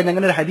മനസ്സിലാക്കി കഴിഞ്ഞാൽ,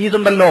 അങ്ങനെ ഒരു ഹദീസ്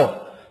ഉണ്ടല്ലോ,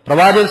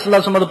 പ്രവാചകൻ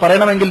സ്വല്ലല്ലാഹു അലൈഹി വസല്ലം അത്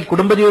പറയണമെങ്കിൽ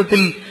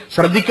കുടുംബജീവിതത്തിൽ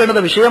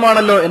ശ്രദ്ധിക്കേണ്ട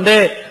വിഷയമാണല്ലോ, എന്റെ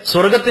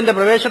സ്വർഗത്തിന്റെ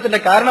പ്രവേശത്തിന്റെ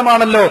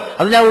കാരണമാണല്ലോ,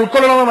 അത് ഞാൻ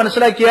ഉൾക്കൊള്ളണമെന്ന്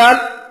മനസ്സിലാക്കിയാൽ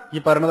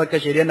ഈ പറയുന്നതൊക്കെ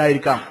ശരി തന്നെ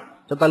ആയിരിക്കാം.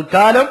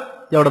 തൽക്കാലം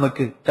അവിടെ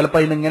നിൽക്ക്. ചിലപ്പോ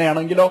ഇന്ന്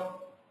ഇങ്ങനെയാണെങ്കിലോ,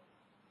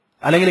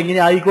 അല്ലെങ്കിൽ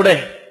ഇങ്ങനെ ആയിക്കൂടെ,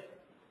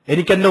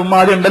 എനിക്കെന്റെ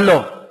ഉമ്മാതി ഉണ്ടല്ലോ,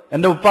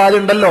 എന്റെ ഉപ്പാതി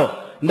ഉണ്ടല്ലോ,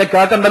 എന്റെ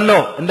കാക്കുണ്ടല്ലോ,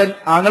 എന്റെ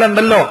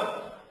ആങ്ങളുണ്ടല്ലോ,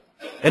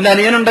 എന്റെ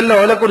അനിയനുണ്ടല്ലോ,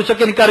 അവരെ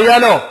കുറിച്ചൊക്കെ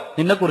എനിക്കറിയാലോ,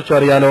 നിന്നെ കുറിച്ചും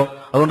അറിയാലോ,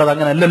 അതുകൊണ്ട് അത്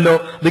അങ്ങനെ അല്ലല്ലോ,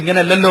 ഇതിങ്ങനെ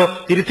അല്ലല്ലോ,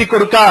 തിരുത്തി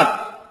കൊടുക്കാൻ.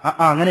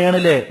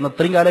 അങ്ങനെയാണല്ലേ,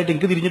 ഇത്രയും കാലമായിട്ട്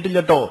എനിക്ക് തിരിഞ്ഞിട്ടില്ല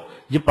കേട്ടോ,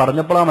 ഈ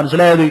പറഞ്ഞപ്പോഴാ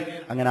മനസ്സിലായത്,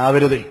 അങ്ങനെ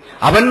ആവരുത്.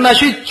 അവൻ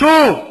നശിച്ചു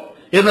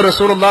എന്ന്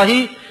റസൂലുള്ളാഹി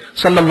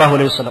സ്വല്ലല്ലാഹു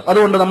അലൈഹി വസല്ലം.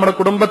 അതുകൊണ്ട് നമ്മുടെ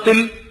കുടുംബത്തിൽ,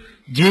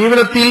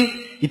 ജീവിതത്തിൽ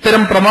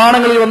ഇത്തരം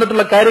പ്രമാണങ്ങളിൽ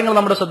വന്നിട്ടുള്ള കാര്യങ്ങൾ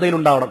നമ്മുടെ ശ്രദ്ധയിൽ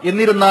ഉണ്ടാവണം.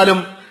 എന്നിരുന്നാലും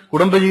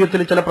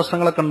കുടുംബജീവിതത്തിൽ ചില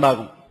പ്രശ്നങ്ങളൊക്കെ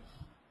ഉണ്ടാകും,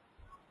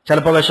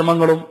 ചിലപ്പോൾ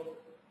വിഷമങ്ങളും,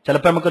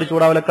 ചിലപ്പോൾ നമുക്കൊരു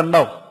ചൂടാവലൊക്കെ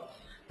ഉണ്ടാവും.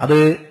 അത്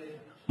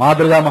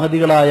മാതൃകാ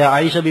മഹതികളായ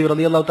ആയിഷ ബീവി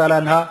റളിയല്ലാഹു തആല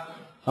അൻഹ,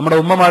 നമ്മുടെ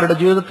ഉമ്മമാരുടെ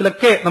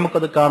ജീവിതത്തിലൊക്കെ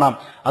നമുക്കത് കാണാം.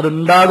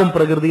 അതുണ്ടാകും,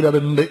 പ്രകൃതിയിൽ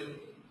അതുണ്ട്.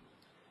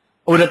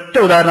 ഒരൊറ്റ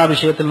ഉദാഹരണ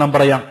വിഷയത്തിൽ നാം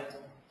പറയാം.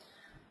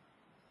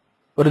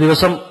 ഒരു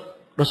ദിവസം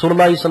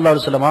റസൂലുള്ളാഹി സ്വല്ലല്ലാഹു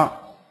അലൈഹി വസല്ലമ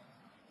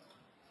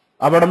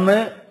അവിടുന്ന്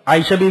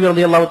ആയിഷ ബീവി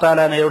റളിയല്ലാഹു തആല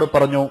അൻഹയോട്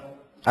പറഞ്ഞു,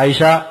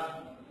 ആയിഷ,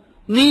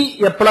 നീ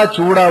എപ്പോഴാ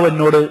ചൂടാവും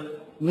എന്നോട്,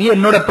 നീ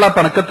എന്നോട് എപ്പോഴാ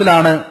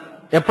പണക്കത്തിലാണ്,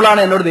 എപ്പോഴാണ്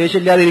എന്നോട്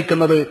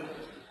ദേഷ്യമില്ലാതിരിക്കുന്നത്,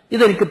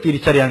 ഇതെനിക്ക്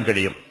തിരിച്ചറിയാൻ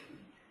കഴിയും.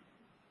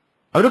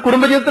 അവര്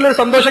കുടുംബജീവിതത്തിലെ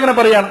സന്തോഷം ഇങ്ങനെ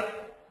പറയാണ്.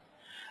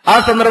 ആ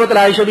സന്ദർഭത്തിൽ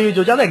ആയിഷ ബീവി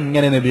ചോദിച്ചു,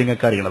 അതെങ്ങനെ നബി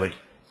നിങ്ങൾക്ക് അറിയണത്?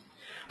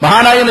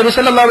 മഹാനായ നബി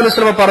സല്ലല്ലാഹു അലൈഹി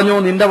വസല്ലം പറഞ്ഞു,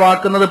 നിന്റെ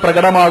വാക്കുന്നത്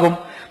പ്രകടമാകും.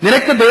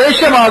 നിനക്ക്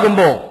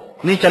ദേഷ്യമാകുമ്പോ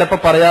നീ ചിലപ്പോ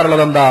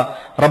പറയാറുള്ളത് എന്താ?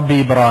 റബ്ബി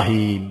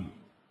ഇബ്രാഹിം,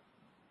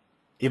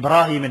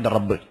 ഇബ്രാഹിമിന്റെ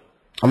റബ്ബ്.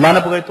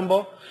 അള്ളാഹിനെ പുകഴ്ത്തുമ്പോ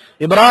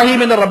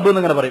ഇബ്രാഹിമിന്റെ റബ്ബ്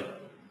എന്നിങ്ങനെ പറയും.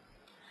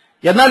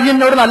 എന്നാൽ നീ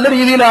എന്നോട് നല്ല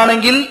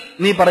രീതിയിലാണെങ്കിൽ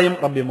നീ പറയും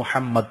റബ്ബി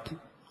മുഹമ്മദ്.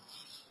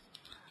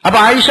 അപ്പൊ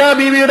ആയിഷ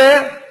ബീവിയുടെ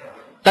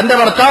തന്റെ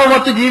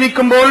ഭർത്താവുമൊത്ത്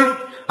ജീവിക്കുമ്പോൾ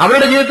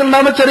അവരുടെ ജീവിതത്തിൽ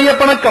ഉണ്ടാകുന്ന ചെറിയ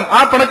പിണക്കം, ആ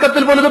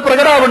പിണക്കത്തിൽ പോലും ഇത്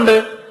പ്രകടമാവുണ്ട്.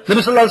 നബി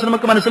സല്ലല്ലാഹു അലൈഹി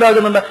വസല്ലമക്ക്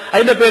മനസ്സിലാകുന്നുണ്ട്.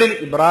 അതിന്റെ പേരിൽ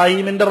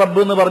ഇബ്രാഹിമിന്റെ റബ്ബ്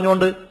എന്ന്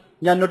പറഞ്ഞുകൊണ്ട്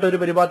ഞാൻ എന്നിട്ടൊരു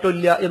പരിപാറ്റവും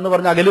ഇല്ല എന്ന്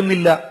പറഞ്ഞ്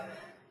അകലുന്നില്ല.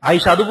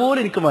 ആയിഷ അതുപോലെ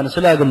എനിക്ക്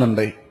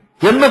മനസ്സിലാകുന്നുണ്ട്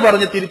എന്ന്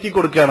പറഞ്ഞ് തിരുത്തി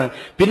കൊടുക്കുകയാണ്.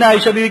 പിന്നെ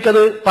ആയിഷ ബീവിക്ക്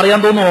അത് പറയാൻ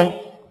തോന്നുമോ?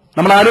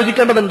 നമ്മൾ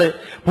ആലോചിക്കേണ്ടതുണ്ട്.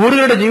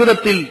 പൂർവികരുടെ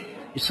ജീവിതത്തിൽ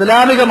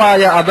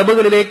ഇസ്ലാമികമായ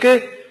അദബുകളിലേക്ക്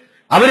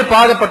അവര്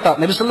പാകപ്പെട്ട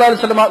നബി സല്ലല്ലാഹു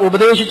അലൈഹി വസല്ലമ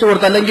ഉപദേശിച്ചു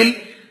കൊടുത്ത, അല്ലെങ്കിൽ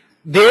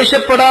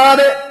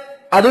ദേഷ്യപ്പെടാതെ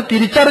അത്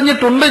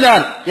തിരിച്ചറിഞ്ഞിട്ടുണ്ട്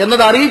ഞാൻ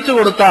എന്നത് അറിയിച്ചു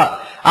കൊടുത്ത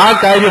ആ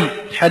കാര്യം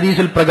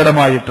ഹദീസിൽ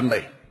പ്രകടമായിട്ടുണ്ട്.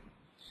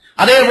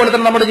 അതേപോലെ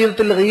തന്നെ നമ്മുടെ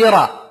ജീവിതത്തിൽ ഗീറ,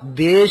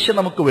 ദേഷ്യം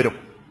നമുക്ക് വരും.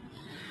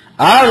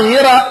 ആ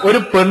ഗീറ ഒരു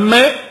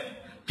പെണ്ണ്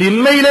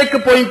തിന്മയിലേക്ക്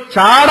പോയി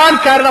ചാടാൻ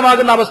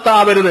കാരണമാകുന്ന അവസ്ഥ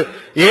ആവരുത്.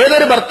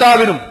 ഏതൊരു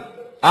ഭർത്താവിനും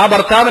ആ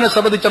ഭർത്താവിനെ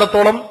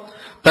സംബന്ധിച്ചിടത്തോളം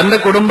തന്റെ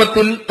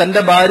കുടുംബത്തിൽ,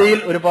 തന്റെ ഭാര്യയിൽ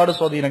ഒരുപാട്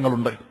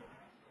സ്വാധീനങ്ങളുണ്ട്.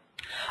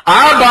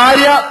 ആ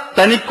ഭാര്യ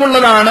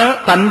തനിക്കുള്ളതാണ്,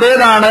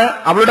 തന്റേതാണ്,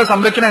 അവളുടെ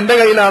സംരക്ഷണം എന്റെ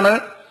കയ്യിലാണ്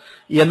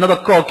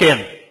എന്നതൊക്കെ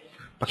ഓക്കെയാണ്.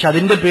 പക്ഷെ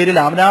അതിന്റെ പേരിൽ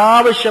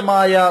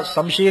അനാവശ്യമായ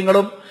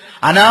സംശയങ്ങളും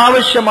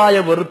അനാവശ്യമായ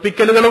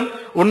വെറുപ്പിക്കലുകളും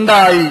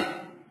ഉണ്ടായി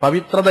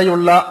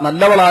പവിത്രതയുള്ള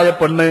നല്ലവളായ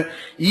പെണ്ണ്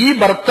ഈ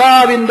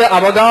ഭർത്താവിന്റെ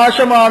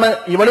അവകാശമാണ്,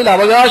 ഇവളിൽ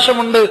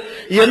അവകാശമുണ്ട്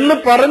എന്ന്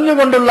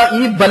പറഞ്ഞുകൊണ്ടുള്ള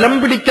ഈ ബലം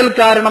പിടിക്കൽ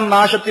കാരണം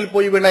നാശത്തിൽ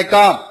പോയി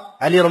വീണേക്കാം.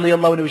 അലി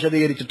റളിയല്ലാഹു അൻഹു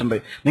വിശദീകരിച്ചിട്ടുണ്ട്.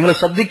 നിങ്ങൾ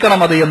ശ്രദ്ധിക്കണം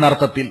അത്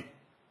എന്നർത്ഥത്തിൽ.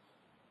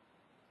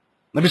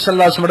 നബി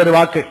സല്ലല്ലാഹു അലൈഹി വസല്ലമയുടെ ഒരു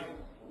വാക്ക്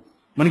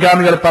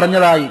മുൻഗാമികൾ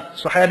പറഞ്ഞതായി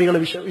സ്വഹാബികൾ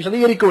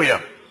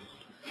വിശദീകരിക്കുകയാണ്.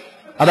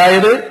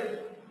 അതായത്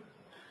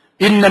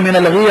ഇന്ന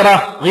മിനൽ ഗീറ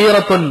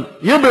ഗീറത്തുൻ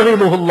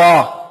യുബ്ഗിദുഹു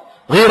അല്ലാഹ്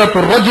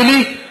ഗീറത്തുർ റജുലി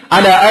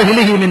അലാ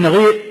അഹ്ലിഹി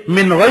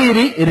മിൻ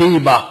ഗൈരി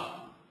റീബ.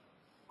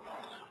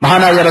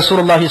 മഹാനായ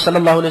റസൂലുള്ളാഹി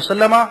സ്വല്ലല്ലാഹു അലൈഹി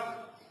വസല്ലമ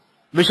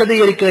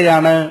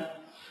വിശദീകരിക്കുകയാണ്,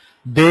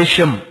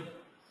 ദേഷ്യം,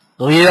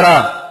 ഗീറ,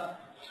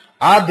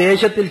 ആ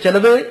ദേശത്തിൽ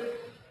ചിലത്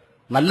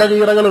നല്ല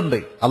ഗീറകളുണ്ട്,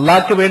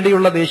 അള്ളാഹ്ക്ക്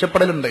വേണ്ടിയുള്ള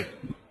ദേഷ്യപ്പെടലുണ്ട്,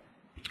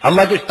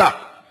 അള്ളാഹ്ക്ക് ഇഷ്ടം.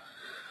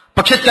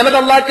 പക്ഷെ ചിലത്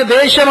അള്ളാഹ്ക്ക്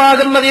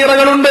ദേഷ്യമാകുന്ന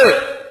ഗീറകളുണ്ട്.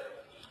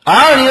 ആ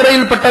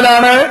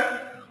ഗീറയിൽപ്പെട്ടതാണ്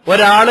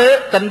ഒരാള്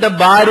തന്റെ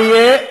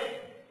ഭാര്യയെ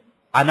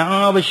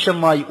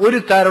അനാവശ്യമായി ഒരു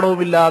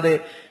കാരണവുമില്ലാതെ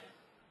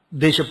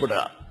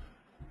ദേഷ്യപ്പെടുക.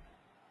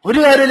 ഒരു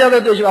കാര്യമില്ലാതെ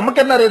ദേഷ്യം. നമുക്ക്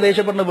തന്നെ അറിയാം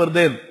ദേഷ്യപ്പെടുന്ന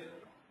വെറുതെ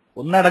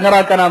ഒന്ന്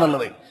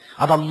ഇടങ്ങറാക്കാനാന്നുള്ളത്.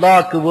 അത്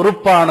അള്ളാഹ്ക്ക്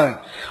വെറുപ്പാണ്,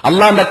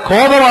 അള്ളാഹിന്റെ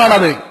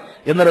കോപമാണത്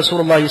എന്ന്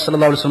റസൂലുള്ളാഹി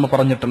സ്വല്ലല്ലാഹു അലൈഹി വസല്ലം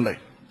പറഞ്ഞിട്ടുണ്ട്.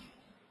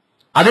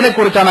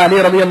 അതിനെക്കുറിച്ചാണ് അലി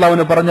റളിയല്ലാഹു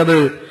അൻഹു പറഞ്ഞത്,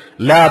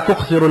 ലാ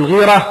തുഖ്സിറുൽ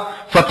ഗീറ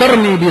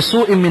ഫതർമി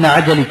ബിസൂഇൻ മിൻ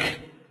അജലിക്.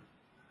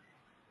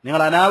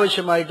 നിങ്ങൾ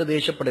അനാവശ്യമായിട്ട്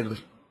ദേഷ്യപ്പെടരുത്.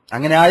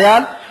 അങ്ങനെ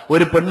ആയാൽ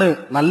ഒരു പെണ്ണ്,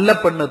 നല്ല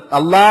പെണ്ണ്,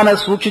 അള്ളാഹനെ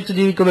സൂക്ഷിച്ച്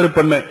ജീവിക്കുന്ന ഒരു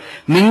പെണ്ണ്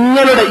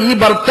നിങ്ങളുടെ ഈ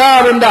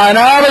ഭർത്താവിന്റെ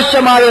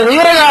അനാവശ്യമായ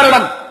ഗീറ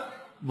കാരണം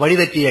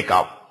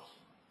വഴിതെറ്റിയേക്കാം.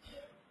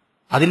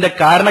 അതിന്റെ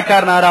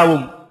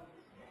കാരണക്കാരനാരാവും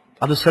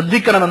അത്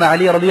ശ്രദ്ധിക്കണമെന്ന്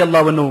അലി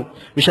റളിയല്ലാഹു അൻഹു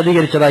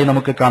വിശദീകരിച്ചതായി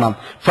നമുക്ക് കാണാം.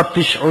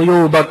 ഫത്തിഷ്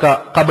ഉയൂബക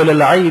ഖബ്ല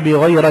അൽ-ഐബി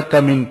ഗൈറക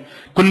മിൻ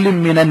കുല്ലി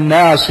മിനൻ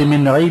നാസ്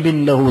മിൻ ഐബിൻ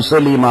ലഹു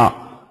സലീമ.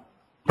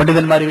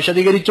 പണ്ഡിതന്മാർ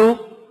വിശദീകരിച്ചു,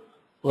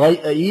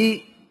 ഈ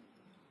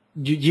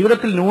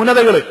ജീവിതത്തിൽ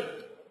ന്യൂനതകൾ,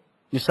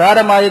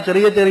 നിസ്സാരമായ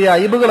ചെറിയ ചെറിയ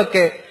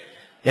ഐബുകളൊക്കെ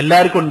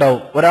എല്ലാവർക്കും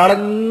ഉണ്ടാവും.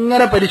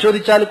 ഒരാളെങ്ങനെ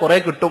പരിശോധിച്ചാൽ കുറെ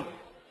കിട്ടും,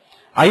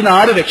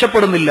 അതിനാരും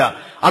രക്ഷപ്പെടുന്നില്ല.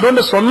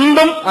 അതുകൊണ്ട്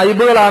സ്വന്തം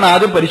ഐബുകളാണ്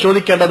ആദ്യം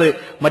പരിശോധിക്കേണ്ടത്,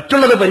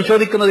 മറ്റുള്ളത്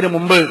പരിശോധിക്കുന്നതിന്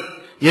മുമ്പ്.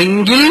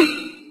 എങ്കിൽ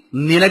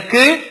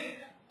നിനക്ക്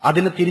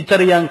അതിന്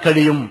തിരിച്ചറിയാൻ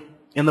കഴിയും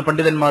എന്ന്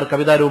പണ്ഡിതന്മാർ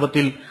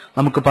കവിതാരൂപത്തിൽ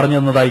നമുക്ക് പറഞ്ഞു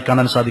തന്നതായി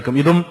കാണാൻ സാധിക്കും.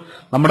 ഇതും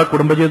നമ്മുടെ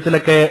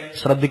കുടുംബജീവിതത്തിലൊക്കെ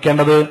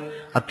ശ്രദ്ധിക്കേണ്ടത്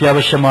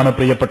അത്യാവശ്യമാണ്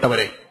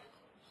പ്രിയപ്പെട്ടവരെ.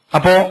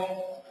 അപ്പോ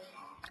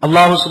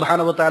അല്ലാഹു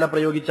സുബ്ഹാനഹു വ തആല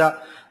പ്രയോഗിച്ച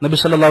നബി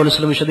സല്ലല്ലാഹു അലൈഹി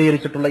വസല്ലം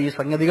വിശദീകരിച്ചിട്ടുള്ള ഈ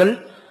സംഗതികൾ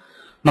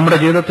നമ്മുടെ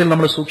ജീവിതത്തിൽ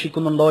നമ്മൾ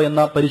സൂക്ഷിക്കുന്നുണ്ടോ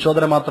എന്ന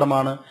പരിശോധന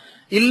മാത്രമാണ്.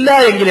 ഇല്ല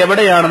എങ്കിൽ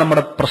എവിടെയാണ്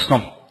നമ്മുടെ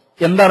പ്രശ്നം,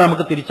 എന്താണ്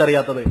നമുക്ക്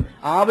തിരിച്ചറിയാത്തത്?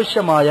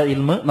 ആവശ്യമായ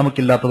ഇൽമ്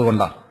നമുക്കില്ലാത്തത്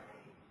കൊണ്ടാണ്.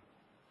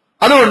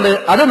 അതുകൊണ്ട്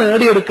അത്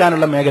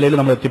നേടിയെടുക്കാനുള്ള മേഖലയിൽ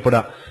നമ്മൾ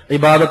എത്തിപ്പെടുക.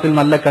 ഇബാദത്തിൽ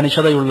നല്ല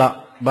കണിശതയുള്ള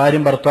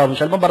ഭാര്യയും ഭർത്താവും,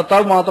 ചിലപ്പോൾ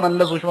ഭർത്താവ് മാത്രം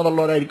നല്ല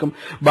സൂക്ഷ്മതയുള്ളവരായിരിക്കും,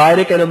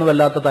 ഭാര്യയ്ക്കതിലൊന്നും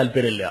വല്ലാത്ത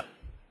താല്പര്യമില്ല.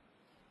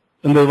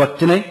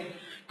 വക്തിനെ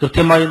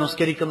കൃത്യമായി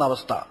നിസ്കരിക്കുന്ന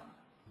അവസ്ഥ.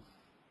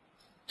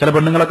 ചില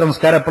പെണ്ണുങ്ങളൊക്കെ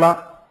നിസ്കാരം എപ്പോഴാ,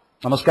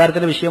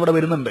 നമസ്കാരത്തിന്റെ വിഷയം ഇവിടെ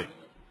വരുന്നുണ്ട്,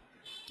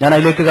 ഞാൻ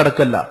അതിലേക്ക്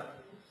കടക്കല്ല.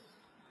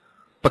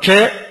 പക്ഷേ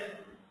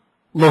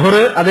ളുഹർ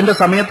അതിന്റെ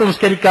സമയത്ത്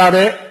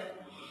നിസ്കരിക്കാതെ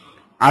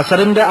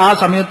അസറിന്റെ ആ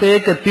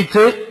സമയത്തേക്ക്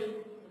എത്തിച്ച്,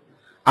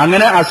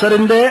 അങ്ങനെ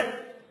അസറിന്റെ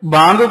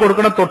ബാങ്ക്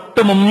കൊടുക്കണ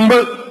തൊട്ട് മുമ്പ്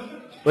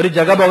ഒരു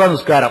ജഗബോഗ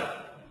നിസ്കാരം,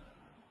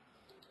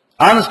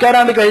 ആ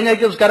നിസ്കാരമാണ്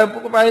കഴിഞ്ഞേക്ക് നിസ്കാരം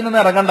പായിൽ നിന്ന്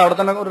ഇറങ്ങണ്ട, അവിടെ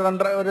തന്നെ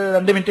ഒരു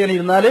 2 മിനിറ്റ് ഇങ്ങനെ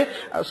ഇരുന്നാല്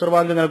അസർ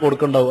ബാങ്ക് ഇങ്ങനെ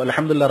കൊടുക്കണ്ടാവും.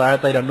 അൽഹംദുലില്ലാഹ്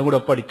റാഹത്തായി, രണ്ടും കൂടെ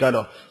ഒപ്പം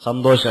അടിക്കാലോ,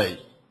 സന്തോഷമായി.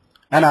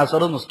 ഞാൻ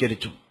അസർ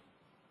നിസ്കരിച്ചു.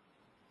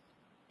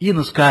 ഈ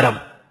നിസ്കാരം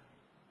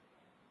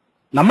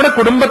നമ്മുടെ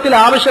കുടുംബത്തിൽ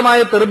ആവശ്യമായ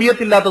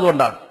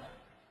തെർബിയത്തില്ലാത്തതുകൊണ്ടാണ്.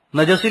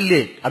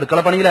 നജസില്ലേ, അടുക്കള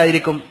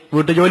പണിയിലായിരിക്കും,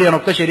 വീട്ടുജോലിയാണ്,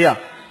 ഒക്കെ ശരിയാ.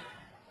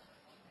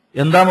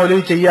 എന്താ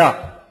മൗലവി ചെയ്യാ?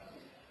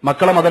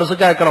 മക്കളെ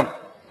മദ്രസയ്ക്ക് അയക്കണം,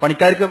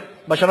 പണിക്കാർക്ക്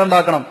ഭക്ഷണം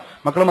ഉണ്ടാക്കണം,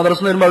 മക്കൾ മദ്രസ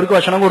വരുമ്പോൾ അവർക്ക്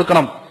ഭക്ഷണം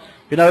കൊടുക്കണം,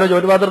 പിന്നെ അവരെ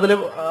ജോലിപാത്രത്തിൽ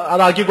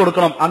അതാക്കി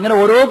കൊടുക്കണം. അങ്ങനെ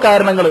ഓരോ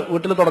കാരണങ്ങൾ,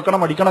 വീട്ടിൽ തുടക്കണം,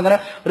 അടിക്കണം, അങ്ങനെ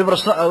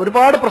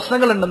ഒരുപാട്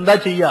പ്രശ്നങ്ങളുണ്ട്. എന്താ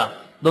ചെയ്യാ?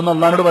 ഇതൊന്നും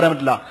അള്ളാഹിനോട് പറയാൻ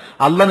പറ്റില്ല.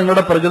 അള്ളാഹ്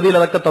നിങ്ങളുടെ പ്രകൃതിയിൽ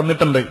അതൊക്കെ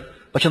തന്നിട്ടുണ്ട്.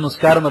 പക്ഷെ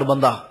നിസ്കാരം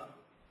നിർബന്ധ.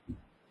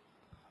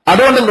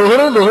 അതുകൊണ്ട്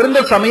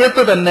ളുഹറിന്റെ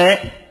സമയത്ത് തന്നെ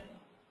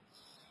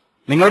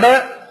നിങ്ങളുടെ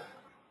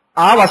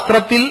ആ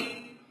വസ്ത്രത്തിൽ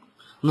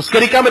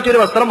നിസ്കരിക്കാൻ പറ്റിയൊരു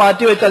വസ്ത്രം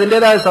മാറ്റിവെച്ച്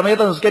അതിന്റേതായ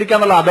സമയത്ത്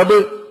നിസ്കരിക്കാനുള്ള അദബ്,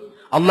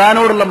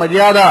 അള്ളാഹിനോടുള്ള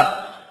മര്യാദ,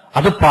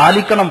 അത്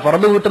പാലിക്കണം.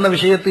 ഫർദ് വീട്ടുന്ന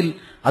വിഷയത്തിൽ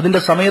അതിന്റെ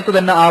സമയത്ത്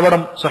തന്നെ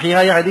ആവണം.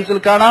 സ്വഹീഹായ ഹദീസിൽ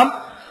കാണാം,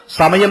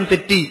 സമയം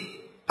തെറ്റി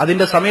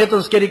അതിന്റെ സമയത്ത്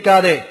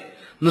നിസ്കരിക്കാതെ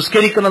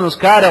നിസ്കരിക്കുന്ന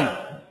നിസ്കാരം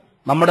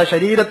നമ്മുടെ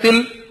ശരീരത്തിൽ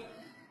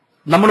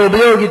നമ്മൾ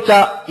ഉപയോഗിച്ച,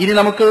 ഇനി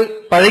നമുക്ക്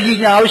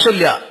പഴകിഞ്ഞ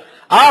ആവശ്യമില്ല,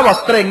 ആ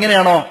വസ്ത്രം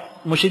എങ്ങനെയാണോ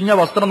മുഷിഞ്ഞ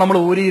വസ്ത്രം നമ്മൾ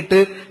ഊരിയിട്ട്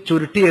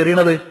ചുരുട്ടി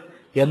എറിയണത്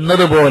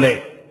എന്നതുപോലെ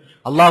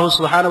അല്ലാഹു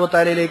സുബ്ഹാനഹു വ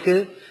തആലയിലേക്ക്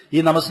ഈ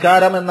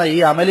നമസ്കാരം എന്ന ഈ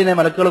അമലിനെ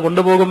മലക്കുകൾ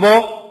കൊണ്ടുപോകുമ്പോ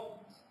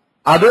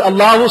അത്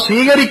അല്ലാഹു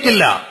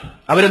സ്വീകരിക്കില്ല.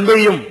 അവരെന്ത്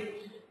ചെയ്യും?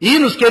 ഈ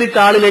നിസ്കരിച്ച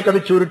ആളിലേക്ക് അത്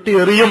ചുരുട്ടി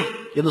എറിയും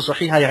എന്ന്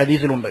സ്വഹീഹായ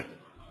ഹദീസിലുണ്ട്.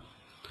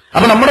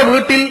 അപ്പൊ നമ്മുടെ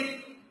വീട്ടിൽ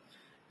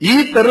ഈ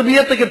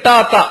തെർബിയത്ത്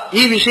കിട്ടാത്ത,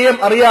 ഈ വിഷയം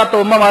അറിയാത്ത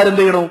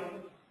ഉമ്മമാരെന്ത് ചെയ്യണു?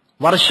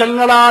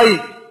 വർഷങ്ങളായി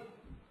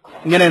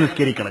ഇങ്ങനെ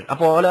നിസ്കരിക്കണം.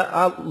 അപ്പോൾ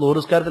ആ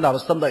നിസ്കാരത്തിന്റെ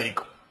അവസ്ഥ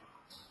എന്തായിരിക്കും?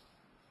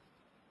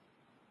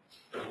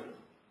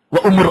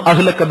 വഉമുർ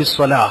അഹ്ലക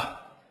ബിസ്സലാഹ്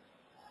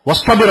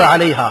വസ്തബിർ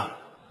അലൈഹാ.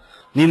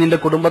 നീ നിന്റെ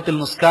കുടുംബത്തിൽ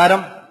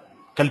നിസ്കാരം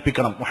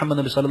കൽപ്പിക്കണം. മുഹമ്മദ്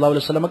നബി സല്ലല്ലാഹു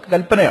അലൈഹി വസല്ലമക്ക്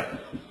കൽപ്പനയാണ്,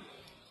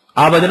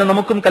 ആ വചനം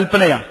നമുക്കും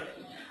കൽപ്പനയാണ്.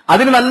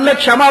 അതിന് നല്ല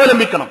ക്ഷമ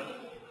അവലംബിക്കണം.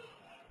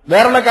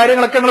 വേറെയുള്ള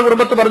കാര്യങ്ങളൊക്കെ നിങ്ങൾ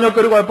കുടുംബത്ത് പറഞ്ഞു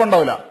നോക്കി, ഒരു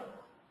കുഴപ്പമുണ്ടാവില്ല.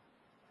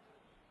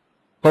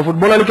 ഇപ്പൊ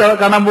ഫുട്ബോൾ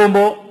കാണാൻ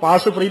പോകുമ്പോ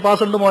ഫ്രീ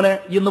പാസ് ഉണ്ട് മോനെ,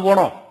 ഇന്ന്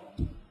പോണോ?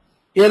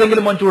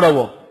 ഏതെങ്കിലും മോൻ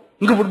ചൂടാവോ?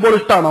 നിങ്ങൾക്ക് ഫുട്ബോൾ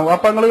ഇഷ്ടമാണോ?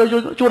 അപ്പൊ നിങ്ങൾ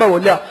ചൂടാവോ?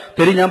 ഇല്ല,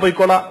 തരി, ഞാൻ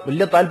പോയിക്കോളാം.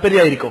 വലിയ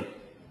താല്പര്യമായിരിക്കും.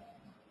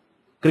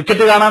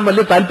 ക്രിക്കറ്റ് കാണാൻ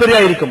വലിയ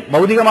താല്പര്യമായിരിക്കും.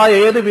 ഭൗതികമായ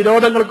ഏത്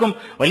വിനോദങ്ങൾക്കും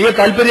വലിയ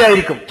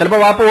താല്പര്യമായിരിക്കും. ചിലപ്പോൾ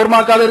വാപ്പ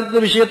ഓർമ്മാക്കാതെ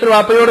വിഷയത്തിൽ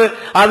വാപ്പയോട്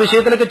ആ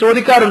വിഷയത്തിലൊക്കെ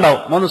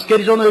ചോദിക്കാറുണ്ടാവും. മോൻ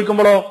നിസ്കരിച്ചോ എന്ന്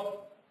ചോദിക്കുമ്പോഴോ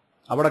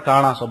അവിടെ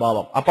കാണാം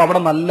സ്വഭാവം. അപ്പൊ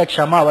അവിടെ നല്ല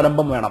ക്ഷമ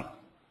അവലംബം വേണം.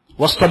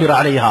 വസ്തബിർ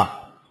അലൈഹാ.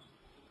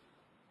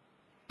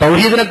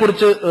 തൗഹീദിനെ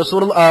കുറിച്ച്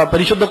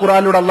പരിശുദ്ധ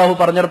ഖുർആനിലൂടെ അള്ളാഹു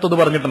പറഞ്ഞിടത്തത്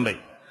പറഞ്ഞിട്ടുണ്ട്.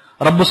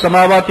 റബ്ബുസ്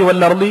സമാവാതി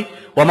വൽ അർളി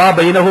വമാ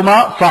ബൈനഹുമാ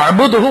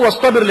ഫഅബ്ദുഹു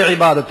വസ്തബിർ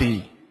ലിഇബാദതിഹി.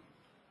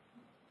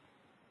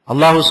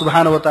 അല്ലാഹു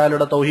സുബ്ഹാനഹു വ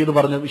തആലയുടെ തൗഹീദ്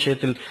പറഞ്ഞ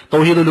വിഷയത്തിൽ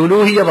തൗഹീദുൽ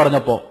ഉലൂഹിയ്യ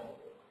പറഞ്ഞപ്പോ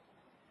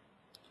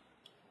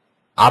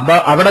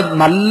അവിടെ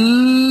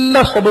നല്ല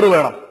സബർ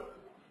വേണം.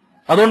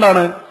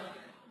 അതുകൊണ്ടാണ്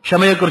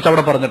ക്ഷമയെക്കുറിച്ച്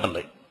അവിടെ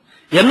പറഞ്ഞിട്ടുണ്ട്.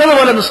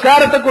 എന്നതുപോലെ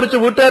നിസ്കാരത്തെക്കുറിച്ച്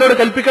വീട്ടുകാരോട്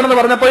കൽപ്പിക്കണമെന്ന്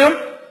പറഞ്ഞപ്പോഴും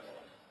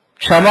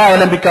ക്ഷമ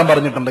അവലംബിക്കാൻ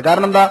പറഞ്ഞിട്ടുണ്ട്.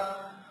 കാരണം എന്താ?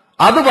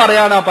 അത്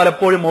പറയാനാ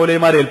പലപ്പോഴും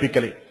മൗലവിമാരെ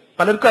ഏൽപ്പിക്കല്.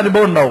 പലർക്കും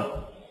അനുഭവം ഉണ്ടാവും.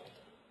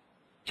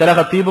 ചില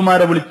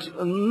ഖത്തീബുമാരെ വിളിച്ച്,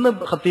 ഇന്ന്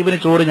ഖത്തീബിന്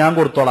ചോറ് ഞാൻ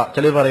കൊടുത്തോളാം,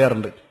 ചിലർ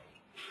പറയാറുണ്ട്.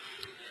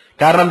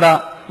 കാരണം എന്താ?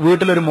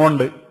 വീട്ടിലൊരു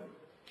മോണ്ട്,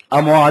 ആ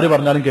മോ ആര്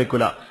പറഞ്ഞാലും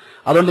കേൾക്കൂല.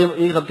 അതുകൊണ്ട്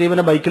ഈ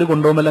ഖത്തീബിനെ ബൈക്കിൽ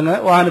കൊണ്ടുപോകുമ്പോൾ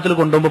അല്ലെങ്കിൽ വാഹനത്തിൽ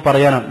കൊണ്ടുപോകുമ്പോൾ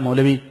പറയാനാണ്,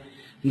 മൗലവി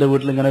എന്റെ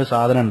വീട്ടിൽ ഇങ്ങനെ ഒരു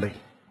സാധനം ഉണ്ട്,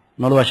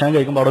 നിങ്ങൾ ഭക്ഷണം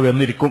കഴിക്കുമ്പോൾ അവിടെ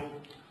വന്നിരിക്കും.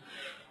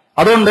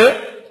 അതുകൊണ്ട്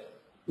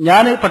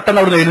ഞാൻ പെട്ടെന്ന്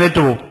അവിടെ നിന്ന്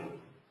എഴുന്നേറ്റ് പോകും.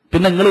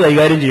 പിന്നെ നിങ്ങൾ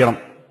കൈകാര്യം ചെയ്യണം.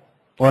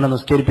 ഓനെ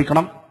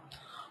നിസ്കരിപ്പിക്കണം,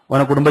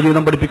 ഓനെ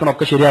കുടുംബജീവിതം പഠിപ്പിക്കണം,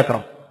 ഒക്കെ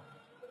ശരിയാക്കണം.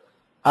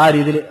 ആ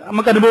രീതിയിൽ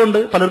നമുക്ക് അനുഭവമുണ്ട്,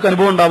 പലർക്കും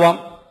അനുഭവം ഉണ്ടാവാം.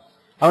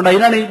 അതുകൊണ്ട്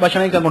അതിനാണ് ഈ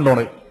ഭക്ഷണം കഴിക്കാൻ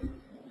കൊണ്ടുപോകുന്നത്.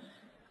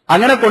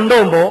 അങ്ങനെ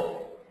കൊണ്ടുപോകുമ്പോ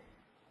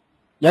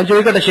ഞാൻ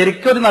ചോദിക്കട്ടെ,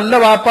 ശരിക്കും ഒരു നല്ല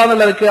വാപ്പ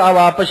എന്നുള്ളവർക്ക് ആ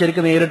വാപ്പ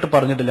ശരിക്കും നേരിട്ട്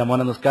പറഞ്ഞിട്ടില്ല,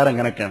 മോനെ നിസ്കാരം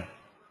എങ്ങനെയൊക്കെയാണ്,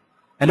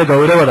 എന്റെ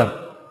ഗൗരവത,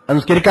 അത്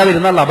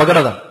നിസ്കരിക്കാതിരുന്നാൽ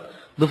അപകടത,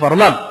 ഇത്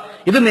ഫർളാൻ.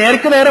 ഇത്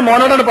നേർക്ക് നേരെ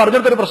മോനോടാണ്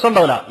പറഞ്ഞിട്ടൊരു പ്രശ്നം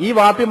ഉണ്ടാവില്ല. ഈ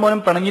വാപ്പിയും മോനും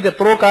പിണങ്ങിയിട്ട്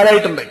എത്രയോ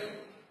കാലമായിട്ടുണ്ട്.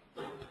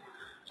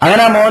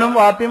 അങ്ങനെ ആ മോനും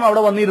വാപ്പിയും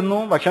അവിടെ വന്നിരുന്നു,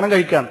 ഭക്ഷണം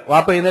കഴിക്കാൻ.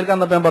 വാപ്പ എഴുന്നേൽക്കാൻ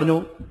തന്നപ്പോ ഞാൻ പറഞ്ഞു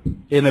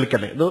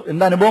എഴുന്നേൽക്കല്ലേ. ഇത്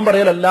എന്റെ അനുഭവം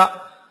പറയലല്ല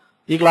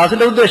ഈ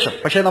ക്ലാസിന്റെ ഉദ്ദേശം,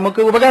 പക്ഷെ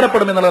നമുക്ക്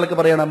ഉപകാരപ്പെടും എന്നുള്ള നിലക്ക്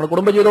പറയണം. നമ്മൾ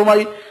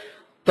കുടുംബജീവിതവുമായി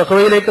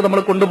തഖ്വയിലേക്ക് നമ്മൾ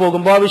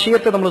കൊണ്ടുപോകുമ്പോൾ ആ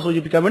വിഷയത്തെ നമ്മൾ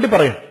സൂചിപ്പിക്കാൻ വേണ്ടി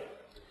പറയും.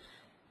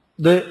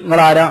 ഇത് നിങ്ങൾ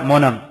ആരാ?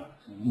 മോനാണ്.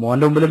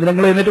 മോന്റെ മുമ്പിൽ എന്തിനാ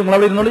നിങ്ങൾ എഴുന്നേറ്റ് നിങ്ങൾ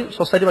അവിടെ ഇരുന്നോളി,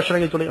 സ്വസ്ഥായിട്ട് ഭക്ഷണം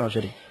കഴിച്ചോളി. ആ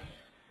ശരി.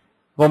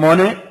 അപ്പൊ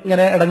മോന്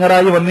ഇങ്ങനെ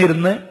ഇടങ്ങറായി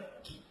വന്നിരുന്ന്,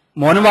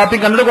 മോനും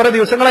വാപ്പിയും കണ്ടിട്ട് കുറെ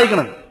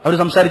ദിവസങ്ങളായിക്കണം അവർ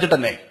സംസാരിച്ചിട്ട്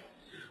തന്നെ.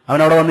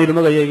 അവനവിടെ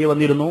വന്നിരുന്നു, കൈകി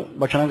വന്നിരുന്നു,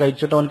 ഭക്ഷണം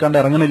കഴിച്ചിട്ട് അവൻ കണ്ട്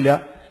ഇറങ്ങണില്ല.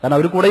 കാരണം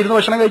അവർ കൂടെ ഇരുന്ന്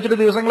ഭക്ഷണം കഴിച്ചിട്ട്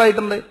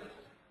ദിവസങ്ങളായിട്ടുണ്ട്.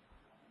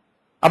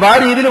 അപ്പൊ ആ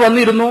രീതിയിൽ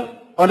വന്നിരുന്നു.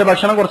 അവന്റെ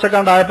ഭക്ഷണം കുറച്ചൊക്കെ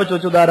കണ്ടായപ്പോ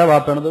ചോദിച്ചു, ഇതാരാ?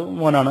 വാപ്പയാണത്.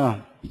 മോനാണ്.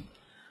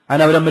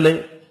 അതിന് അവരമ്മിൽ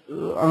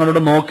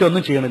അങ്ങോട്ട് നോക്കി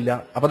ഒന്നും ചെയ്യണില്ല.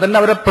 അപ്പൊ തന്നെ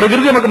അവരെ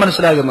പ്രകൃതി നമുക്ക്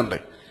മനസ്സിലാകുന്നുണ്ട്.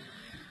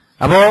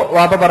 അപ്പോ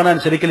വാപ്പ പറഞ്ഞ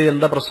അനുസരിക്കല്,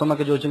 എന്താ പ്രശ്നം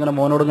എന്നൊക്കെ ചോദിച്ചു ഇങ്ങനെ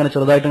മോനോട് ഇങ്ങനെ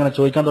ചെറുതായിട്ട് ഇങ്ങനെ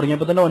ചോദിക്കാൻ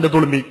തുടങ്ങിയപ്പോ തന്നെ അവന്റെ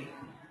തുളുമ്പി.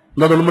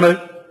 എന്താ തുളുമ്പണ്?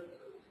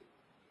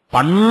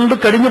 പണ്ട്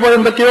കഴിഞ്ഞു പോയ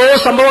എന്തൊക്കെയോ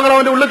സംഭവങ്ങൾ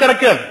അവന്റെ ഉള്ളിൽ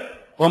കിടക്കുകയാണ്.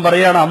 അവൻ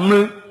പറയാണ്, അന്ന്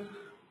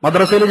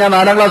മദ്രസയിൽ ഞാൻ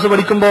 4ാം ക്ലാസ്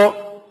പഠിക്കുമ്പോ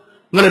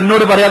നിങ്ങൾ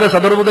എന്നോട് പറയാതെ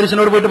സദർ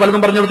മുദരിസിനോട് പോയിട്ട്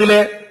പലതും പറഞ്ഞു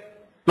കൊടുത്തില്ലേ?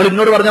 നിങ്ങൾ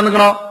എന്നോട് പറഞ്ഞാൽ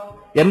നിൽക്കണോ?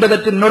 എന്റെ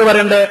തെറ്റ് എന്നോട്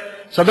പറയണ്ടേ?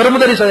 സദർ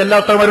മുദരിസ് എല്ലാ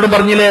ഉസ്താദുമാരോടും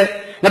പറഞ്ഞില്ലേ?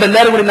 എന്നിട്ട്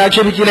എല്ലാവരും കൂടി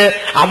ആക്ഷേപിച്ചില്ലേ?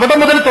 അവിടെ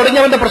മുതൽ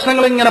തുടങ്ങിയവന്റെ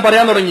പ്രശ്നങ്ങൾ ഇങ്ങനെ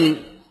പറയാൻ തുടങ്ങി.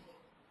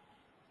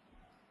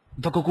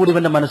 ഇതൊക്കെ കൂടി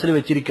ഇവന്റെ മനസ്സിൽ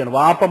വെച്ചിരിക്കുകയാണ്.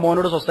 വാപ്പ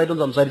മോനോട്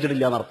സ്വസ്ഥമായിട്ടൊന്നും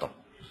സംസാരിച്ചിട്ടില്ല എന്നർത്ഥം.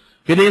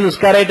 പിന്നെ ഈ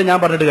നിസ്കാരമായിട്ട് ഞാൻ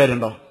പറഞ്ഞിട്ട്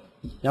കാര്യമുണ്ടോ?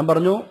 ഞാൻ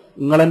പറഞ്ഞു,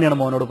 നിങ്ങൾ തന്നെയാണ്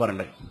മോനോട്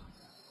പറയണ്ടേ.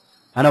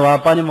 അങ്ങനെ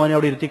വാപ്പാനും മോനെ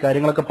അവിടെ ഇരുത്തി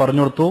കാര്യങ്ങളൊക്കെ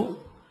പറഞ്ഞു കൊടുത്തു.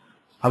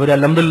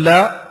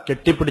 അവരൽഹംദുലില്ലാഹ്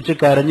കെട്ടിപ്പിടിച്ച്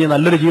കരഞ്ഞ്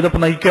നല്ലൊരു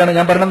ജീവിതം നയിക്കുകയാണ്.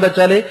 ഞാൻ പറഞ്ഞെന്താ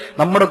വെച്ചാല്,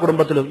 നമ്മുടെ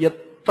കുടുംബത്തിലും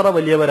എത്ര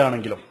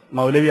വലിയവരാണെങ്കിലും,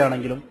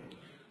 മൗലവിയാണെങ്കിലും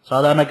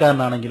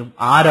സാധാരണക്കാരനാണെങ്കിലും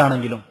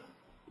ആരാണെങ്കിലും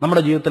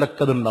നമ്മുടെ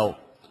ജീവിതത്തിലൊക്കെ അതുണ്ടാവും.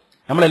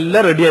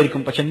 നമ്മളെല്ലാം റെഡി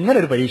ആയിരിക്കും. പക്ഷെ ഇങ്ങനെ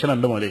ഒരു പരീക്ഷണം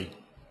ഉണ്ട് മൗലവി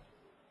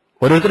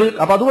ഓരോരുത്തർ.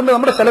 അപ്പൊ അതുകൊണ്ട്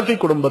നമ്മുടെ സലഫി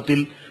കുടുംബത്തിൽ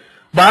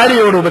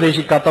ഭാര്യയോട്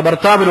ഉപദേശിക്കാത്ത,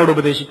 ഭർത്താവിനോട്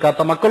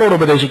ഉപദേശിക്കാത്ത, മക്കളോട്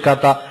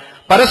ഉപദേശിക്കാത്ത,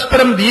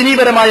 പരസ്പരം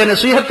ദീനീപരമായ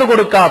നസീഹത്ത്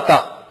കൊടുക്കാത്ത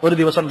ഒരു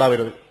ദിവസം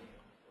ഉണ്ടാവരുത്.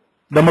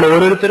 നമ്മൾ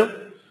ഓരോരുത്തരും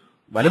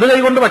വലത്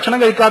കൈകൊണ്ട് ഭക്ഷണം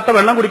കഴിക്കാത്ത,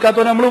 വെള്ളം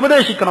കുടിക്കാത്തവനെ നമ്മൾ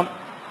ഉപദേശിക്കണം.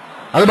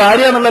 അത്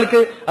ഭാര്യ എന്നുള്ളവർക്ക്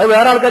അത്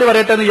വേറെ ആൾക്കാർ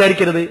പറയട്ടെ എന്ന്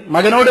വിചാരിക്കരുത്.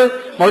 മകനോട്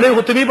മൗലവി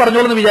ഖുത്ബി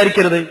പറഞ്ഞോളെന്ന്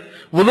വിചാരിക്കരുത്.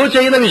 വുളു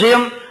ചെയ്യുന്ന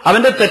വിഷയം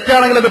അവന്റെ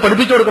തെറ്റാണെങ്കിൽ അത്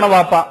പഠിപ്പിച്ചു കൊടുക്കണം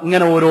വാപ്പ.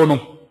 ഇങ്ങനെ ഓരോന്നും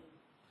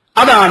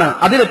അതാണ്.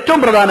 അതിലേറ്റവും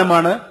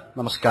പ്രധാനമാണ്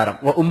നമസ്കാരം.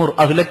 ഉമ്മുർ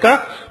അഹ്ലക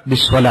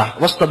ബിസ്വലാ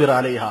വസ്തബിർ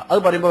അലൈഹ. അത്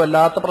പറയുമ്പോൾ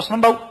വല്ലാത്ത പ്രശ്നം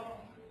ഉണ്ടാവും.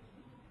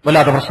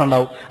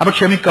 അപ്പൊ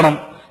ക്ഷമിക്കണം.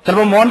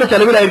 ചിലപ്പോൾ മോന്റെ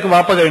ചെലവിലായിരിക്കും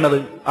വാപ്പ കഴിയുന്നത്.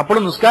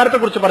 അപ്പോഴും നിസ്കാരത്തെ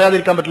കുറിച്ച്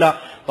പറയാതിരിക്കാൻ പറ്റില്ല.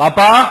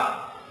 വാപ്പാ,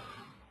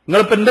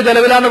 നിങ്ങളിപ്പോ എന്റെ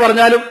ചെലവിലാന്ന്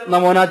പറഞ്ഞാലും എന്നാ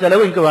മോനാ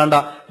ചെലവ് എനിക്ക് വേണ്ട,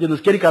 ഇത്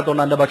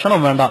നിസ്കരിക്കാത്തോണ്ട് എന്റെ ഭക്ഷണം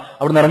വേണ്ട,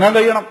 അവിടെ നിന്ന് ഇറങ്ങാൻ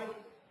കഴിയണം.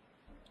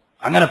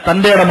 അങ്ങനെ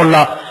തന്റെ ഇടമുള്ള,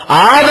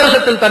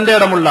 ആദർശത്തിൽ തന്റെ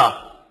ഇടമുള്ള,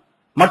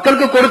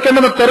 മക്കൾക്ക്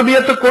കൊടുക്കേണ്ടുന്ന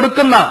തെർബിയത്ത്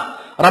കൊടുക്കുന്ന,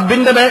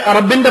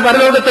 റബ്ബിന്റെ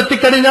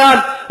പരലോകത്തെത്തിക്കഴിഞ്ഞാൽ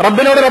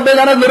റബ്ബിനോട് റബ്ബേ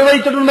ഞാൻ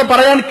നിർവഹിച്ചിട്ടുണ്ടെന്ന്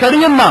പറയാൻ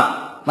കഴിയുന്ന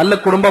നല്ല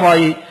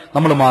കുടുംബമായി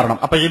നമ്മൾ മാറണം.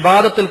 അപ്പൊ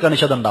ഇബാദത്തിൽ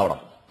കണിശത ഉണ്ടാവണം.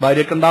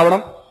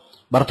 ഭാര്യക്കുണ്ടാവണം,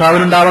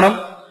 ഭർത്താവിനുണ്ടാവണം,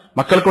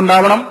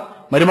 മക്കൾക്കുണ്ടാവണം,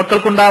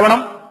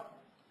 മരുമക്കൾക്കുണ്ടാവണം.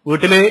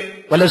 വീട്ടില്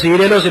വല്ല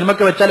സീരിയലോ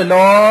സിനിമയൊക്കെ വെച്ചാൽ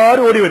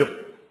എല്ലാവരും ഓടി വരും.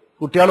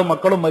 കുട്ടികളും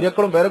മക്കളും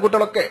മരുമക്കളും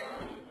പേരക്കുട്ടികളൊക്കെ.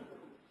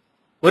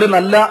 ഒരു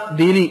നല്ല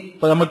ദീനി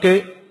ഇപ്പൊ നമുക്ക്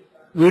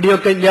വീഡിയോ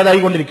ഒക്കെ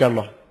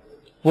ഇല്ലാതായിക്കൊണ്ടിരിക്കുകയാണല്ലോ,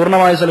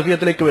 പൂർണ്ണമായ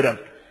സലഫിയത്തിലേക്ക് വരാൻ.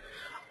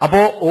 അപ്പോ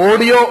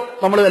ഓഡിയോ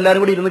നമ്മൾ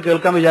എല്ലാവരും കൂടി ഇരുന്ന്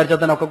കേൾക്കാൻ വിചാരിച്ചാൽ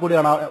തന്നെ ഒക്കെ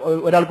കൂടിയാണ്.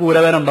 ഒരാൾക്ക്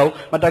ഊരവേന ഉണ്ടാവും,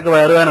 മറ്റാൾക്ക്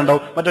വയറുവേന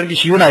ഉണ്ടാവും, മറ്റൊരാൾക്ക്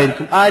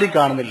ക്ഷീണമായിരിക്കും. ആരും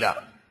കാണുന്നില്ല.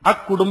 ആ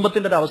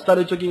കുടുംബത്തിന്റെ ഒരു അവസ്ഥ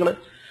ആലോചിച്ച് നോക്കി നിങ്ങൾ.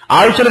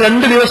 ആഴ്ചയിൽ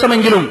 2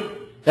 ദിവസമെങ്കിലും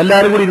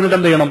എല്ലാവരും കൂടി ഇരുന്നിട്ട്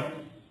എന്ത് ചെയ്യണം?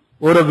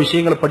 ഓരോ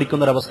വിഷയങ്ങൾ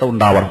പഠിക്കുന്നൊരവസ്ഥ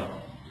ഉണ്ടാവണം.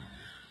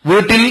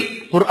 വീട്ടിൽ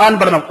ഖുർആൻ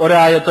പഠനം,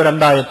 ഒരായത്തോ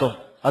 2 ആയത്തോ,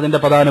 അതിന്റെ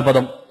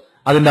പദാനുപദം,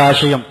 അതിന്റെ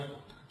ആശയം,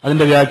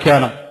 അതിന്റെ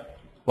വ്യാഖ്യാനം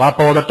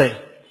വാപ്പ ഓതട്ടെ,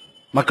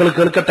 മക്കൾ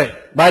കേൾക്കട്ടെ,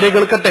 ഭാര്യ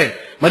കേൾക്കട്ടെ,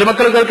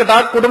 മരുമക്കൾ കേൾക്കട്ടെ.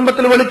 ആ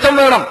കുടുംബത്തിൽ വെളിച്ചം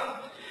വേണം.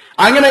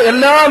 അങ്ങനെ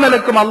എല്ലാ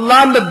നിലക്കും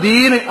അള്ളാന്റെ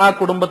ദീന് ആ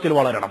കുടുംബത്തിൽ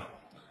വളരണം.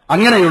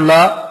 അങ്ങനെയുള്ള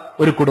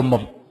ഒരു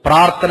കുടുംബം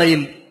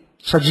പ്രാർത്ഥനയിൽ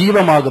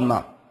സജീവമാകുന്ന,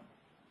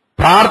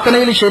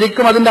 പ്രാർത്ഥനയിൽ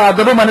ശരിക്കും അതിന്റെ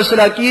അദബ്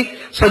മനസ്സിലാക്കി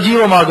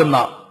സജീവമാകുന്ന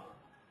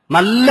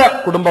നല്ല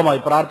കുടുംബമായി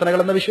പ്രാർത്ഥനകൾ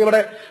എന്ന വിഷയം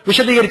ഇവിടെ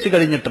വിശദീകരിച്ചു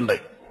കഴിഞ്ഞിട്ടുണ്ട്.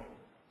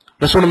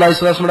 റസൂലുള്ളാഹി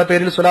സ്വല്ലല്ലാഹു അലൈഹി വസല്ലമയുടെ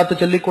പേരിൽ സ്വലാത്ത്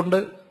ചൊല്ലിക്കൊണ്ട്,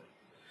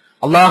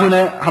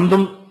 അള്ളാഹുവിനെ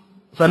ഹംദും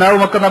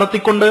സനാവും ഒക്കെ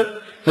നടത്തിക്കൊണ്ട്,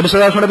 നബി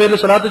സ്വല്ലല്ലാഹു അലൈഹി വസല്ലമയുടെ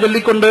പേരിൽ സ്വലാത്ത്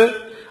ചൊല്ലിക്കൊണ്ട്,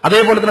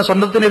 അതേപോലെ തന്നെ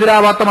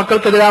സ്വന്തത്തിനെതിരാവാത്ത,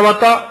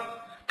 മക്കൾക്കെതിരാവാത്ത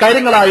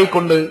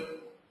കാര്യങ്ങളായിക്കൊണ്ട്,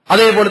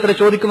 അതേപോലെ തന്നെ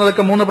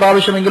ചോദിക്കുന്നതൊക്കെ 3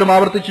 പ്രാവശ്യമെങ്കിലും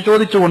ആവർത്തിച്ച്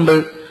ചോദിച്ചുകൊണ്ട്,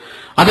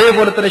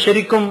 അതേപോലെ തന്നെ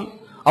ശരിക്കും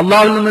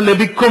അള്ളാഹുവിൽ നിന്ന്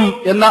ലഭിക്കും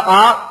എന്ന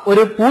ആ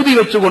ഒരു പൂതി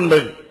വെച്ചുകൊണ്ട്,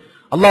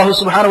 അള്ളാഹു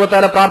സുബ്ഹാനഹു വ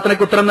തആല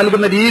പ്രാർത്ഥനയ്ക്ക് ഉത്തരം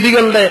നൽകുന്ന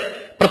രീതികളുടെ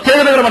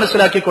പ്രത്യേകതകൾ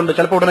മനസ്സിലാക്കിക്കൊണ്ട്,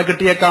 ചിലപ്പോൾ ഉടനെ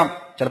കിട്ടിയേക്കാം,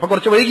 ചിലപ്പോൾ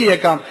കുറച്ച്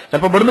വൈകിയേക്കാം,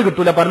 ചിലപ്പോൾ ഇവിടുന്ന്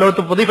കിട്ടൂല,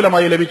 പരലോകത്ത്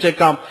പ്രതിഫലമായി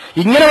ലഭിച്ചേക്കാം.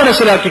 ഇങ്ങനെ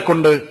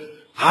മനസ്സിലാക്കിക്കൊണ്ട്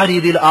ആ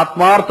രീതിയിൽ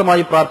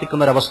ആത്മാർത്ഥമായി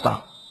പ്രാർത്ഥിക്കുന്ന ഒരവസ്ഥ.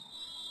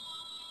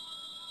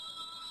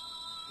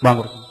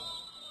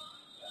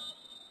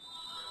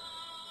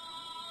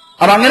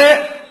 അപ്പൊ അങ്ങനെ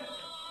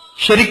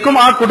ശരിക്കും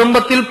ആ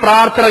കുടുംബത്തിൽ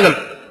പ്രാർത്ഥനകൾ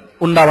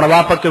ഉണ്ടാവണം.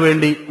 വാപ്പയ്ക്ക്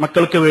വേണ്ടി,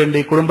 മക്കൾക്ക് വേണ്ടി,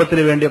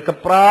 കുടുംബത്തിന് വേണ്ടിയൊക്കെ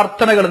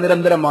പ്രാർത്ഥനകൾ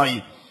നിരന്തരമായി,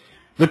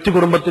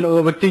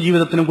 വ്യക്തി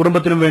ജീവിതത്തിനും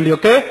കുടുംബത്തിനും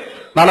വേണ്ടിയൊക്കെ,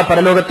 നാളെ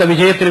പരലോകത്തെ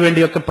വിജയത്തിന്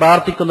വേണ്ടിയൊക്കെ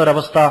പ്രാർത്ഥിക്കുന്ന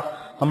ഒരവസ്ഥ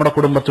നമ്മുടെ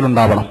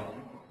കുടുംബത്തിലുണ്ടാവണം.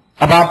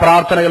 അപ്പൊ ആ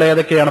പ്രാർത്ഥനകൾ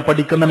ഏതൊക്കെയാണ്?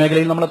 പഠിക്കുന്ന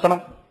മേഖലയിൽ നമ്മൾ എത്തണം.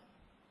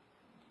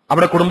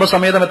 അവിടെ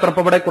കുടുംബസമേതം എത്തണം.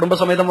 ഇപ്പൊ ഇവിടെ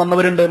കുടുംബസമേതം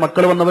വന്നവരുണ്ട്,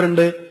 മക്കൾ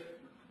വന്നവരുണ്ട്,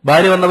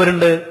 ഭാര്യ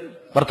വന്നവരുണ്ട്,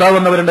 ഭർത്താവ്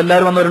വന്നവരുണ്ട്,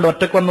 എല്ലാവരും വന്നവരുണ്ട്,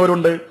 ഒറ്റയ്ക്ക്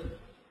വന്നവരുണ്ട്.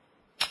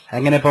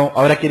 എങ്ങനെ ഇപ്പൊ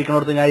അവരൊക്കെ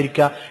ഇരിക്കുന്നിടത്ത് ഞാൻ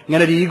ഇരിക്കുക?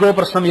 ഇങ്ങനെ ഒരു ഈഗോ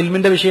പ്രശ്നം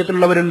ഇൽമിന്റെ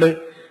വിഷയത്തിലുള്ളവരുണ്ട്.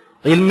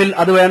 ഇൽമിൽ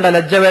അത് വേണ്ട,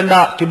 ലജ്ജ വേണ്ട,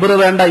 കിബിർ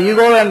വേണ്ട,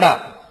 ഈഗോ വേണ്ട.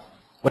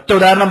 ഒറ്റ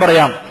ഉദാഹരണം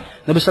പറയാം.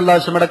 നബി സല്ലല്ലാഹു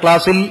അലൈഹി വസല്ലമയുടെ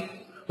ക്ലാസ്സിൽ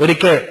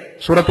ഒരിക്കൽ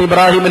സൂറത്ത്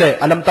ഇബ്രാഹിമിലെ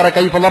അലം തറ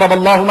കൈഫ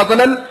ളറബല്ലാഹു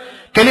മസലൻ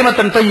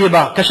കലിമത്തൻ തയ്യിബ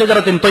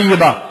കശജറത്തിൻ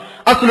തയ്യിബ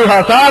അസ്ലുഹാ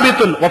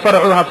സാബിത്തുൻ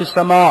വഫർഉഹാ ഫിസ്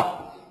സമാ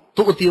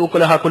തുഅതി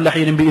ഉകുലഹാ കുല്ല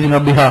ഹീനിൻ ബിഇذن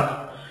റബ്ബിഹാ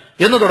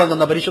എന്ന്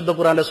തുടങ്ങുന്ന പരിശുദ്ധ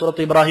ഖുർആനിലെ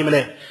സൂറത്ത്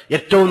ഇബ്രാഹിമിലെ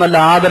ഏറ്റവും നല്ല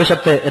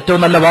ആദർശത്തെ,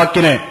 ഏറ്റവും നല്ല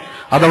വാക്കിനെ,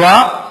 അഥവാ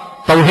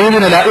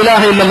തൗഹീദിനെ, ലാ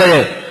ഇലാഹ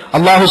ഇല്ലല്ലയെ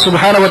അല്ലാഹു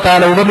സുബ്ഹാനഹു വ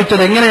തആല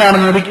ഉപമിച്ചത്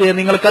എങ്ങനെയാണെന്ന്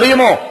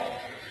നിങ്ങൾക്കറിയുമോ?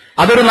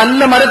 അതൊരു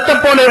നല്ല മരത്തെ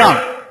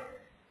പോലെയാണ്.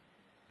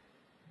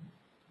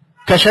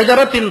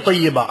 കശജറത്തിൻ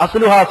തയ്യിബ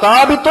അസ്ലുഹാ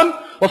സാബിത്തുൻ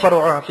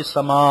വഫർഉഹാ ഫിസ്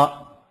സമാ.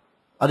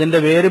 അതിന്റെ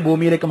വേര്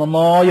ഭൂമിയിലേക്ക്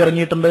നന്നായി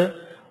ഇറങ്ങിയിട്ടുണ്ട്.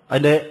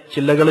 അതിന്റെ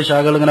ചില്ലകൾ,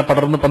 ശാഖകൾ ഇങ്ങനെ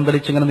പടർന്ന്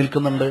പന്തലിച്ച് ഇങ്ങനെ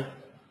നിൽക്കുന്നുണ്ട്.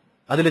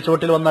 അതിന്റെ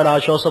ചോട്ടിൽ വന്നാൽ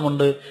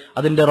ആശ്വാസമുണ്ട്.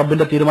 അതിന്റെ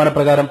റബ്ബിന്റെ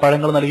തീരുമാനപ്രകാരം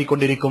പഴങ്ങൾ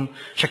നൽകിക്കൊണ്ടിരിക്കും.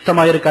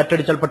 ശക്തമായൊരു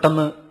കാറ്റടിച്ചാൽ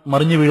പെട്ടെന്ന്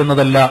മറിഞ്ഞു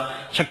വീഴുന്നതല്ല,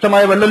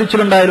 ശക്തമായ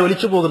വെള്ളൊലിച്ചിലുണ്ടായാലും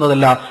ഒലിച്ചു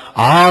പോകുന്നതല്ല.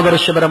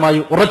 ആദർശപരമായി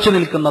ഉറച്ചു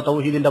നിൽക്കുന്ന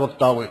തൗഹീദിന്റെ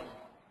വക്താവ്.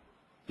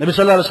 നബി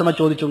സല്ലല്ലാഹു അലൈഹി വസല്ലം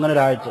ചോദിച്ചു, ഇങ്ങനെ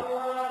ഒരായത്ത്